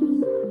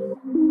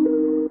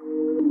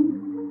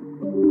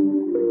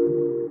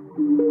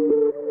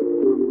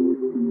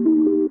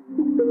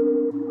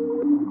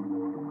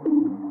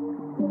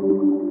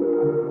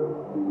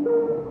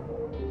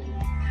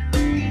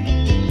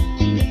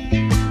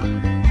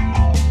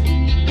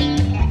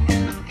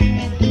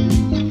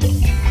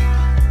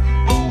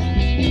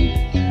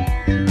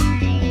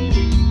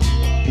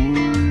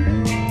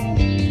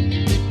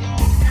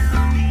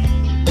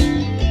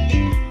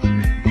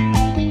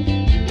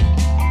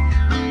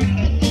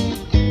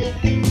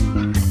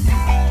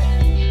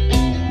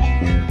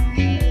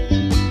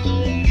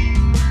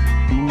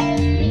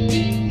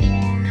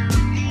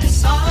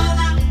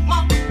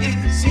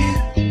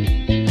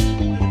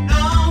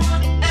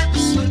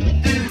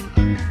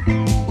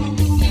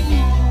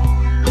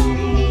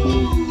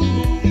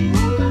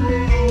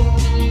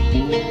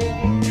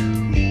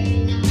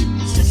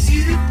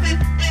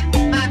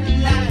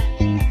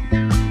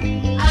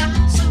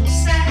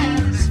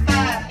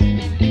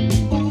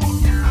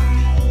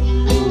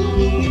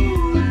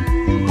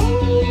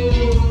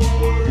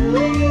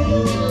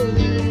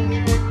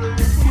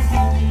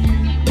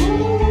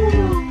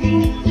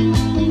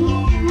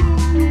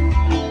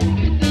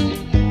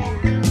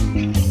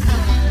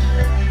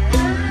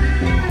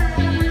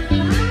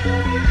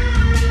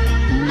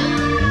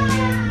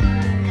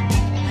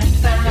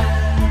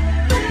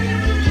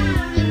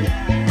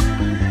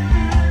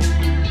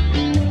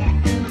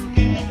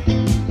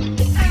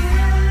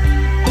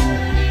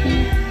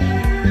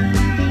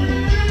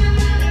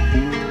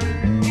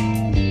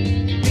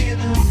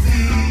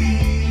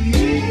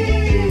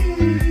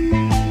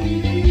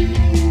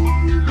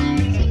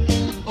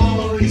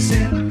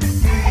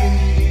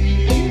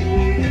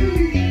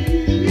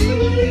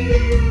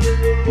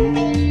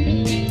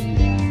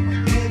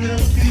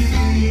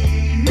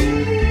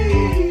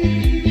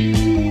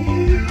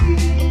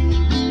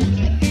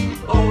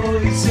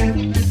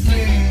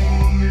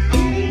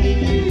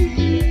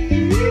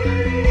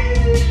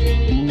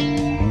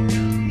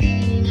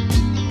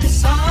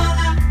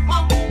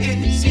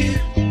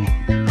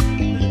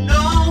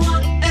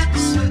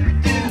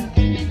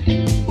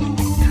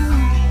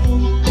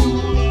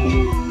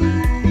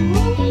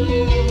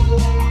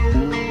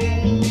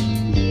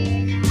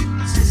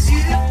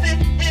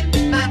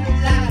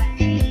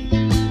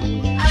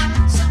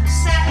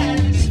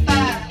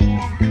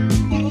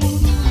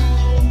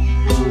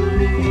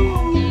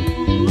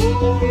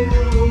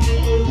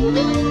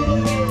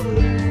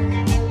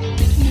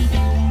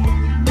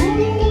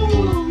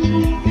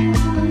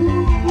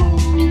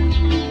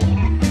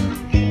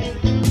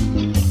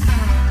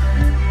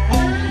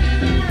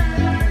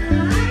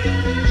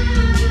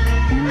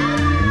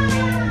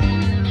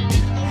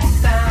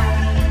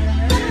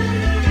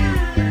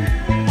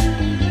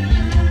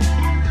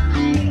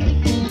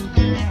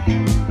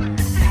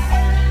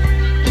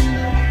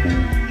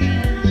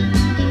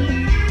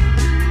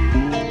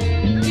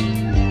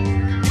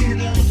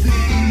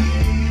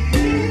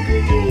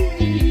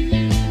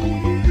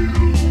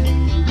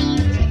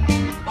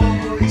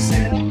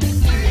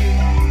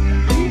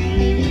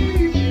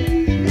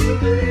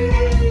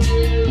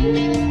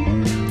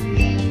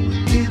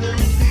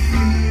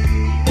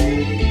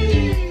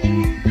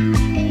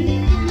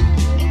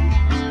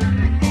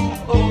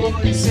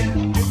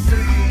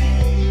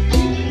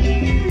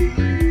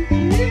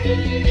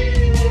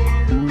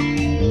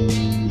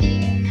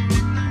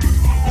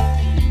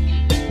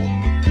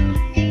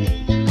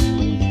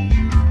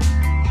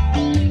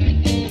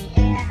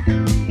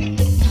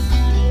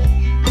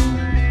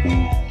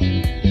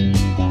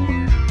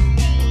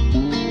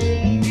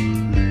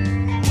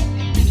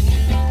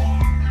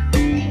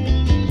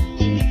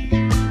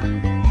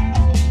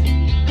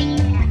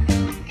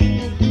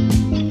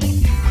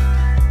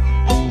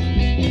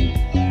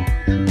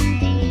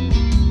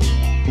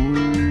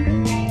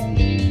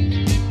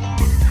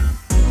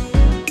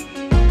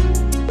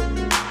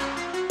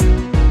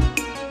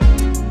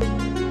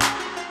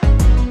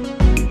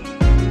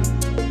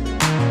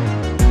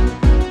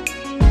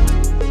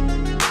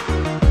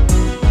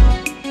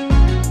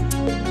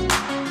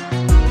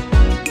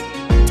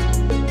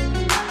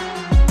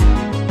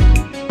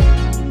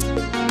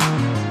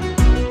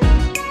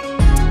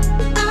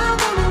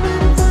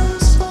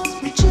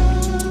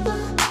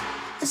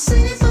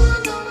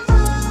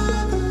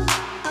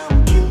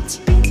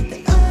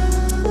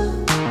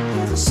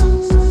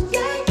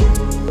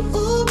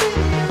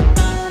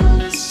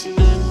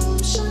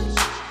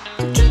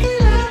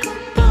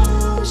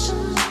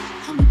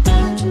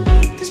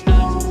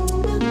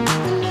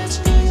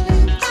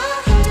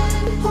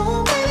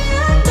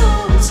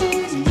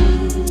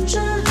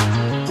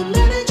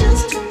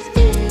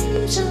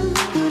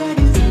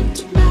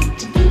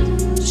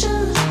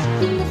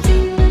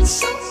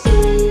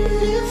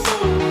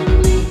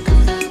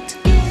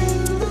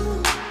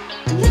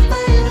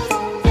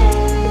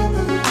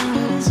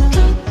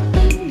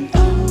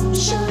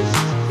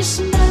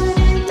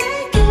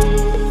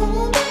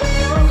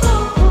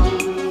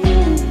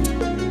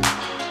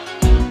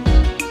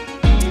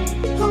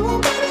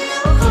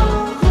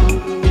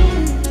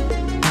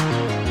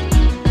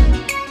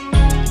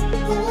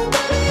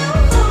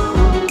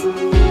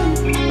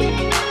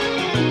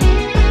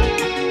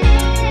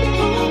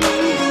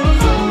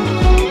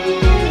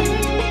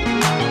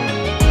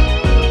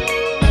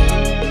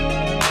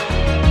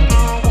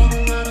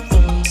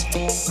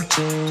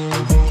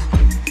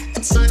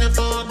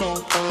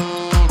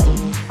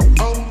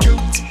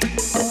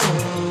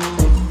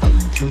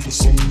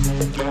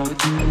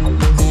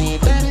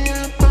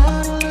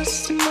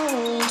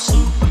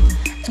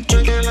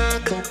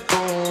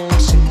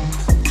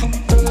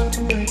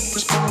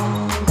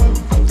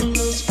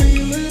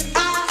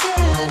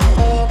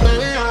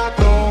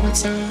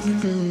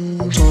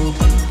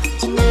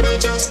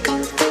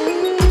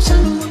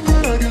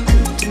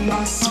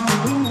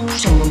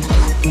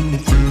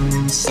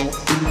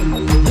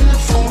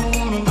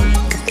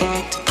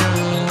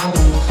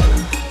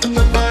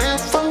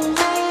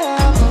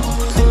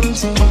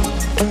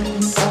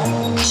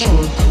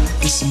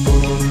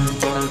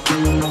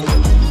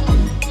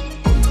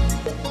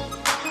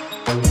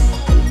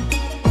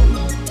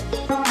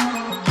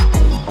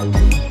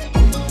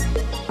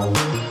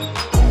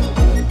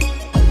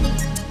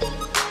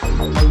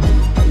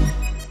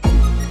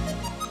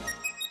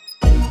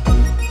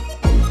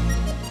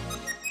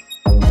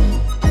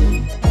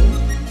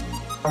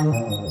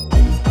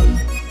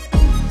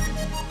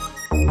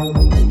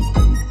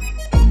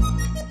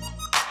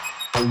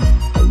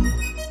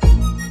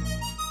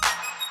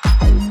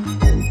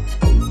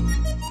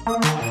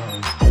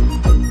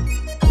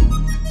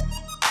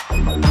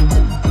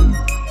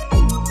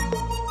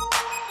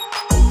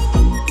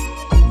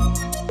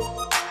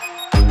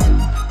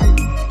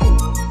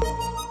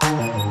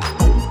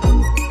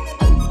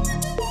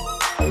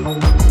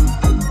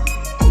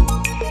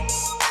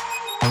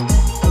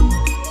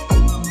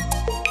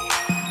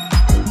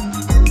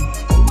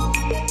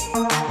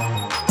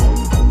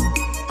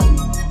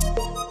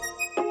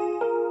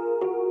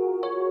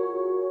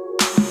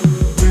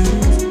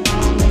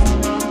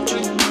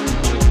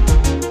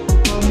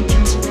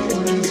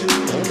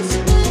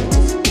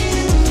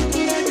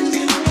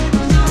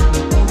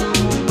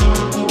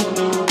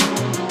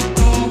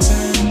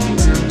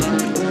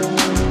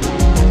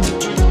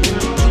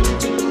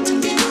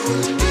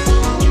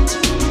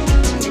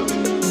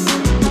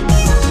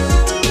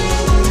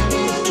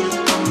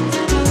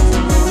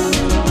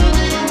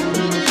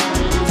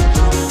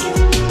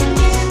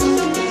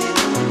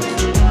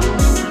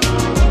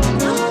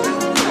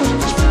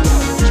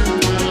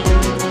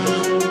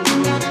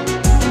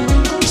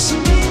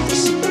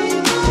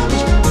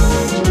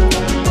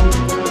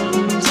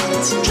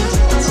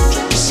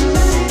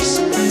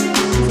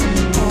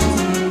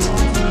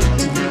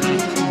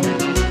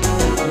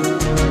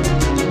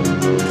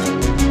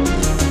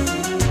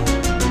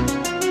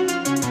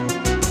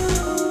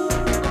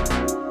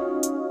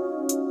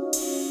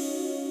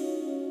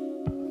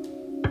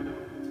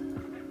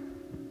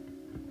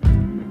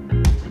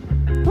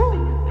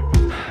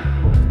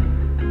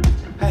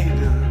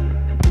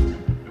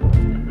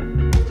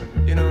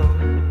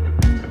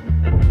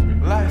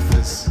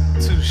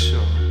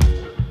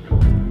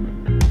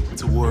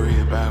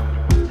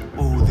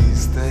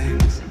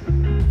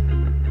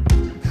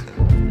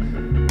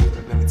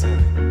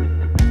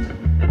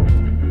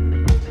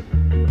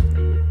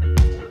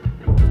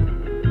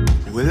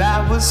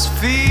 was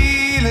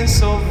feeling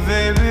so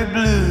very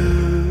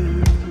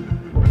blue.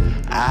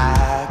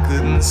 I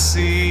couldn't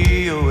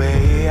see a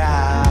way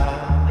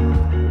out.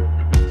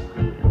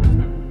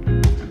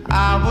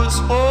 I was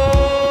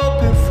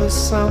hoping for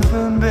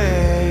something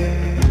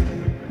big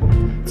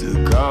to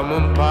come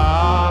and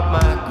part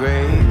my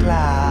gray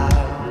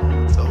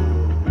clouds. Oh,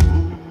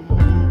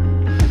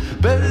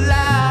 but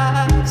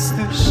life's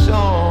too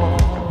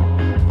short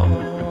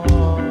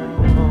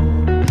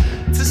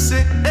to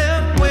sit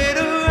and wait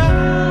around.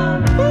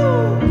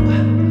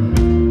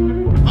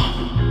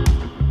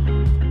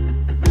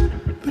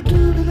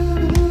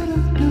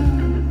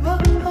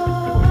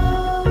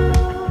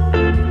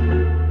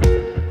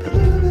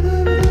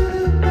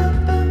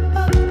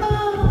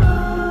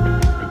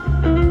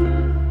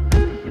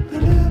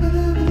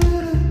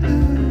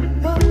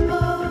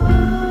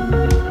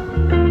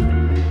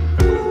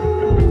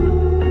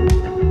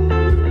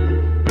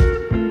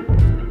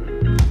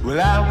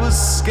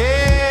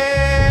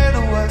 Scared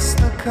of what's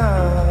to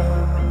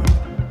come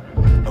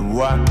and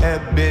what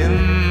had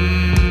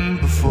been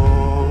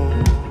before.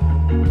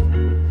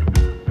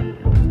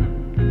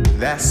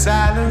 That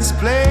silence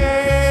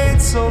played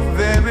so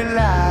very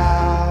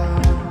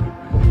loud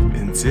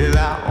until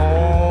I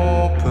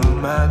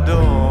opened my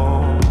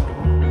door.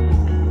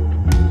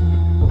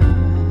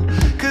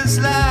 'Cause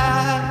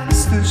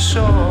life's too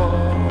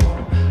short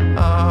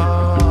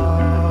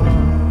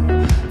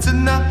to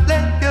not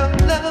let your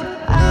love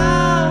out.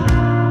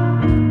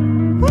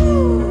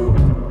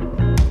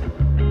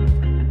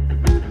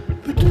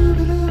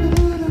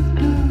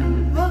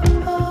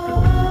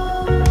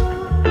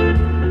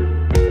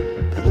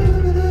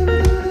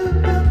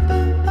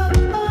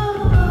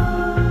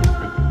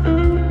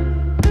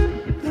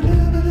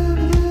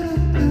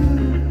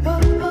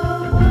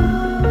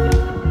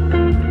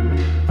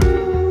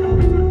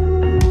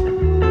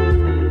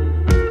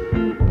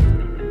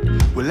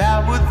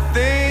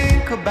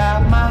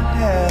 About my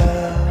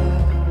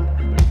health,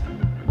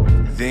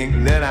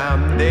 think that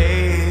I'm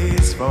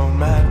days from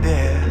my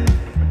death.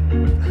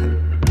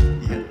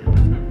 Yeah.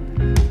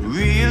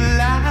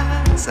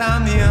 Realize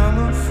I'm young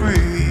and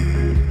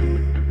free,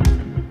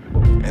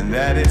 and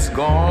that it's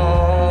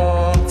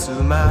gone to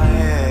my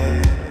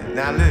head.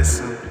 Now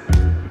listen.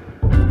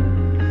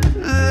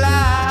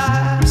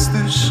 Life's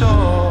too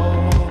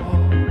short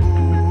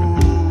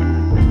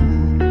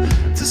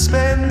to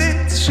spend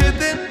it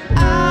tripping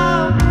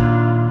out.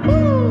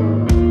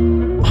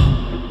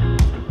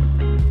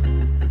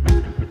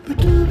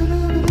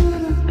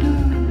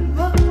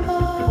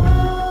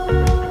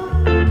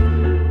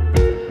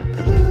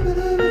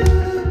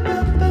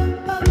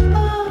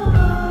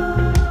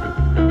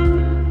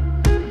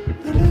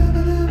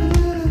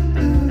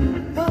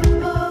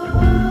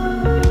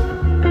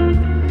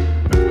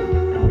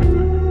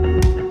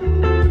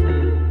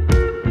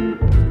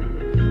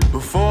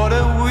 Before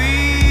that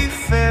we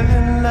fell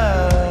in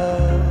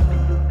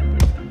love,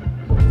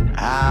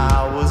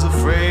 I was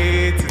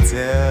afraid to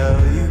tell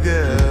you,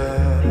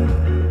 girl.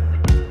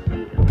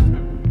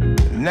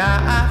 Now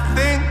I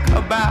think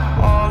about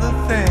all the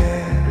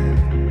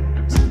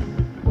things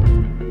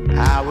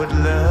I would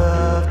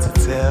love to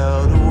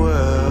tell the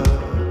world.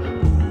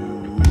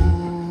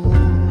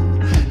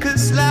 Ooh,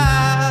 'cause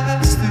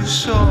life's too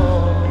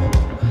short.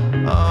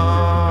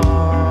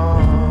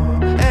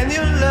 And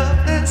your love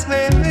has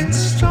made me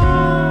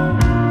strong.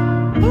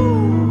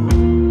 Ooh.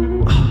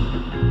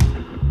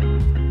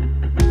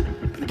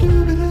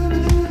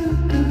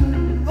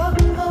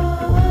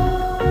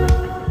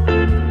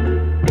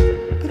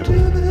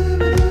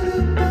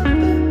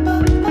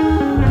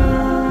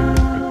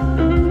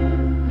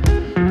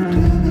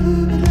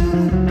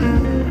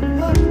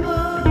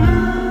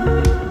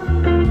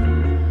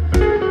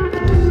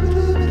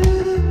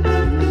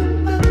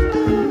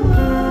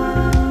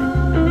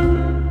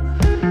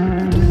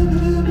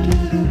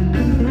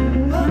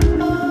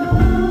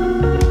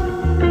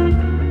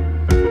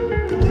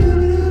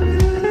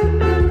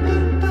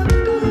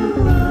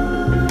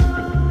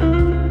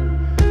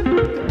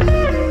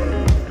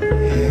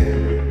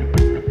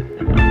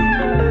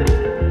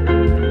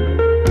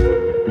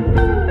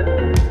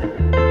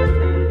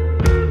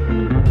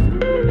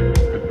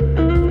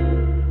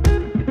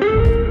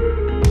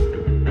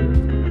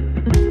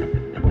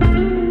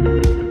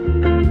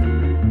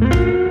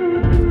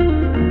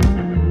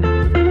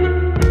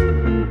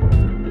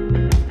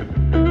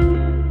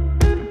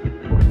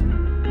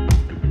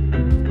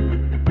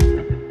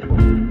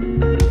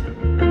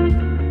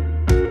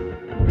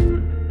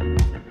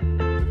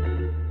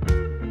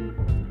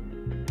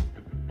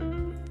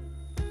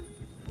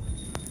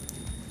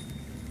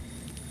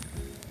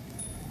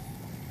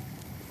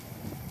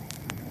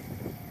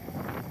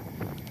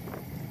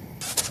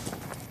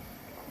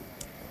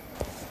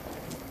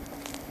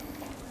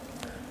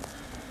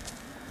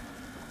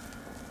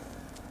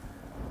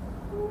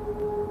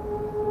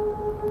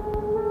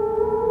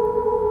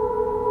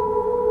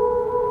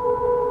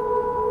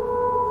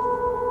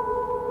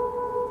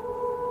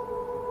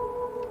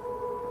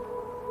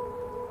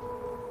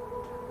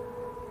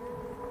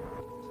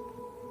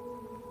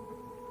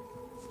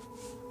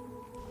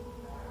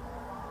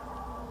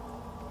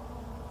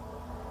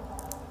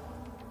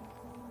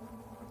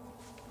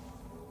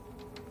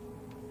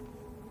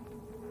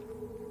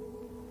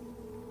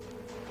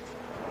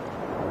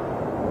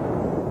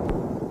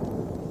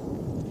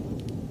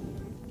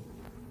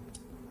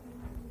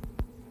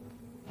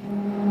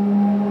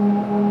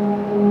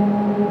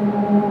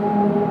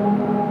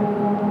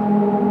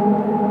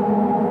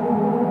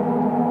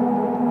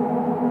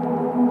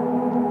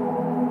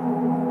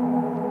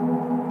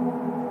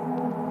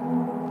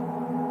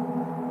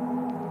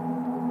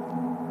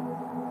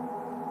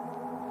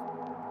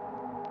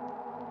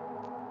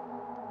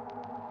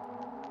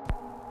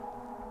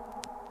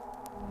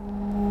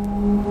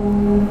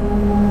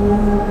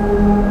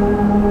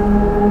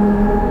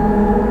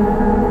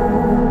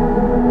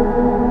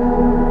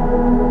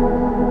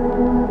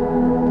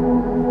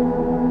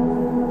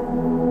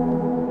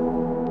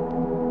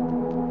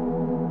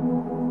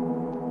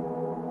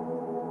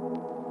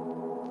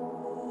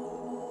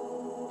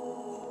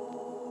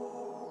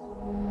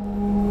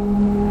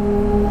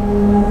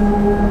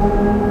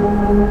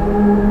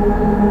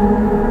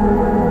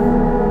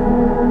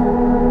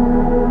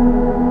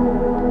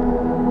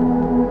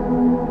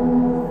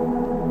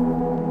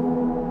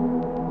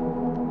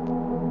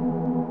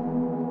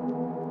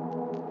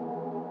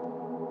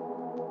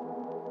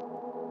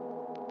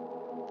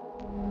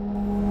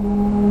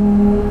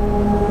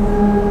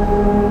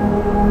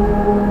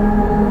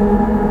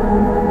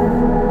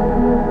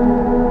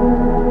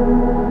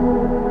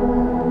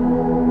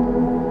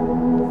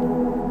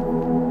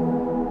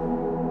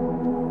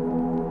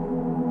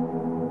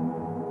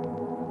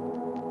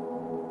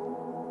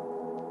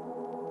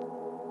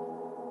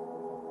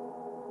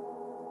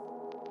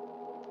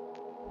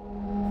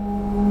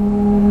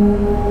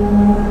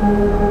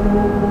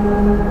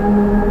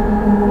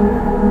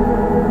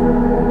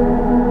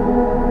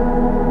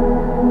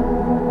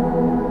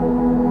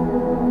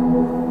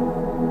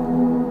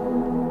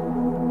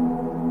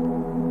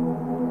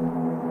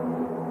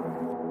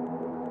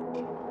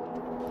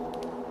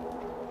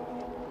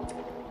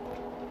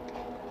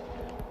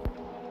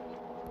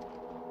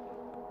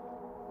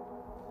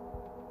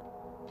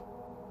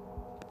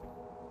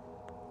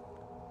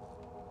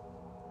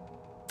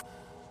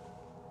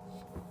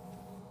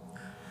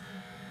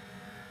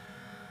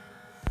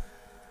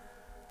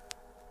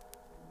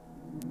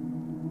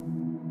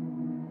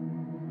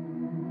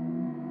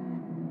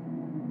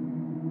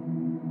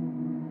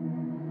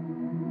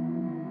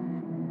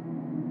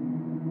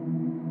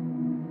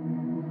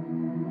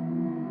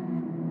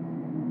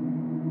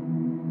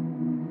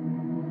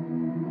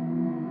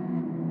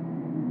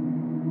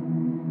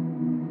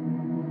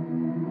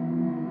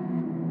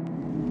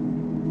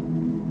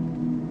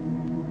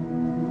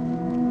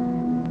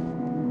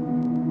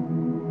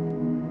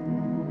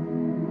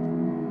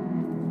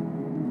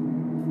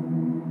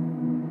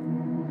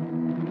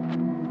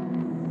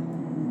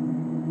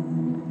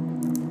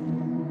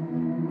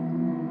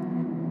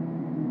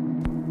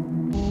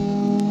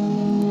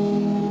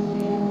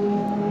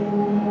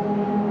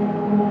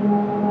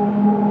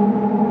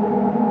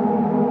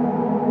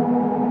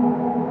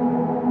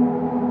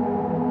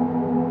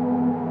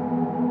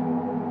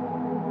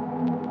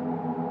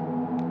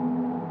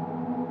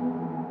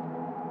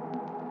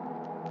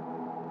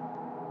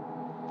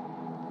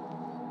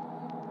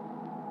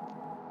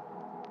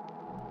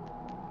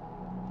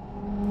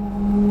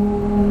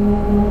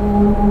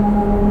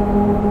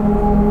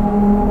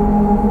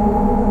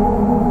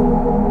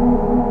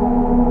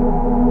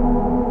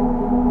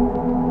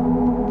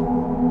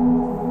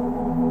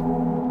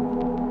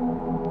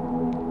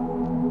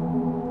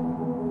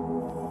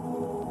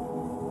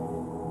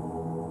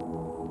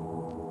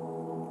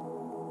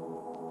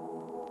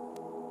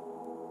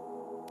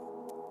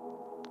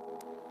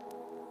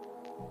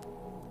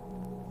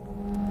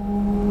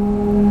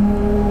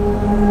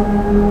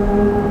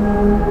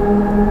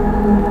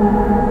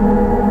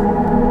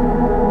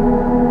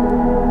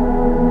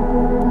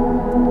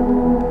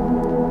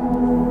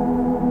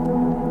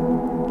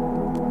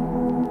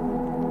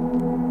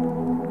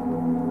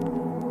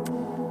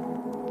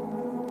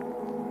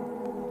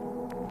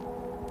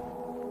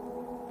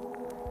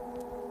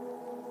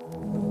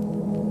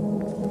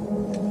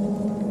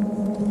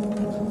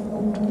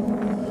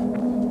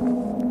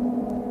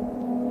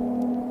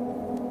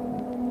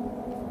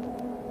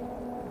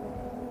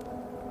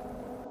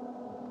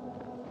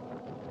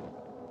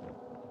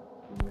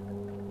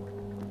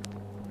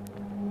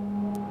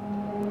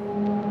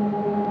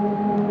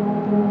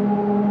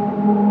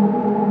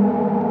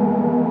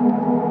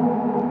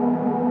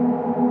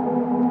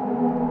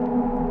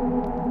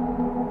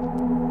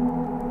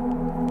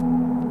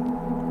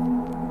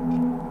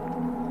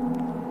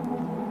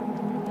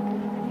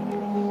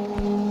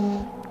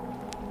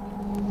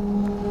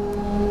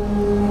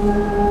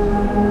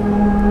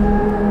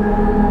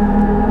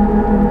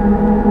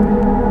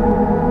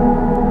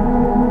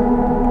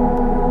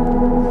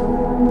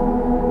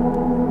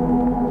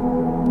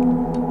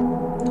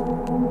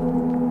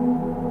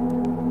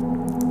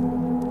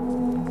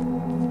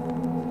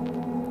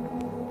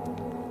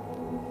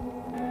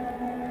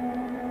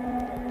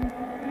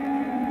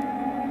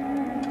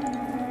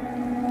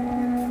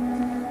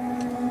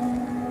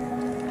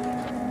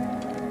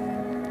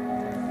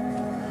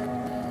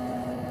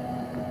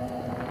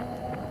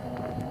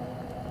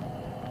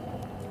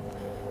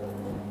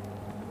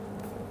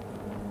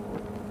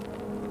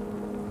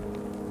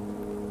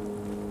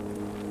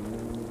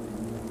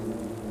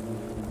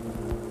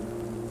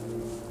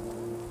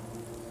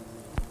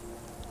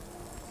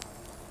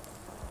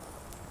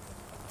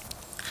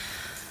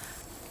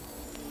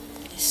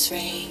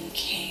 rain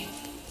came.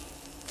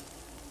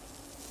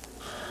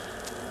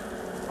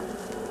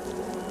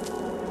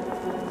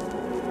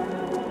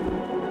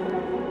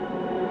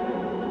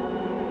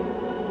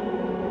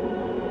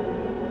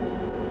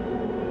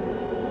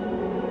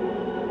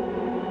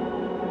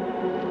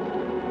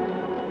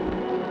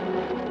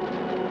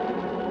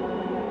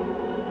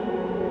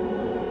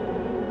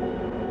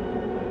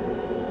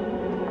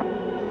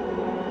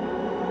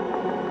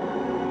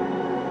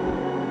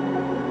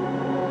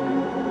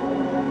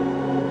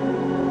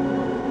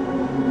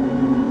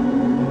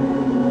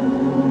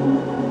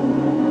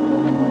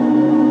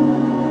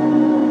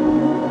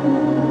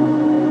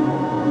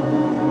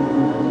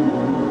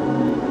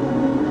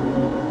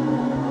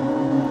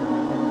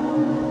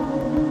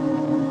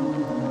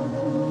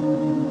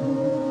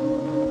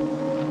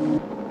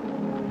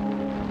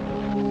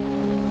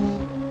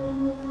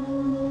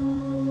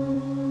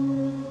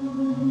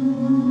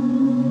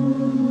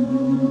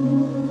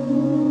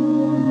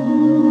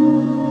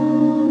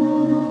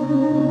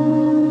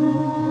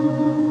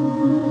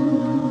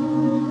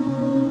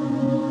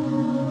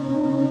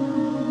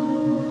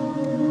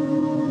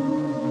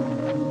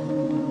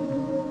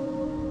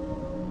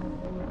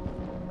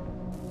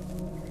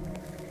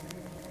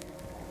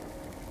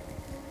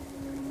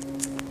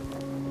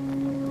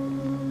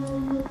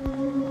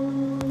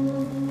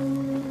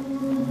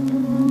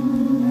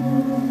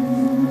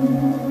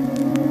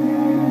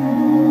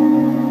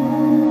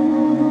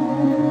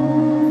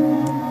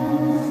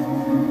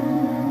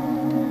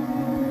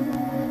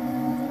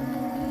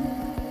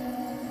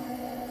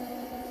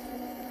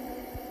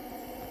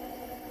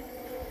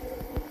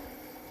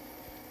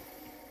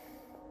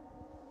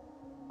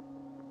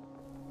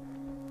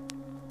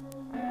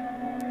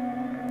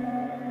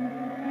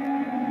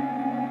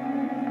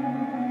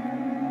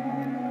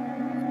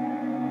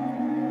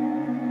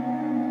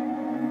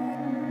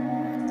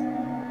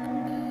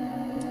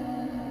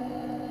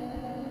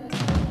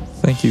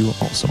 Thank you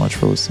all so much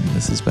for listening.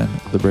 This has been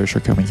The British Are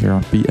Coming here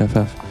on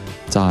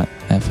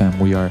BFF.FM.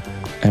 We are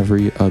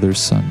every other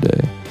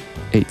Sunday,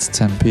 8 to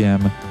 10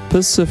 p.m.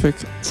 Pacific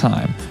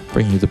time,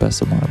 bringing you the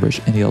best of modern British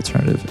indie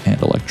alternative and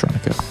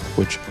electronica,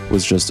 which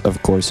was just,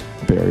 of course,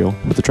 Burial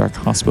with the track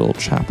Hospital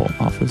Chapel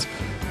off his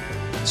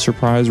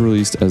surprise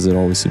released, as it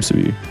always seems to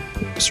be,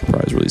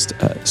 surprise released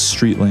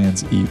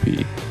Streetlands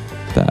EP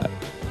that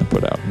I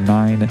put out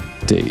 9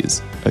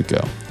 days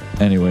ago.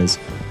 Anyways,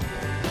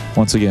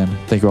 once again,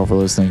 thank you all for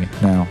listening.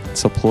 Now,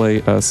 to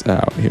play us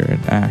out here,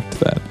 an act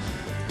that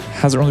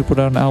hasn't really put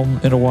out an album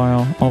in a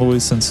while, all the way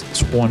since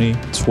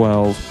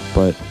 2012,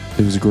 but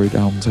it was a great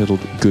album titled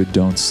Good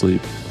Don't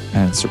Sleep,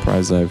 and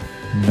surprised I've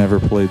never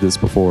played this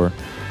before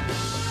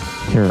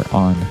here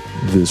on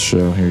this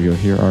show. Here you go.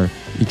 Here are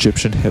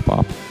Egyptian Hip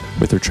Hop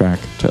with their track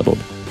titled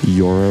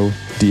Yoro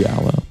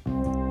Diallo.